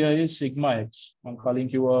total here is sigma x. I'm calling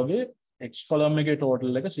you x column make a total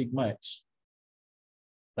like a sigma x.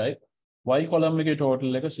 Right? Y column make a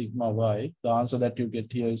total like a sigma y. The answer that you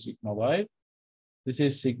get here is sigma y. This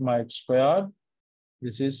is sigma x squared.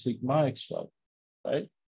 This is sigma x squared. Right?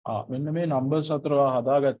 When the numbers are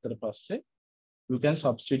you can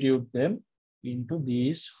substitute them into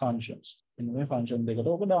these functions. In the function they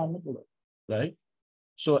go right?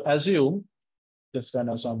 So assume just an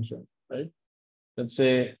assumption, right? Let's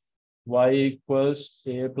say y equals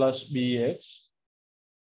a plus bx.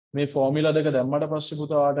 මේ formula දෙක දැම්මට පස්සේ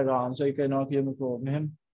පුතා ඔයාලට answer එක එනවා කියමුකෝ මෙහෙම.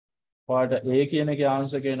 ඔයාලට a කියන එකේ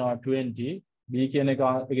ආන්සර් එක එනවා 20, b කියන එකේ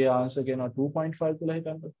ආන්සර් එක එනවා 2.5 කියලා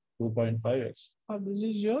හිතන්න. 2.5x. This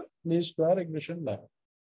is your least square regression line.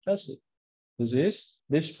 That's it.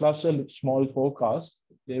 This plus a small forecast.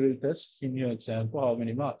 They will test in your exam for how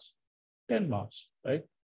many marks? 10 marks, right?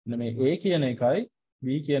 මේ a කියන එකයි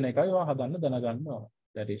b කියන එකයි ඔයා හදන්න දැනගන්න ඕන.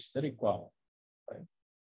 That is the requirement. Right?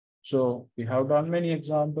 So we have done many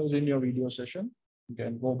examples in your video session. You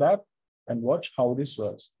can go back and watch how this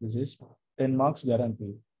works. This is 10 marks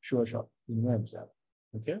guaranteed, sure shot in your exam.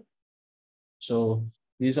 Okay. So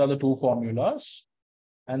these are the two formulas,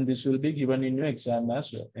 and this will be given in your exam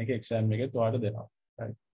as well. Make exam make it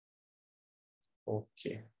right.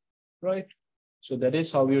 Okay. Right. So that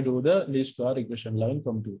is how you do the least square regression line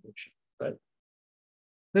computation. Right.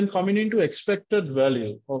 Then coming into expected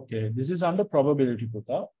value. Okay, this is under probability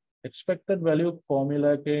puta. Expected value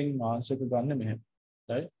formula king answer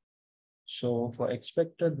right? So for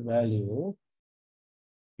expected value,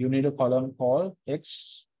 you need a column called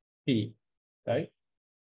XP, right?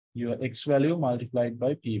 Your X value multiplied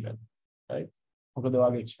by P value, right? Okay, the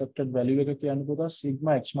expected value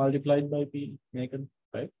sigma X multiplied by P,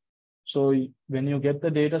 right? So when you get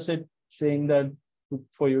the data set saying that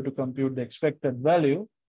for you to compute the expected value,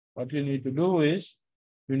 what you need to do is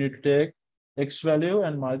you need to take X value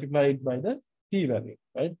and multiply it by the P value,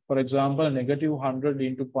 right? For example, negative 100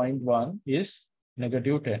 into 0.1 is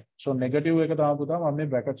negative 10. So negative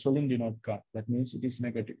brackets denote. That means it is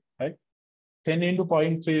negative, right? 10 into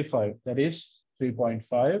 0.35, that is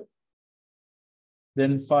 3.5.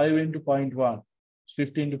 Then 5 into 0.1,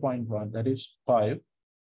 50 into 0.1, that is 5.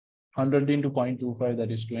 100 into 0.25,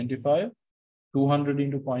 that is 25. 200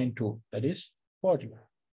 into 0.2, that is 40,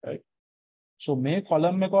 right? So may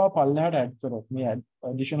column में को आप add करो, may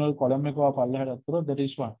additional column में को आप add करो, that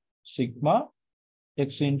is what? Sigma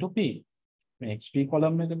x into p. May xp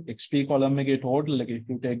column में के total, like if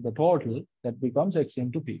you take the total, that becomes x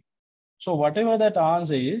into p. So whatever that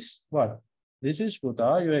answer is, what? This is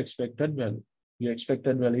puta your expected value. Your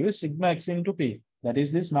expected value is sigma x into p. That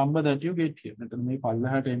is this number that you get here.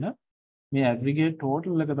 May aggregate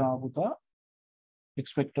total like puta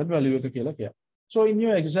expected value. So in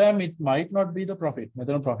your exam, it might not be the profit.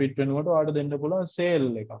 Profit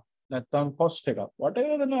sale, cost,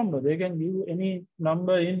 whatever the number, they can give any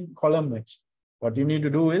number in column X. What you need to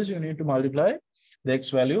do is you need to multiply the X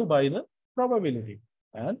value by the probability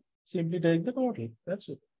and simply take the total. That's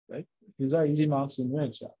it, right? These are easy marks in your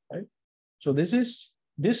exam, right? So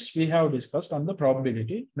this we have discussed on the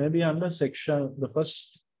probability. Maybe under section, the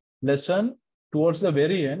first lesson towards the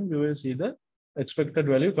very end, you will see the expected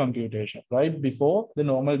value computation right before the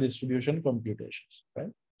normal distribution computations, right?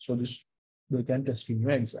 So this they can test in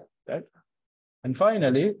your exam, right? And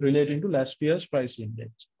finally, relating to last year's price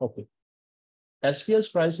index. Okay. Last year's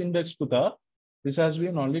price index, this has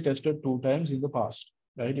been only tested 2 times in the past,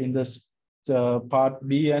 right? In this part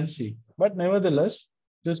B and C. But nevertheless,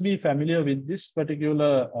 just be familiar with this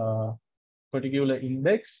particular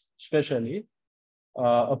index, especially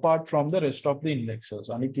apart from the rest of the indexes.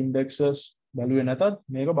 Anik indexes බැලුවේ නැතත්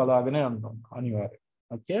මේක බලාගෙන යන්න ඕන අනිවාර්යයෙන්.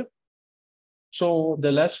 Okay. So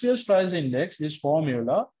the Lasvius price index, this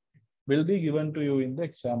formula will be given to you in the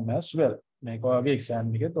exam as well. මේක ඔයාගේ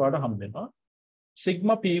exam එකේ ඔයාලට හම්බ වෙනවා.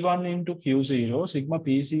 Sigma P1 into Q0, sigma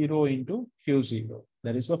P0 into Q0.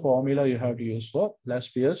 That is the formula you have to use for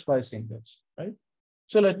Lasvius price index, right?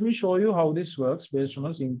 So let me show you how this works based on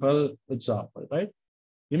a simple example, right?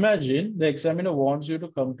 Imagine the examiner wants you to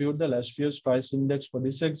compute the Lasvius price index for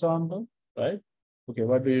this example, right? Okay,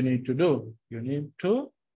 what do you need to do? You need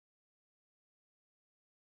to,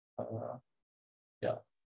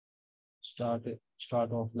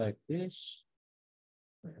 start off like this.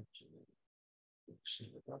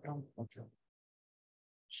 Okay.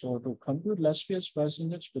 So to compute Lasvius price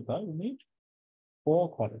index, you need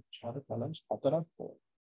 4 columns. What are columns? There are 4.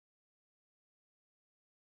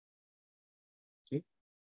 See?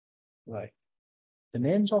 Right. The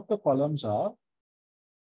names of the columns are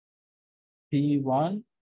P1,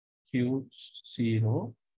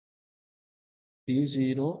 Q0,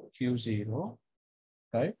 P0, Q0,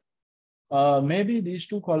 right? Maybe these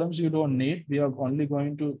 2 columns you don't need. We are only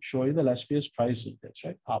going to show you the Lasvius price index,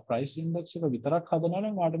 right? Our price index is the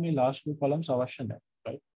last 2 columns,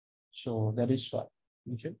 right? So that is fine.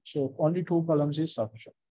 Okay. So only 2 columns is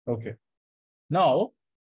sufficient. Okay. Now,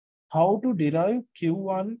 how to derive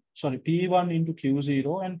P1 into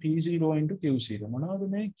Q0 and P0 into Q0?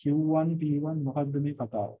 Q1, P1,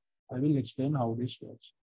 I will explain how this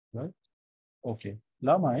works, right? Okay.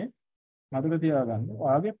 Lamai.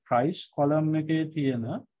 Price column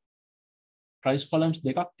price columns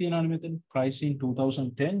price in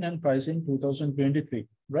 2010 and price in 2023,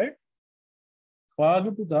 right?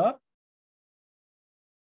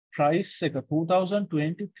 Price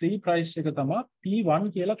 2023 price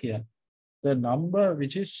P1 the number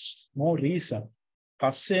which is more recent.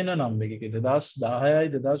 What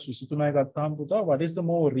is the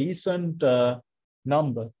more recent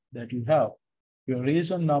number that you have? Your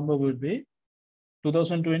recent number will be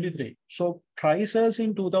 2023. So prices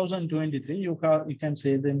in 2023, you can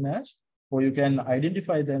say them as, or you can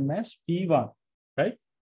identify them as P1, right?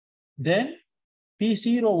 Then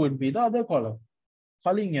P0 would be the other column.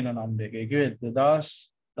 Calling in a number. Das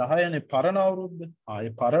Dahayane Paranavrudd, I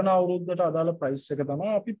Paranavrudd that Adala price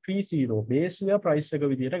Sekatama, P0, base where price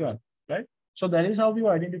Sekavidiragan, right? So that is how you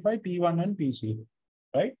identify P1 and P0,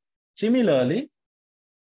 right? Similarly,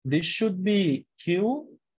 this should be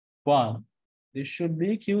Q1. This should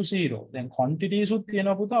be Q0. Then quantities would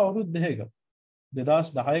Tinaputa or Dehega.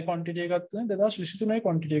 The high quantity got then the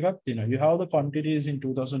quantity got thinner. You have the quantities in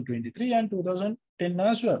 2023 and 2010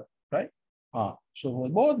 as well, right? So for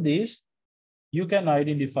both these, you can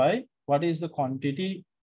identify what is the quantity.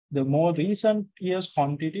 The more recent year's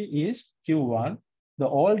quantity is Q1. The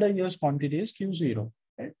older year's quantity is Q0.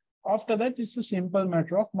 Right? After that, it's a simple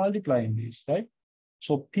matter of multiplying these, right?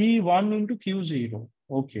 So P1 into Q0.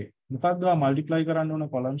 Okay. Multiply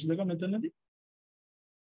columns.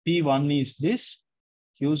 P1 is this,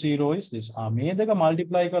 Q0 is this.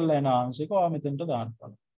 Multiply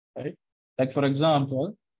right? Like for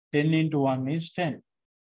example, 10 into 1 is 10.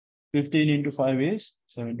 15 into 5 is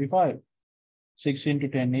 75. 6 into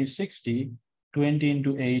 10 is 60. 20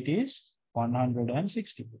 into 8 is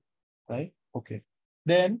 160. Right? Okay.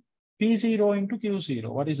 Then P0 into Q0.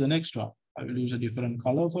 What is the next one? I will use a different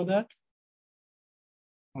color for that.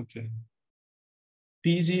 Okay.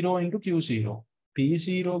 P0 into Q0.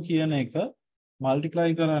 P0 kiyaneka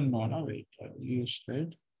multiply karanna. Wait, I will use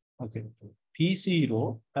it. Okay.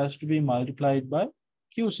 P0 has to be multiplied by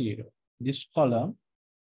Q0. This column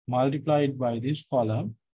multiplied by this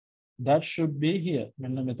column, that should be here.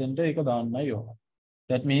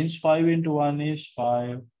 That means 5 into 1 is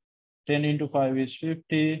 5, 10 into 5 is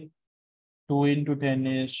 50, 2 into 10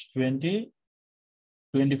 is 20,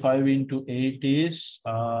 25 into 8 is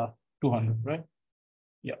 200, right?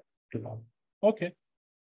 Yeah, 200. Okay.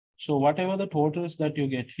 So whatever the totals that you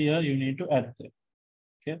get here, you need to add them.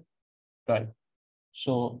 Okay, right.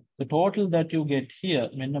 So the total that you get here,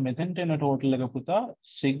 total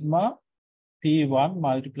sigma P1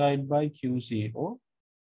 multiplied by Q0.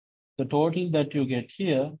 The total that you get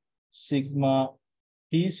here, sigma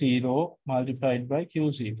P0 multiplied by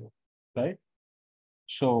Q0, right?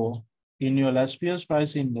 So in your Lasvius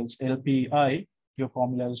price index, LPI, your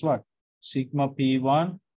formula is what? Sigma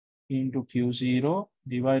P1 into Q0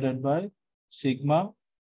 divided by sigma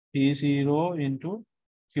P0 into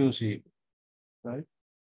Q0, right?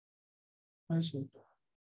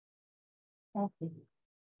 Okay.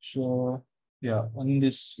 So yeah, on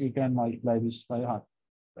this you can multiply this by 100,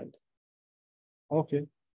 right? Okay.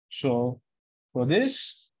 So for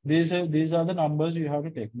this, these are the numbers you have to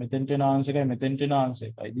take. Metentin answer, metentin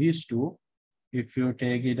answer. By these two, if you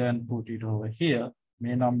take it and put it over here,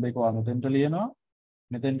 මේ number එක ඔයා මෙතෙන්ට ලියනවා.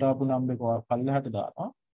 මෙතෙන්ට ආපු number එක ඔයා පල්ලෙහාට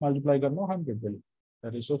දානවා. Multiply කරනවා 100 වලින්.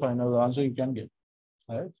 That is the final answer you can get.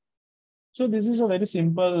 Right? So this is a very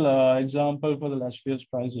simple example for the last year's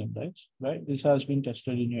price index, right? This has been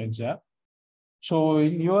tested in your exam. So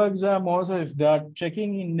in your exam also, if they are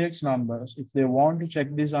checking index numbers, if they want to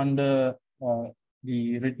check this under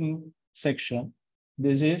the written section,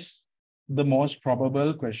 this is the most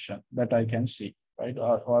probable question that I can see, right?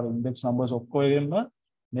 Or index numbers of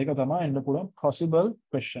make a possible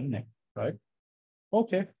question, right?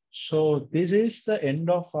 Okay, so this is the end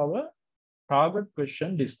of our target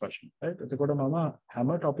question discussion, right? එතකොට මම හැම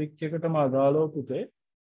topic එකටම අදාළව පුතේ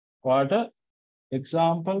ඔයාලට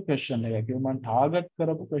example question එකක් මම target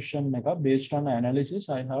කරපු question එක based on the analysis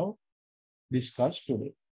I have discussed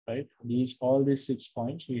today, right? All these 6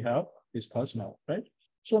 points we have discussed now, right?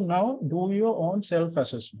 So now do your own self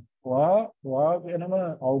assessment.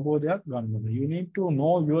 You need to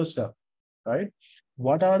know yourself, right?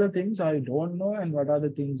 What are the things I don't know and what are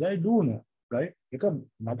the things I do know, right? Because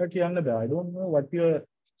I don't know what your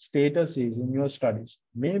status is in your studies.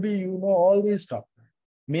 Maybe you know all these stuff.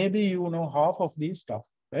 Maybe you know half of these stuff,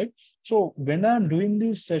 right? So when I'm doing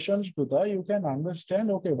these sessions, Putha, you can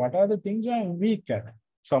understand, okay, what are the things I'm weak at?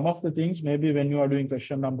 Some of the things, maybe when you are doing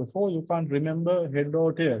question number 4, you can't remember head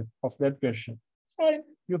or tail of that question. Fine,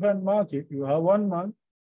 you can mark it. You have 1 month,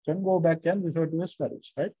 can go back and refer to your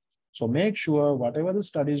studies, right? So make sure whatever the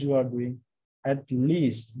studies you are doing, at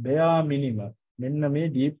least bare minimum,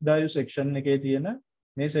 මෙන්න deep dive section එකේ තියෙන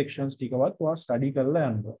මේ sections ටිකවත් ඔයා study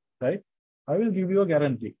කරලා යන්න, right? I will give you a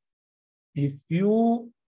guarantee. If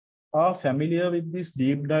you are familiar with these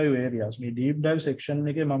deep dive areas, මේ deep dive section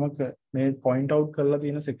එකේ මම මේ point out කරලා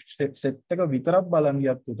තියෙන set එක විතරක් බලන්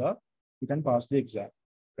ගියත් පුතා, you can pass the exam,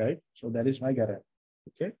 right? So that is my guarantee.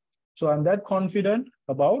 Okay. So I'm that confident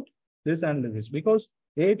about this analysis because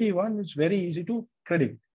AAT1 is very easy to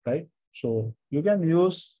predict, right? So you can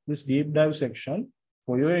use this deep dive section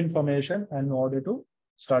for your information and in order to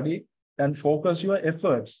study and focus your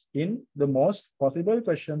efforts in the most possible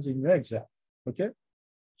questions in your exam. Okay.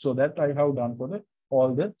 So that I have done for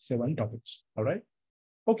all the 7 topics. All right.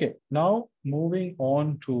 Okay. Now moving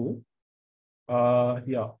on to,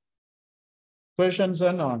 questions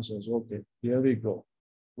and answers. Okay. Here we go.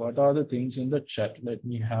 What are the things in the chat? Let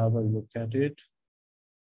me have a look at it.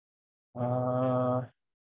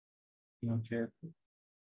 Okay.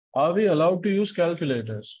 Are we allowed to use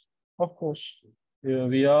calculators? Of course.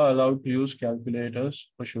 We are allowed to use calculators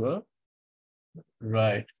for sure.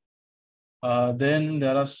 Right. Then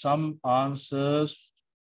there are some answers.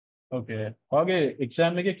 Okay. Okay.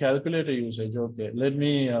 Exam make a calculator usage. Okay. Let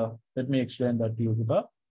me explain that to you.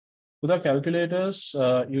 With the calculators,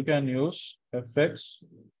 you can use FX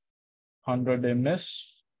 100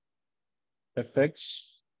 ms,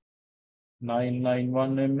 FX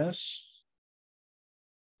 991 ms,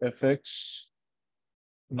 FX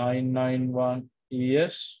 991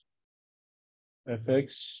 ES,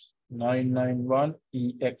 FX 991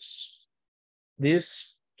 EX.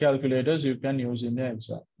 These calculators you can use in the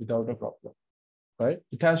exam without a problem, right?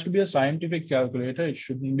 It has to be a scientific calculator. It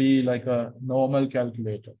shouldn't be like a normal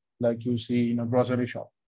calculator like you see in a grocery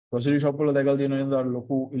shop. Grocery shop where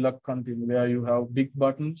you have big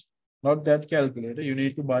buttons, not that calculator. You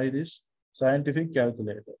need to buy this scientific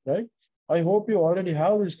calculator, right? I hope you already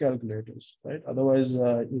have these calculators, right? Otherwise,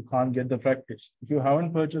 you can't get the practice. If you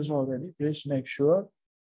haven't purchased already, please make sure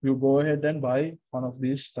you go ahead and buy one of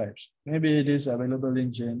these types. Maybe it is available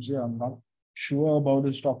in JMC. I'm not sure about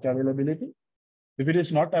the stock availability. If it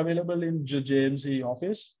is not available in JMC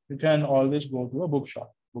office, you can always go to a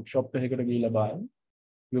bookshop. Bookshop you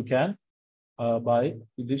can buy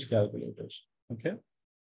these calculators. Okay.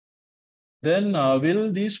 Then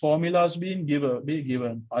will these formulas be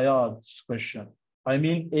given? I ask question. I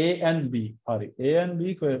mean A and B. A and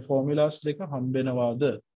B formulas like a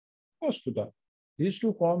these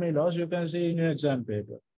 2 formulas you can see in your exam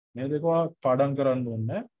paper. This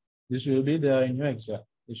will be there in your exam.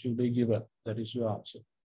 This will be given. That is your answer.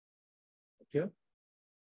 Okay.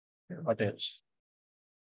 What else?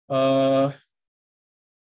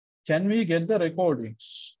 Can we get the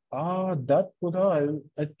recordings? That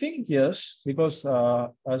I think yes, because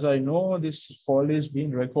as I know, this call is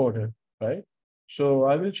being recorded, right? So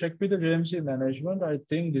I will check with the JMC management. I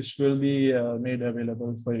think this will be made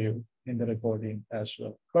available for you. in the recording as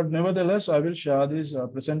well. But nevertheless, I will share these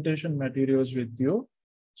presentation materials with you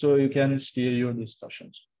so you can steer your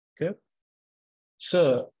discussions. Okay.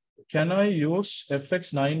 Sir, can I use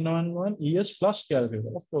FX911 ES plus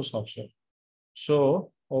calculator? Of course, option.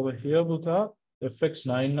 So over here, Buddha,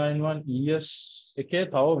 FX991 ES එකේ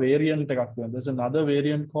තව variant එකක් තියෙනවා. There's another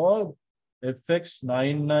variant called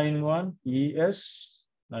FX991 ES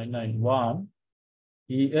 991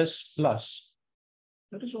 ES plus.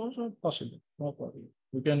 That is also possible. No problem.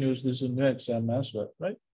 You can use this in your exam as well,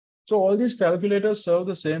 right? So all these calculators serve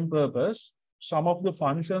the same purpose. Some of the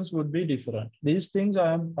functions would be different. These things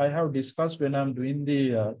I have discussed when I'm doing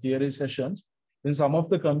the theory sessions. In some of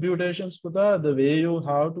the computations, the way you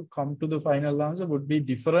have to come to the final answer would be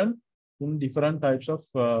different in different types of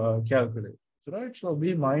calculators, right? So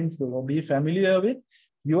be mindful or be familiar with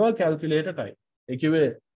your calculator type.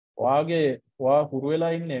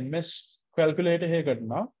 MS calculator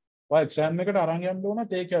exam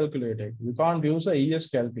calculator. You can't use a ES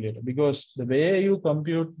calculator because the way you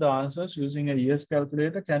compute the answers using a ES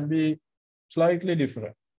calculator can be slightly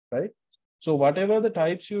different, right? So whatever the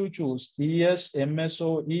types you choose, ES, MS,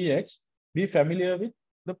 or EX, be familiar with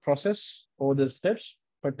the process or the steps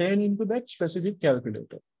pertaining to that specific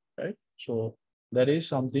calculator, right? So that is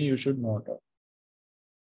something you should note of.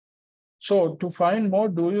 So to find more,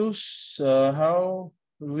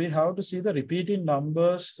 we have to see the repeating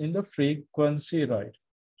numbers in the frequency, right?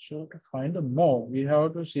 So to find the mode, we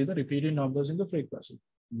have to see the repeating numbers in the frequency.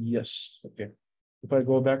 Yes, okay. If I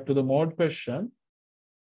go back to the mode question,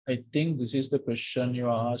 I think this is the question you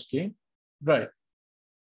are asking, right?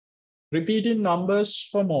 Repeating numbers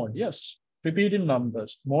for mode, yes. Repeating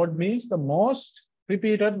numbers. Mode means the most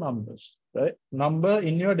repeated numbers, right? Number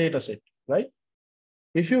in your data set, right?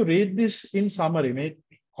 If you read this in summary, make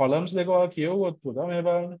columns number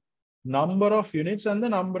of units and the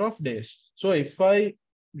number of days. So if I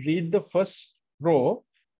read the first row,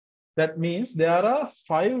 that means there are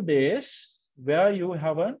 5 days where you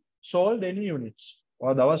haven't sold any units.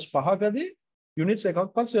 Or dawas pahakadi units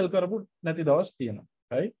ekakpat sell karapu nathi dawas tiyena,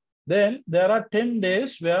 right? Then there are 10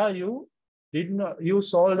 days where you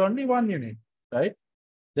sold only 1 unit, right?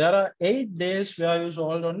 There are 8 days where you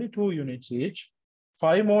sold only 2 units each.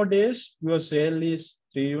 5 more days, your sale is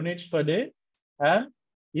 3 units per day. And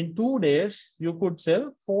in 2 days, you could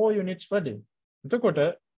sell 4 units per day.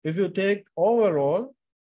 If you take overall,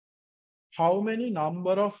 how many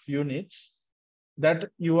number of units that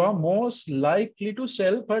you are most likely to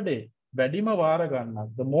sell per day?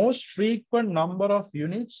 The most frequent number of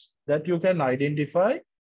units that you can identify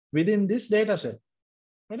within this data set.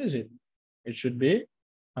 What is it? It should be,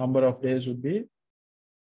 number of days would be,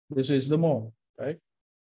 this is the mode, right?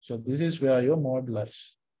 So this is where your mode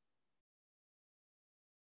lies.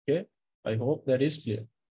 Okay, I hope that is clear.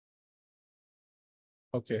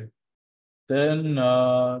 Okay, then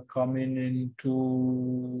coming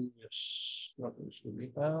into, yes, what else do we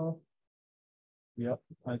have? Yeah,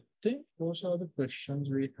 I think those are the questions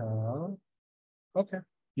we have. Okay,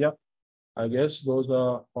 yeah, I guess those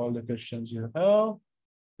are all the questions you have.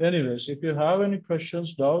 Anyways, if you have any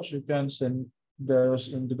questions, doubts, you can send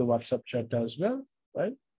those into the WhatsApp chat as well,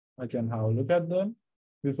 right? I can have a look at them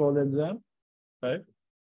before the exam, right?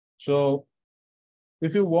 So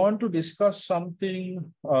if you want to discuss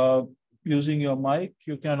something using your mic,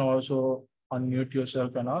 you can also unmute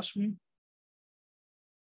yourself and ask me.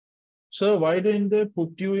 Sir, why didn't they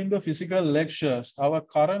put you in the physical lectures? Our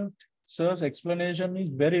current sir's explanation is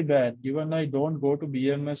very bad, given I don't go to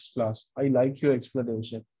BMS class. I like your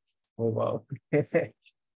explanation. Oh, wow.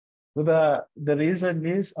 The reason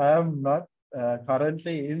is I am not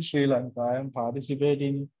currently in Sri Lanka. I am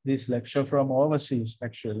participating this lecture from overseas,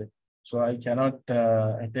 actually. So I cannot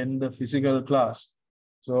attend the physical class.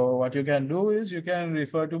 So what you can do is you can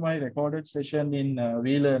refer to my recorded session in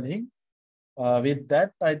vLearning. With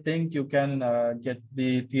that, I think you can get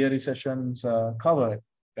the theory sessions covered,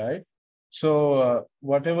 right? So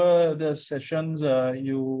whatever the sessions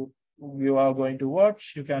you are going to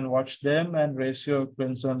watch, you can watch them and raise your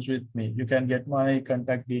concerns with me. You can get my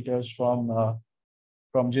contact details from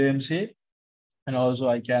JMC, and also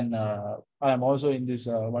I am also in this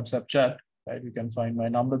WhatsApp chat, right? You can find my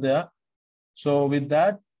number there. So with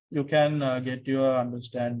that, you can get your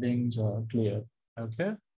understandings clear.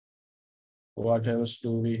 Okay. What else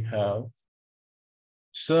do we have?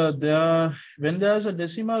 So when there's a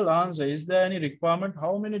decimal answer, is there any requirement?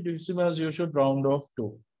 How many decimals you should round off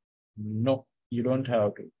to? No, you don't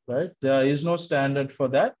have to, right? There is no standard for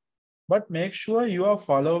that, but make sure you are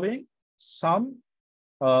following some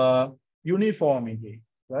uniformity,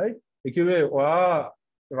 right?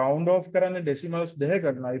 round off karana decimals dehe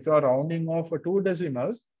karna. If you are rounding off for 2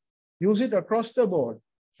 decimals, use it across the board,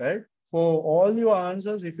 right? For all your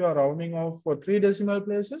answers, if you are rounding off for 3 decimal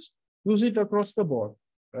places, use it across the board,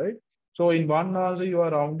 right? So in one answer, you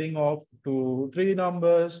are rounding off to 3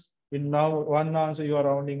 numbers. In now one answer, you are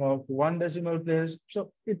rounding off to 1 decimal place.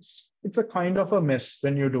 So it's a kind of a mess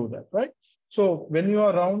when you do that, right? So when you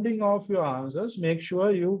are rounding off your answers, make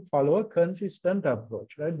sure you follow a consistent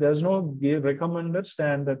approach, right? There's no recommended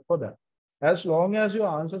standard for that. As long as your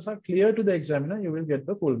answers are clear to the examiner, you will get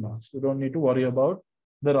the full marks. You don't need to worry about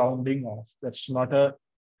the rounding off. That's not a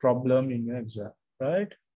problem in your exam,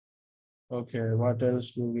 right? Okay, what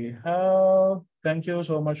else do we have? Thank you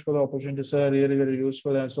so much for the opportunity, sir. Really, very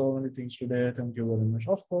useful and so many things today. Thank you very much.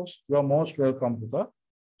 Of course, you are most welcome, Pita.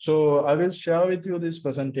 So I will share with you this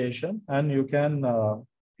presentation, and you can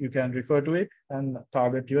refer to it and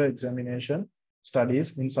target your examination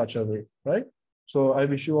studies in such a way, right? So I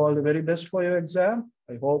wish you all the very best for your exam.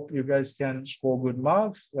 I hope you guys can score good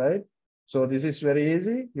marks, right? So this is very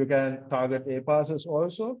easy. You can target A passes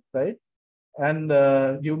also, right? And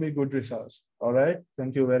give me good results. All right.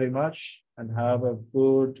 Thank you very much and have a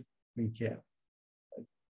good weekend.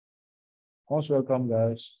 Most welcome,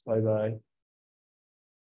 guys. Bye bye.